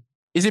movie?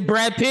 Is it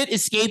Brad Pitt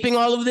escaping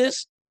all of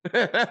this?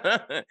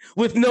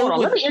 With no. Hold on,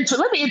 let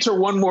me enter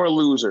one more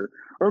loser.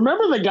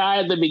 Remember the guy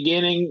at the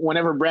beginning,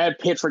 whenever Brad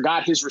Pitt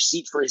forgot his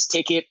receipt for his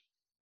ticket?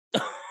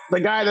 The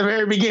guy at the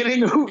very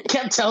beginning who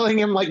kept telling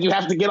him, like, you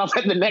have to get off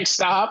at the next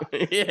stop.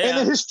 Yeah. And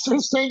then his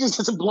changes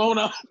gets blown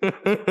up.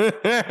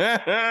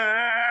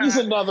 He's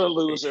another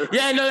loser.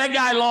 Yeah, no, that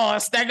guy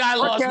lost. That guy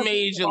lost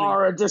majorly.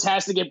 Or just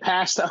has to get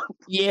passed up.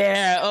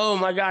 Yeah. Oh,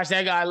 my gosh,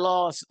 that guy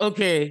lost.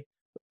 Okay.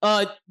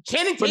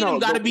 Channing Tatum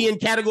got to be in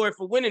category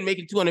for winning,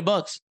 making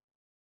 $200.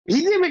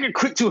 He did make a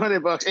quick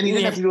 $200, and he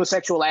didn't have to do a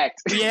sexual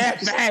act. Yeah,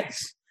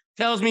 facts.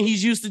 Tells me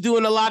he's used to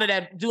doing a lot of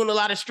that, doing a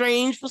lot of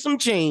strange for some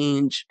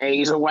change. Hey,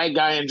 he's a white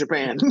guy in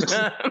Japan.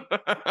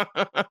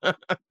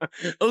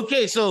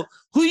 Okay, so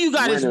who you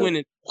got is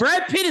winning?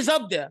 Brad Pitt is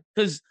up there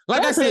because,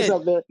 like I said,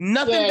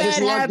 nothing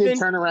bad happened.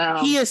 Turn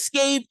around. He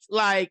escaped.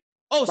 Like,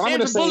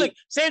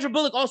 Sandra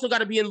Bullock also got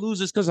to be in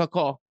losers because her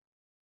car.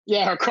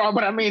 Yeah, her car,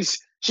 but I mean,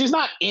 she's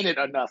not in it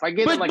enough. I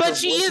get it. But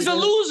she is a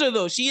loser,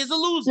 though. She is a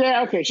loser.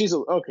 Yeah, okay,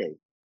 okay.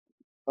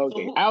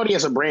 Okay, Audi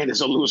as a brand is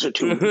a loser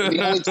too.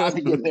 The only time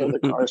you get there, the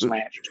car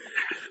smashed.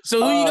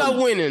 So who you got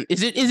winning?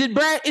 Is it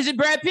Brad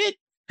Pitt?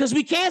 Because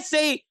we can't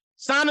say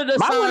son of the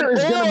son. My winner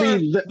is going to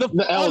be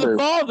the elder.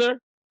 Father.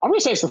 I'm going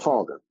to say it's the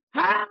father.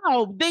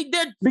 How? Their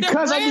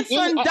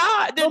grandson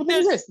died.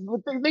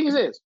 The thing is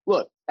this.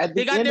 Look, at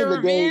the end of the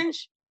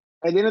revenge.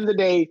 Day, at the end of the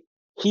day,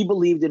 he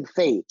believed in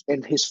fate,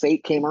 and his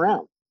fate came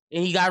around.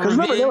 And he got revenge.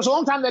 Remember, there was a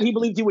long time that he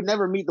believed he would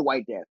never meet the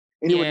White Death,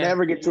 and he would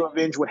never get to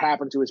avenge what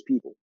happened to his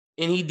people.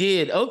 And he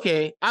did.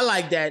 Okay. I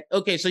like that.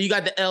 Okay. So you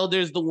got the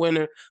elders, the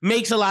winner.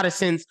 Makes a lot of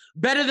sense.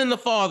 Better than the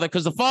father,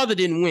 because the father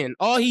didn't win.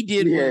 All he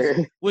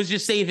did was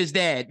just save his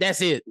dad.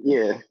 That's it.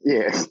 Yeah.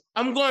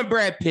 I'm going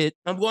Brad Pitt.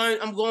 I'm going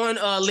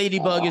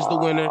Ladybug is the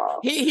winner.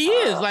 He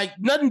is. Like,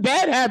 nothing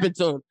bad happened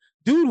to him.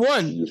 Dude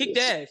won. Kicked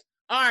ass.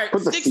 All right.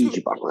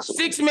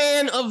 Six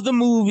man of the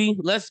movie.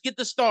 Let's get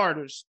the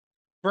starters.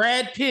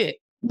 Brad Pitt,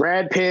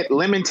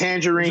 Lemon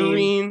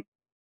Tangerine.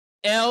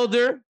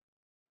 Elder,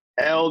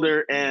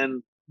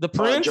 and the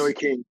Prince? Joey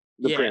King.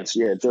 Prince,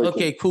 Joey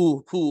King.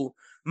 Cool.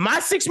 My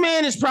six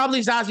man is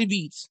probably Zazie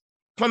Beetz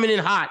coming in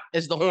hot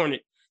as the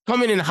Hornet.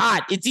 Coming in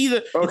hot. It's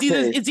either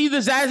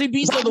Zazie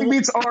Beetz or the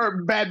Beetz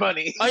or Bad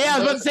Bunny. Oh yeah, I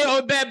was about to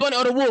say Bad Bunny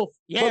or the Wolf.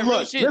 Yeah, but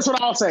look, this is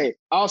what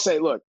I'll say.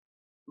 Look,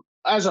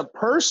 as a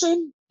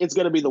person, it's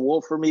gonna be the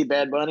Wolf for me,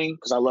 Bad Bunny,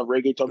 because I love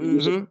reggaeton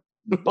music.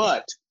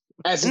 But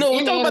as an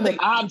inanimate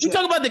object, you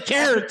talk about the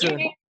character.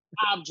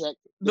 Object.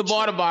 The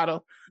water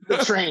bottle. The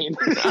train.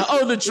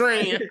 The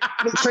train.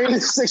 The train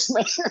is six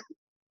man.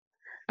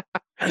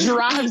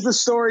 Drives the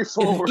story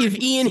forward. If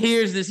Ian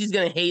hears this, he's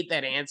gonna hate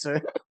that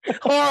answer.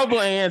 Horrible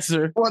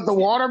answer. What, the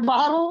water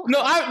bottle?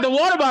 No, the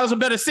water bottle's a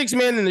better six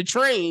man than the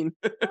train.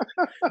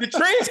 The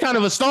train's kind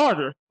of a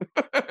starter.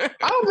 I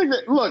don't think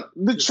that. Look,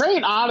 the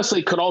train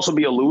honestly could also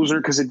be a loser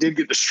because it did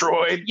get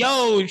destroyed.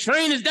 Yo,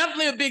 train is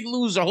definitely a big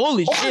loser.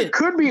 Holy shit! It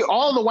could be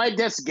all the White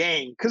Death's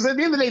gang because at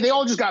the end of the day, they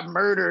all just got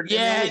murdered.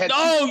 Yeah.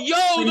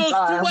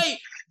 Wait.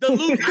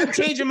 I'm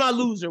changing my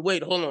loser.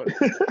 Wait, hold on.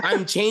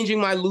 I'm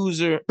changing my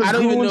loser. I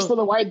don't even know. For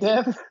the White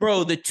Death?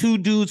 Bro, the two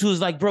dudes who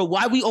was like, bro,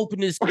 why we open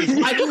this case?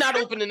 Why we not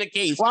opening the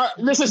case? Well,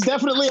 this is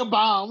definitely a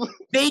bomb.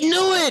 They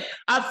knew it.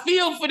 I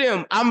feel for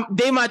them.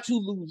 They my two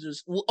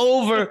losers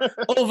over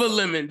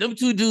Lemon. Them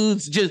two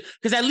dudes just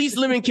because at least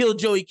Lemon killed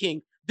Joey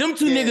King. Them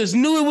two niggas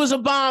knew it was a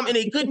bomb and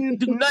they couldn't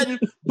do nothing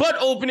but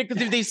open it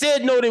because if they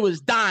said no, they was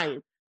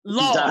dying.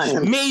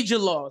 Major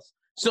loss.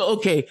 So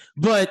okay,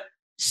 but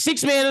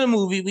six man of the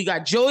movie, we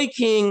got Joey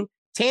King,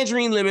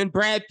 Tangerine Lemon,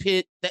 Brad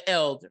Pitt, the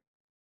elder.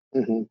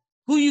 Mm-hmm.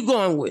 Who you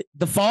going with?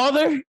 The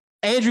father?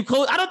 Andrew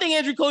Koji? I don't think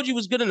Andrew Koji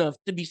was good enough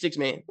to be six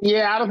man.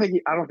 Yeah, I don't think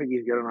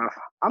he's good enough.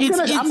 I'm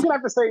gonna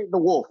have to say the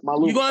Wolf.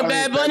 You going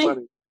Bad Bunny? All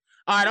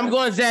right, I'm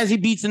going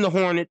Zazie Beetz and the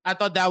Hornet. I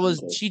thought that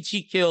was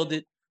she killed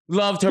it.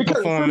 Loved her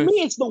performance. For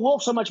me, it's the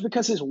Wolf so much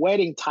because his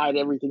wedding tied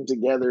everything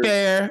together.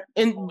 Fair,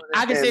 and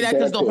I can say that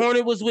because the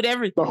Hornet was with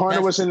everything. The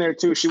Hornet was in there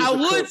too. I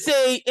would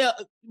say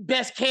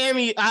best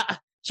cameo.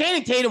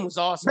 Channing Tatum was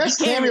awesome. Best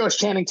cameo was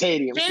Channing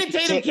Tatum. Channing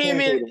Tatum came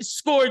in,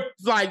 scored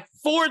like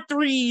 4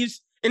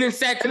 threes, and then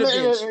sat to the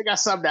bench. It got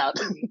subbed out.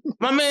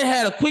 My man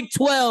had a quick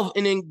 12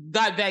 and then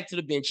got back to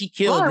the bench. He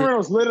killed it. Ryan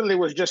Reynolds literally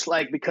was just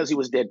like because he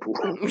was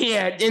Deadpool.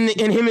 Yeah, and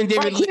him and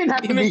David Lynch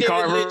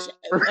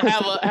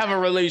have a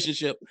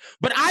relationship.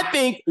 But I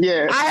think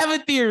I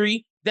have a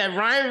theory that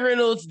Ryan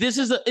Reynolds,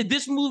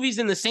 this movie's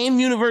in the same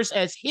universe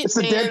as Hitman. It's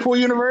the Deadpool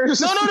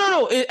universe?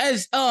 No.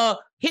 As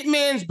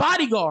Hitman's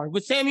Bodyguard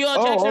with Samuel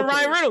L. Jackson and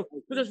Ryan Reynolds.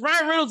 Because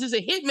Ryan Reynolds is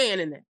a hitman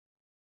in that.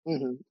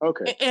 Mm-hmm.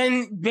 Okay.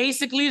 And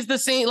basically it's the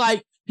same,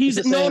 like,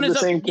 he's known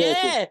as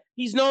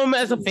he's known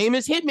as a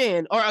famous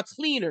hitman or a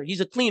cleaner.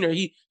 He's a cleaner.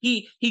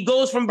 He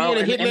goes from being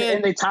a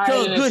hitman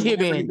to a good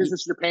hitman.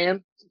 Business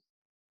Japan.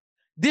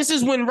 This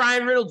is when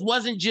Ryan Reynolds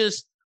wasn't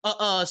just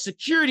a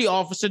security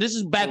officer. This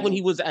is back when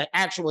he was an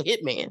actual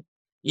hitman.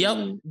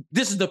 Yep.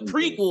 This is the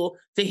prequel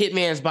to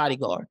Hitman's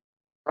Bodyguard.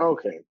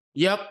 Okay.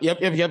 Yep.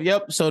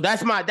 So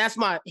that's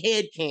my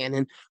head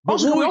canon. But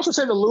also, we also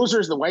say the loser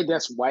is the White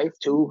Death's wife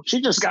too.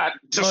 She just got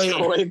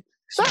destroyed. Yeah.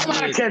 So a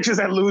lot of characters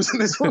that lose in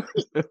this movie.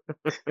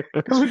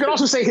 Because we could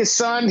also say his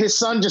son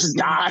just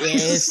died. Yeah,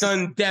 his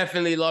son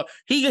definitely lost.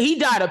 He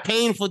died a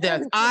painful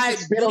death.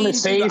 Spit on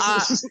his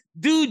face.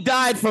 Dude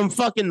died from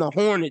fucking the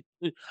Hornet.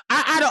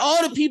 Out of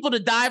all the people to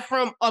die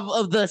from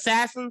of the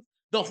assassins,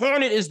 the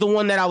Hornet is the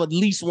one that I would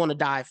least want to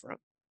die from.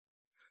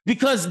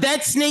 Because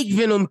that snake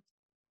venom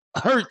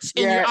hurts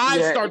and your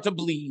eyes start to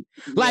bleed.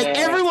 Like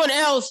everyone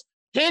else,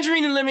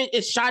 Tangerine and Lemon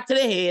is shot to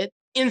the head,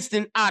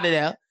 instant out of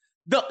there.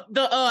 The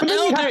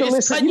elder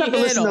is cutting your head off. You have to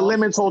listen to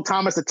Lemon told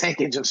Thomas the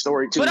Tank Engine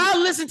story too. But I'll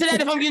listen to that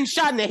if I'm getting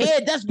shot in the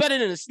head. That's better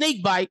than a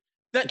snake bite.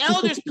 The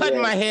elder's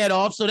cutting my head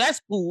off, so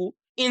that's cool.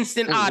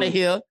 Instant out of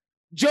here.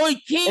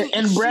 Joey King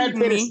and Brad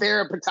Pitt is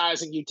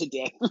therapizing you to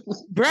death.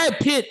 Brad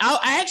Pitt,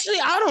 I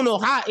don't know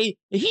how he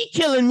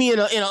killing me in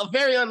a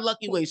very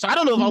unlucky way. So I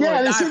don't know if I want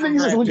to die from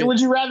Brad Pitt.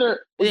 Would you rather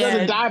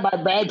die by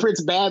Brad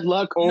Pitt's bad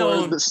luck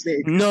or the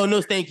snake?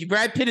 No, thank you.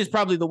 Brad Pitt is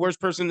probably the worst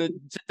person to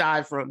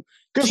die from.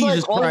 Because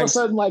like all of a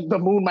sudden, like the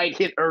moon might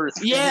hit Earth.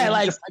 Yeah,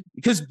 like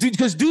because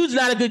dude's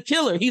not a good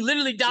killer. He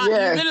literally dies.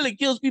 Yeah. He literally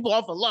kills people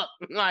off of luck.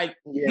 Like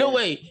no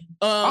way.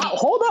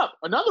 Hold up,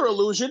 another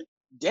illusion.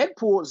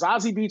 Deadpool,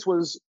 Zazie Beetz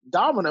was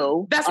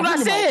Domino. That's what I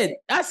said.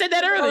 I said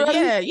that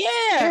earlier.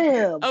 Yeah.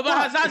 Damn,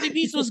 about how Zazie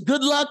Beetz was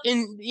good luck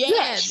and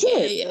yeah.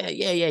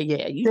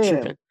 You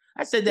tripping.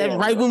 I said that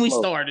right when we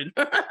started.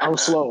 I'm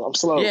slow.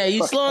 Yeah,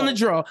 you slow on the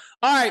draw.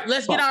 All right,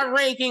 let's get our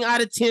ranking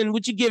out of 10.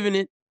 What you giving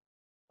it?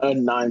 A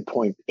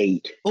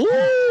 9.8.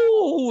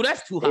 Ooh,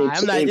 that's too high.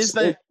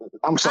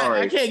 I'm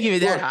sorry. I can't give it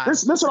that high.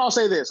 This what I'll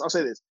say this.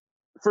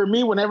 For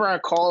me, whenever I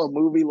call a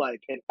movie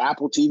like an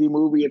Apple TV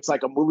movie, it's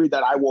like a movie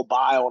that I will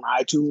buy on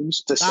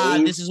iTunes to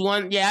save. This is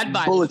one. Yeah, I'd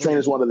buy Bullet Train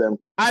is one of them.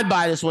 I'd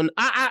buy this one.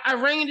 I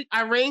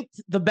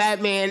ranked the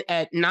Batman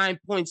at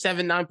 9.7,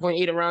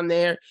 9.8 around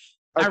there.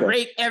 Okay. I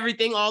rate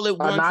everything all at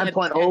once.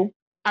 9.0?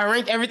 I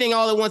ranked everything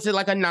all at once at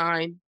like a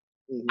 9.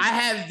 Mm-hmm. I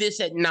have this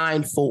at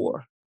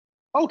 9.4.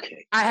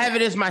 Okay. I have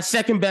it as my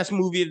second best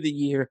movie of the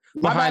year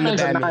behind the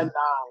Batman. 9.9,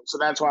 so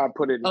that's why I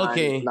put it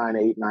 9.8,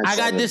 9.7. I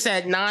got this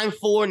at 9.4,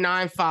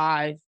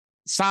 9.5,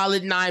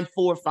 solid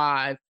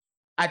 9.45.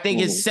 I think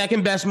it's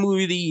second best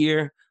movie of the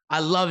year.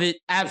 I love it.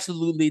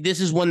 Absolutely. This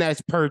is one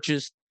that's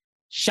purchased.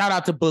 Shout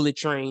out to Bullet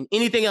Train.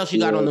 Anything else you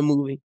got on the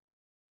movie?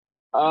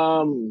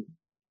 I'm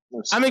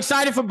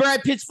excited for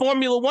Brad Pitt's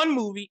Formula One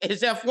movie,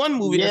 his F1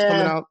 movie that's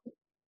coming out.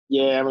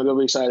 Yeah, I'm gonna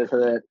be excited for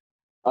that.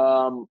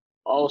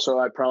 Also,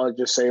 I'd probably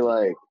just say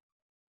like,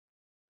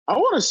 I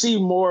want to see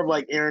more of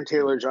like Aaron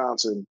Taylor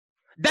Johnson.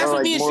 That's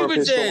what me and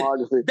Schubert said.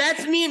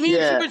 That's me and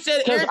Schubert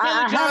said. Aaron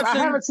Taylor Johnson. I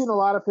haven't seen a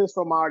lot of his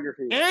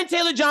filmography. Aaron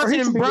Taylor Johnson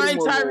and Brian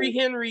Tyree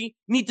Henry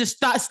need to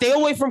stay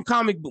away from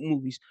comic book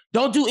movies.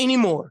 Don't do any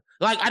more.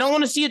 Like, I don't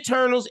want to see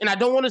Eternals, and I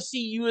don't want to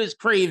see you as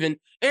Craven.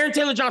 Aaron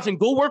Taylor Johnson,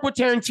 go work with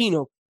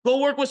Tarantino. Go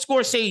work with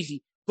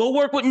Scorsese. Go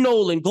work with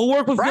Nolan. Go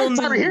work with Villeneuve.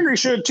 Tyree Henry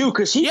should too,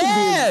 because he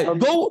can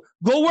be go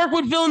work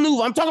with Villeneuve.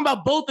 I'm talking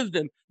about both of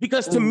them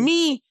because to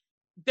me,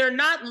 they're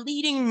not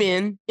leading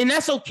men, and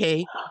that's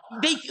okay.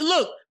 They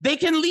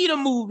can lead a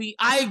movie.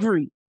 I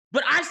agree,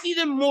 but I see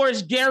them more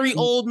as Gary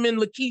Oldman,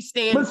 Lakeith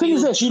Stanfield. But the thing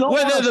is this: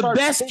 where they're the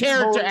best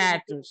character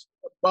actors.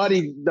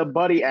 The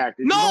buddy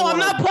actors. No,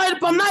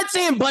 I'm not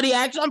saying buddy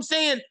actors. I'm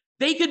saying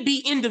they could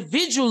be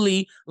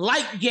individually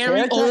like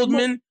Gary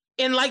Oldman.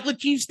 And like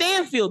Lakeith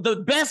Stanfield, the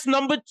best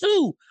number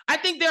 2. I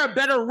think they're a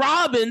better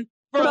Robin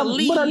for a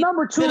lead. But a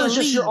number 2 is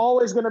just you're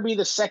always going to be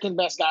the second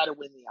best guy to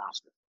win the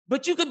Oscar.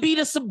 But you could be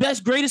the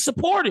best, greatest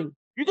supporting.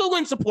 You could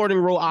win supporting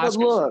role Oscars. But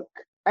look,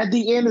 at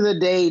the end of the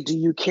day, do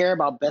you care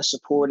about best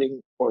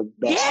supporting or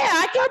best? Yeah,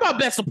 I care about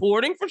best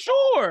supporting for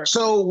sure.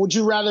 So would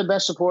you rather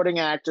best supporting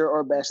actor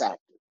or best actor?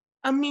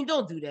 I mean,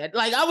 don't do that.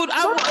 Like I would.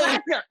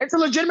 It's a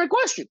legitimate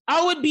question.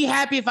 I would be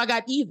happy if I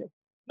got either.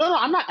 No,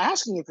 I'm not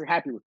asking if you're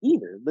happy with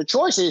either. The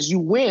choice is you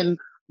win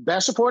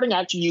Best Supporting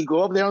Actor, you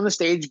go up there on the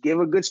stage, give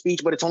a good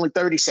speech, but it's only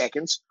 30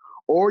 seconds.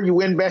 Or you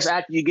win Best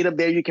Actor, you get up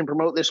there, you can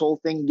promote this whole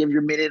thing, give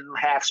your minute and a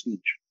half speech.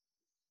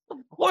 Of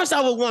course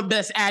I would want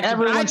Best Actor.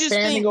 Everyone's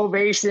standing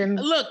ovation.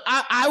 Look,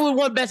 I would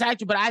want Best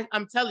Actor, but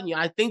I'm telling you,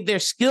 I think their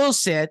skill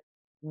set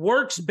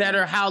works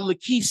better how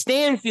Lakeith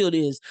Stanfield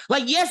is.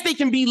 Like, yes, they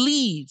can be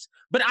leads,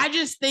 but I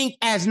just think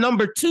as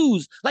number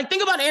 2s, like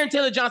think about Aaron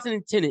Taylor Johnson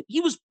in Tenet. He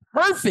was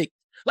perfect.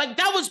 Like,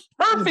 that was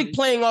perfect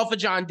playing off of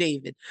John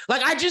David.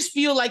 Like, I just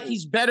feel like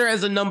he's better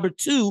as a number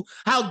 2.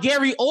 How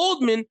Gary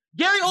Oldman is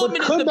the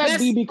best. Could that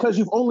be because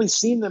you've only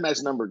seen them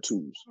as number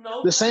 2s?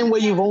 No. The same way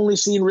you've only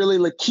seen really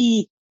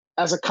Lakeith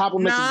as a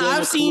compliment to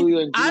Daniel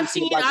Kaluuya and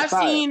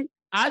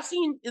I've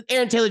seen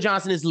Aaron Taylor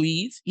Johnson as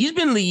leads. He's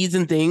been leads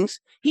and things.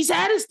 He's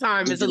had his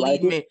time as a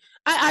lead man.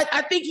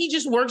 I think he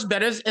just works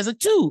better as a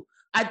 2.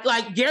 I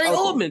like Gary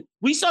Oldman.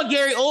 We saw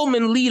Gary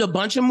Oldman lead a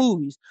bunch of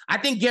movies. I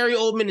think Gary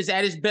Oldman is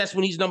at his best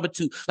when he's number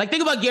 2. Like,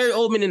 think about Gary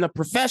Oldman in The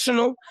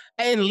Professional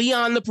and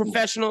Leon the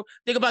Professional.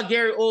 Think about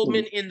Gary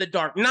Oldman in The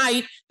Dark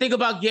Knight. Think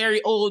about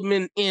Gary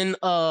Oldman in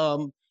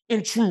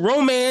True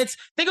Romance.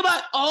 Think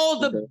about all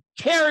the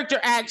character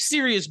acts,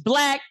 Sirius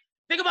Black.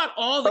 Think about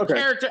all the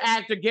character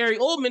actor Gary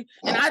Oldman.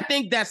 And I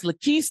think that's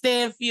Lakeith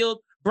Stanfield,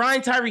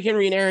 Brian Tyree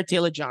Henry, and Aaron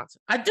Taylor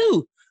Johnson. I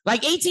do.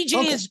 Like,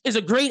 ATJ is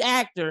a great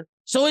actor.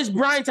 So is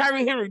Brian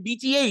Tyree Henry,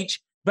 BTH.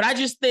 But I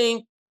just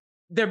think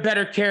they're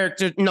better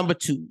character number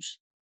 2s.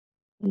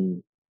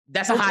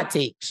 That's a hot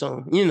take.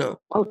 So, you know.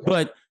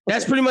 But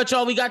that's pretty much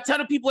all we got. Tell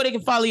the people where they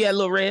can follow you at,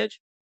 Lil Reg.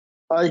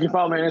 You can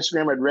follow me on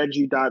Instagram at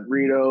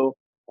reggie.rito.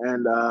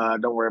 And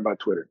don't worry about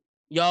Twitter.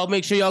 Y'all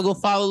make sure y'all go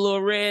follow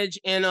Lil Reg.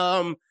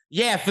 And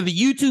yeah, for the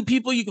YouTube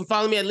people, you can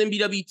follow me at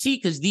LimBWT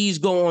because these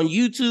go on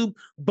YouTube.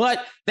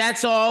 But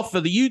that's all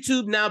for the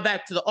YouTube. Now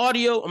back to the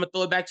audio. I'm going to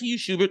throw it back to you,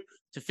 Schubert,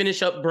 to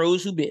finish up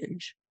Bros Who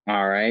Binge.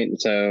 All right.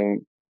 So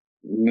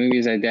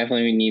movies I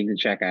definitely need to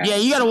check out. Yeah,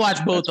 you got to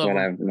watch both of them.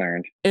 That's what I've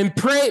learned. And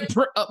Prey,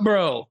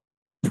 bro,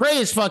 Prey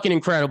is fucking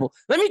incredible.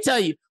 Let me tell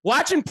you,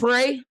 watching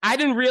Prey, I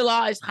didn't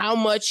realize how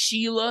much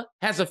Sheila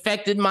has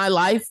affected my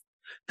life.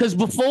 Because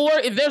before,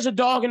 if there's a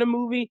dog in a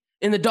movie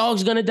and the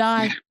dog's going to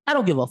die, I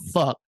don't give a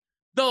fuck.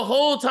 The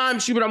whole time,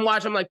 Schubert, I'm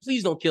watching, I'm like,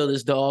 please don't kill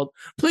this dog.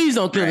 Please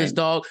don't kill this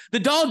dog. The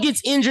dog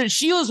gets injured.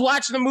 Sheila's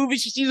watching the movie.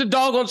 She sees a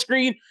dog on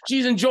screen.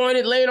 She's enjoying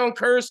it, laying on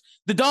curse.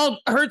 The dog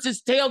hurts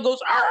his tail, goes,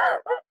 arr,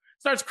 arr,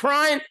 starts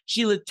crying.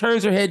 Sheila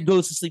turns her head,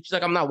 goes to sleep. She's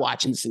like, I'm not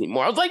watching this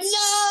anymore. I was like,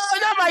 no,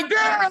 not my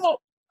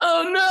girl.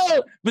 Oh,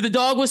 no. But the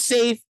dog was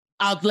safe.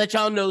 I'll let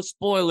y'all know,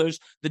 spoilers,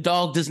 the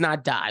dog does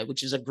not die,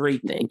 which is a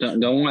great thing.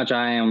 Don't watch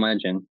I Am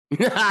Legend.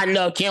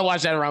 No, can't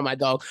watch that around my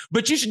dog.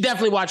 But you should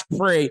definitely watch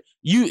Prey.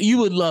 You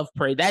would love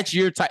Prey. That's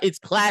your type. It's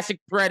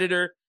classic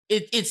Predator.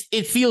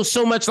 It feels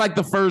so much like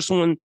the first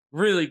one.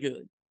 Really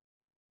good.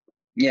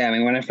 Yeah, I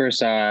mean, when I first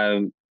saw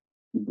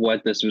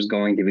what this was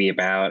going to be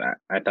about,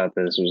 I thought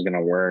this was going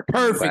to work.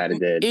 Perfect. I'm glad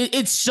it did.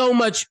 It's so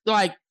much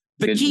like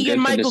the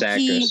Keegan-Michael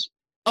Key.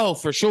 Oh,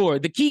 for sure.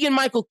 The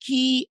Keegan-Michael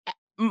Key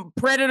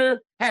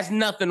Predator has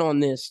nothing on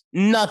this.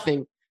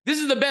 Nothing. This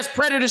is the best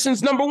Predator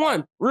since number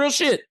 1. Real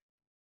shit.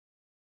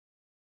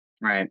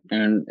 Right.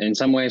 And in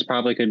some ways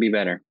probably could be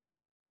better.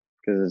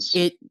 Because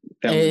it's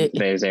filmed in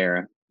today's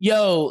era.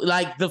 Yo,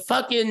 like the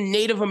fucking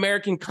Native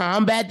American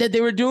combat that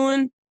they were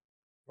doing.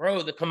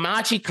 Bro, the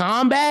Comanche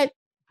combat.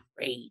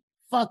 Great.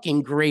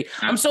 Fucking great.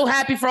 I'm so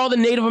happy for all the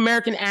Native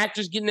American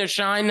actors getting their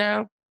shine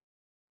now.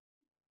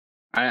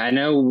 I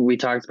know we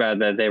talked about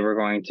that they were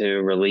going to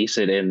release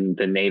it in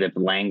the native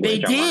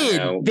language.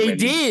 They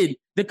did.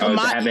 The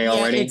Comanche. Have they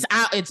already? It's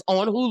out. It's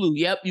on Hulu.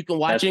 Yep, you can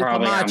watch it in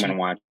Comanche. I'm Comanche. gonna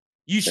watch.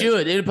 You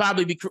should. It'll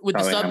probably be with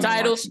the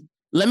subtitles.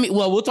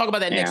 We'll talk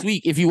about that next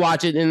week if you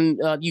watch it, and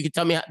you can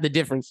tell me the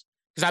difference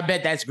because I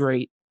bet that's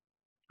great.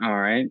 All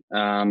right.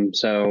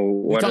 So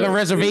what? Talking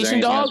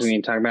Reservation Dogs. We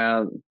can talk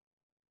about.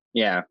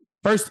 Yeah.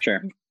 First.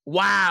 Sure.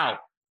 Wow.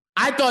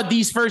 I thought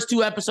these first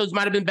 2 episodes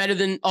might have been better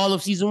than all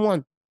of season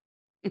 1.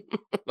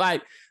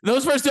 Like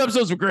those first 2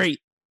 episodes were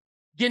great.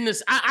 Getting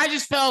this, I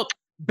just felt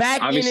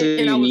back obviously in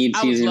it, and I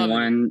was season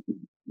 1.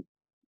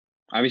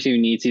 Obviously,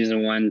 you need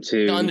season 1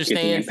 to understand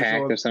get the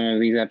impact of some of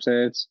these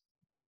episodes.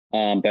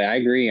 But I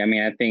agree. I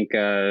mean, I think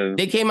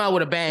they came out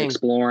with a bang,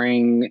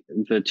 exploring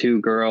the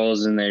 2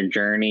 girls and their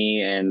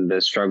journey and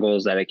the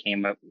struggles that it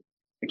came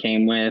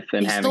with,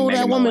 and having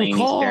Megan Mullany's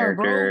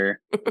character,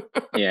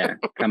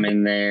 come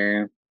in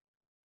there.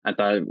 I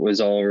thought it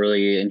was all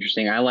really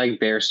interesting. I like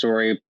their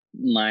storyline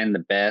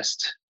the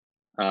best.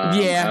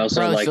 I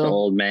also like the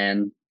old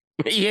man.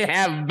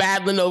 Yeah,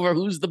 battling over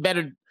who's the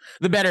better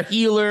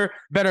healer,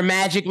 better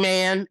magic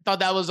man.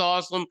 Thought that was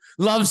awesome.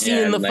 Love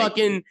seeing the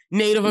fucking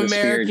Native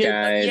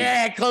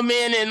American come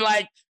in and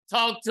like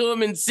talk to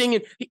him and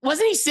singing.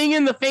 Wasn't he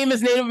singing the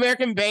famous Native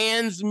American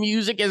band's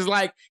music as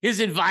like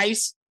his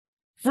advice?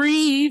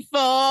 Free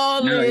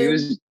falling. No,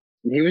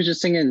 he was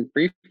just singing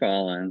Free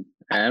Falling.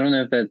 I don't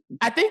know if that.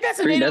 I think that's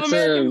a Native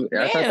American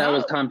band. I thought that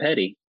was Tom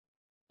Petty.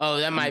 Oh,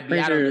 that might be.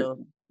 I don't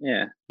know.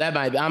 Yeah, that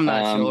might be. I'm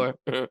not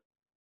sure.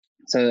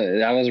 So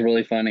that was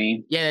really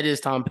funny. Yeah, it is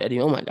Tom Petty.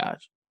 Oh my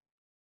gosh.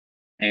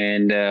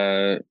 And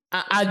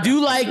I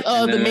do like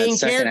the main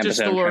character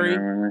story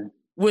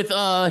with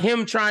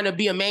him trying to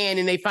be a man,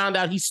 and they found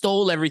out he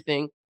stole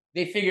everything.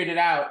 They figured it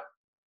out.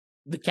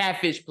 The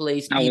catfish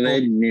place. Oh, well,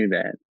 they knew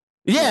that.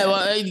 Yeah,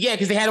 well,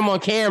 because they had him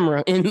on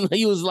camera, and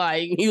he was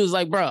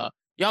like, bro,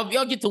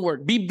 y'all get to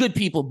work. Be good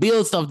people.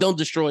 Build stuff. Don't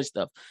destroy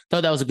stuff.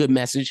 Thought that was a good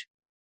message.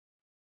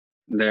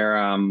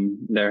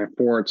 Their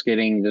fort's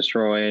getting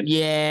destroyed.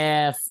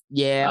 Yeah.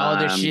 All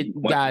their shit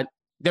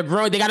they're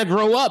growing. They got to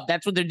grow up.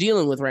 That's what they're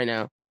dealing with right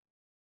now.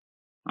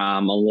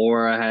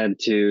 Alora had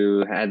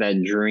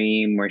that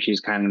dream where she's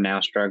kind of now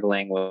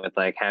struggling with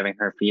like having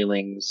her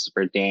feelings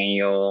for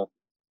Daniel,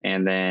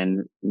 and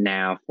then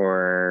now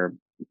for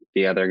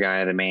the other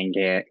guy, the main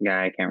guy,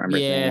 I can't remember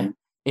his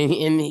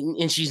name.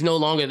 And she's no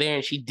longer there,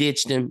 and she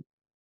ditched him.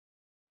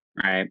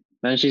 Right.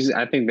 Then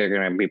I think they're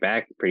gonna be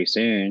back pretty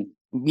soon.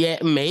 Yeah,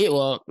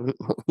 well,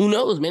 who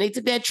knows, man? They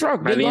took that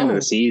truck by the end of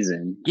the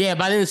season. Yeah,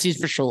 by the end of the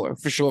season,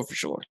 for sure.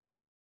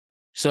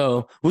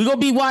 So we're gonna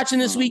be watching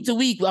this week to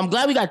week. I'm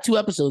glad we got 2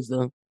 episodes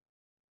though.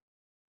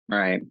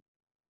 Right.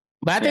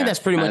 But I think that's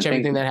pretty much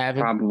everything that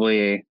happened.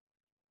 Probably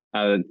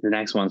the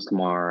next one's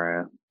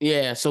tomorrow.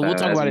 Yeah, so we'll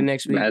talk about it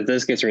next week. As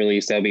this gets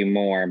released, there'll be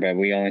more, but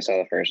we only saw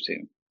the first 2.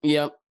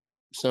 Yep.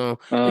 So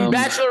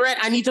Bachelorette,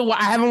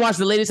 I haven't watched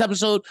the latest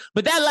episode,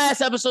 but that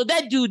last episode,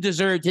 that dude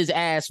deserved his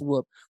ass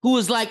whoop. Who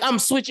was like, I'm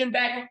switching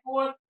back and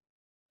forth.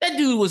 That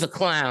dude was a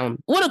clown.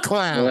 What a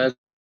clown. Well,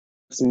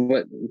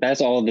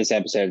 that's all this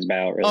episode's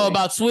about, really. Oh,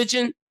 about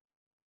switching?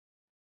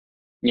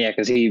 Yeah,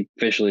 because he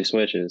officially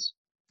switches.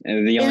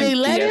 And the only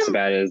BS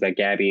about it is that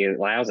Gabby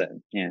allows it.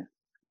 Yeah.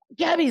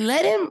 Gabby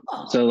let him?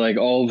 Oh. So like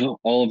all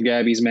of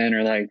Gabby's men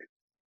are like,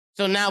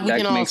 so now we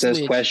can all makes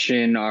us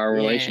question our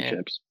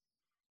relationships.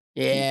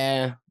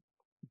 Yeah.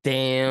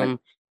 Damn. Like,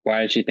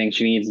 why does she think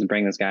she needs to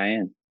bring this guy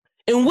in?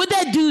 And what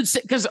that dude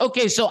said, because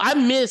so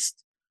I'm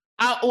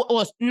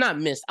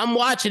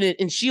watching it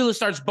and Sheila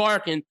starts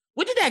barking.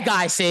 What did that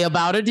guy say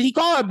about her? Did he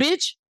call her a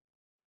bitch?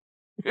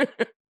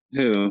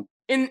 Who?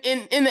 In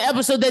the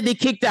episode that they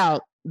kicked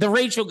out, the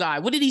Rachel guy.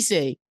 What did he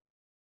say?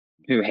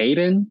 Who,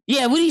 Hayden?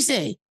 Yeah, what did he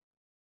say?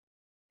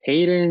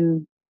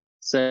 Hayden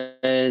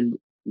said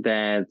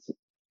that,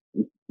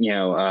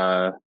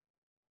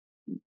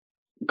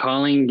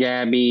 calling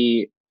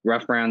Gabby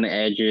rough around the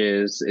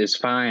edges is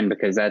fine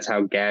because that's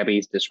how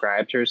Gabby's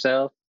described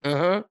herself.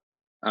 Uh-huh.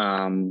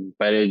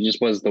 But it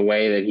just was the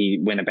way that he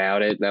went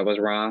about it that was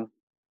wrong.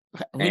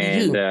 What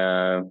did he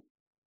do?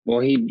 Well,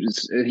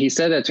 he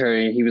said that to her,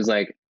 and he was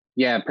like,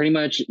 yeah, pretty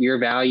much your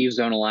values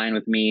don't align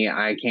with me.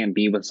 I can't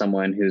be with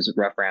someone who's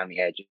rough around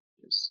the edges.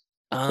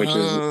 Which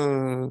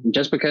is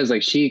just because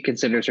like she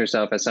considers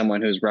herself as someone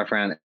who's rough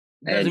around the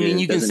edges. Doesn't mean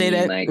you can say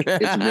that. Like,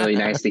 it's really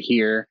nice to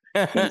hear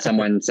when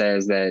someone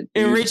says that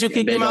and Rachel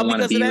kicked him out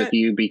want to be with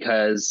you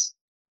because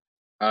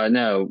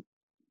no,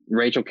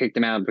 Rachel kicked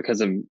him out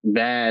because of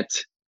that.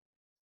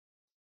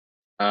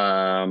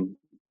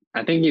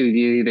 I think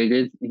he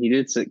did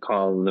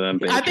call them a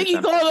bitch. I think he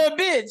called her a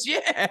bitch,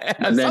 yeah.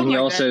 And then he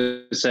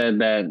also said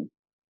that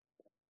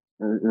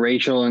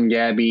Rachel and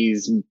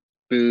Gabby's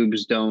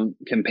boobs don't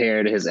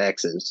compare to his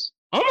ex's.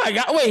 Oh my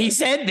God, wait, he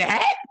said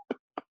that?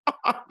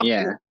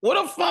 Yeah. What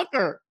a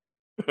fucker.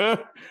 Yeah.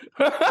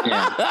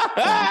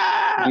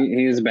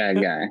 He's a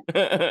bad guy.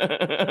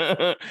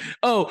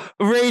 Oh,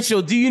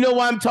 Rachel, do you know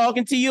why I'm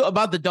talking to you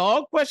about the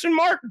dog? ?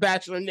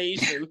 Bachelor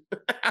Nation.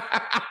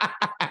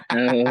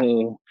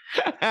 Oh.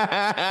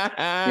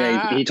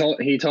 Yeah, he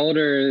told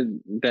her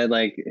that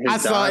like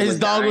his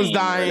dog was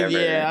dying.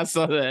 Yeah, I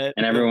saw that.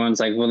 And everyone's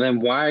like, well, then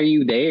why are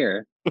you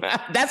there?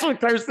 That's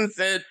what Kirsten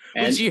said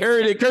when she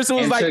heard it. Kirsten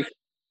was like,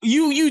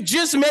 you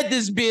just met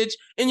this bitch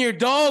and your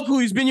dog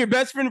who's been your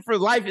best friend for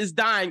life is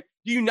dying.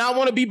 Do you not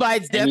want to be by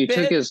its deathbed? And you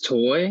took his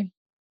toy?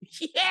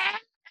 Yeah.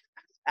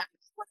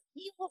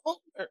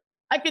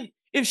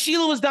 If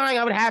Sheila was dying,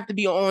 I would have to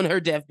be on her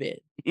deathbed.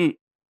 Yeah,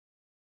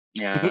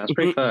 that's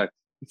pretty fucked.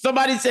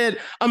 Somebody said,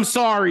 I'm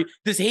sorry.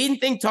 Does Hayden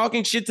think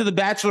talking shit to the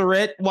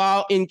Bachelorette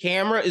while in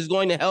camera is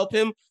going to help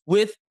him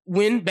win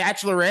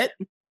Bachelorette?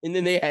 And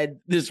then they had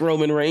this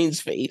Roman Reigns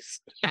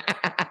face.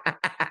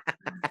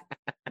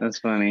 That's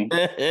funny.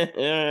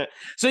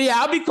 So yeah,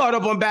 I'll be caught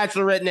up on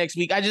Bachelorette next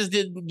week. I just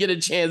didn't get a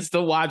chance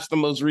to watch the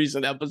most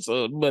recent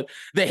episode. But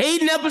the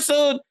Hayden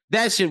episode,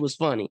 that shit was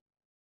funny.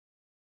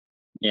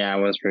 Yeah,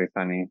 it was pretty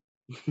funny.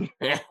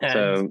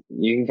 So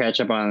you can catch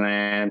up on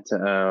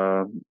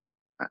that.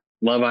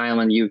 Love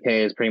Island UK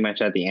is pretty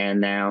much at the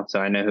end now, so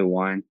I know who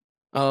won.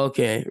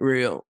 Okay,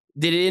 real.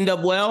 Did it end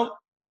up well?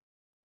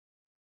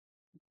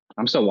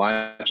 I'm still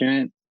watching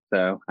it,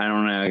 so I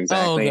don't know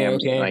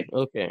exactly.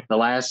 Okay. The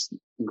last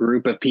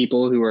group of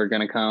people who are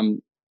going to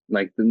come,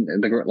 like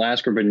the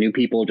last group of new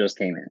people just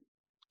came in.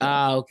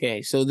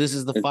 Okay. So this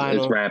is the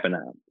final. It's wrapping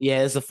up.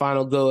 Yeah, it's the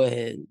final go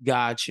ahead.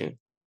 Gotcha.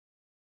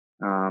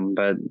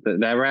 But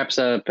that wraps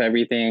up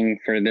everything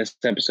for this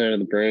episode of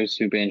the Bros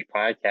Who Binge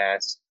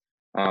podcast.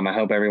 I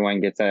hope everyone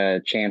gets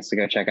a chance to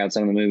go check out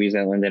some of the movies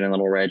that Lyndon and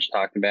Little Reg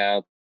talked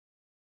about.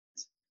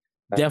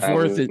 Definitely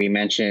worth it. We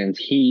mentioned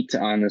Heat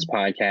on this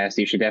podcast.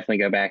 You should definitely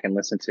go back and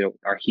listen to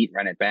our Heat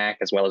Run It Back,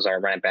 as well as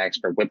our Run It Backs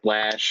for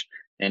Whiplash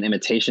and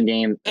Imitation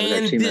Game. Those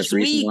are 2 most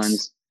recent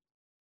ones.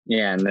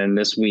 Yeah, and then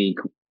this week,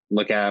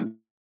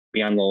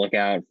 be on the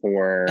lookout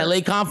for LA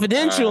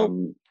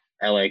Confidential.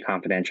 LA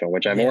Confidential,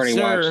 which I've already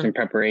watched in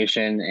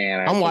prepreparation,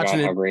 and I'm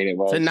watching it how great it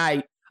was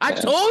tonight. I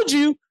told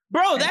you.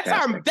 Bro,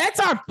 that's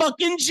our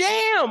fucking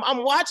jam.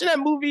 I'm watching that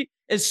movie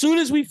as soon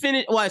as we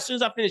finish. Well, as soon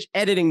as I finish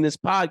editing this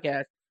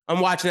podcast,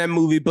 I'm watching that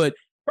movie. But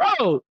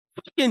bro,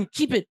 fucking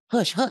keep it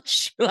hush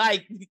hush.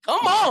 Like,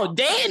 come on,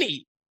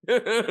 Danny.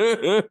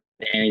 Danny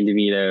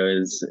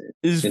DeVito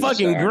is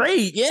fucking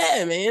great.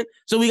 Yeah, man.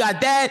 So we got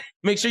that.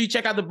 Make sure you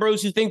check out the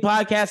Bros Who Think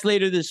podcast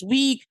later this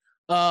week.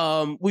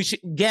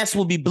 Guest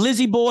will be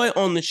Blizzy Boy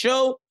on the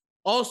show.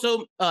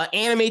 Also,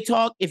 Anime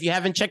Talk. If you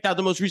haven't checked out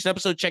the most recent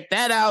episode, check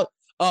that out.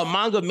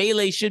 Manga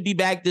Melee should be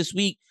back this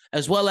week,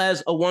 as well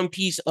as a One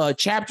Piece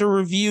chapter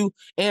review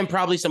and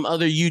probably some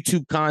other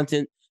YouTube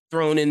content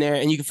thrown in there.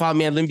 And you can follow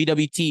me at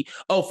LinBWT.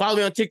 Oh, follow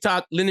me on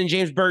TikTok, Lynn and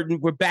James Burton.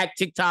 We're back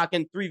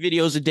TikToking 3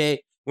 videos a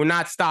day. We're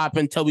not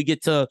stopping until we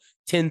get to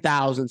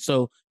 10,000.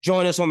 So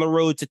join us on the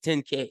road to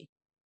 10K.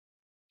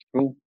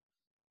 Cool.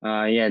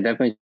 Yeah,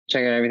 definitely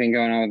check out everything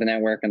going on with the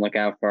network and look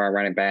out for our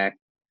Run It Back.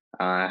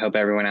 I hope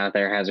everyone out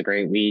there has a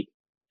great week.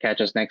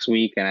 Catch us next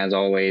week. And as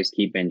always,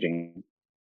 keep binging.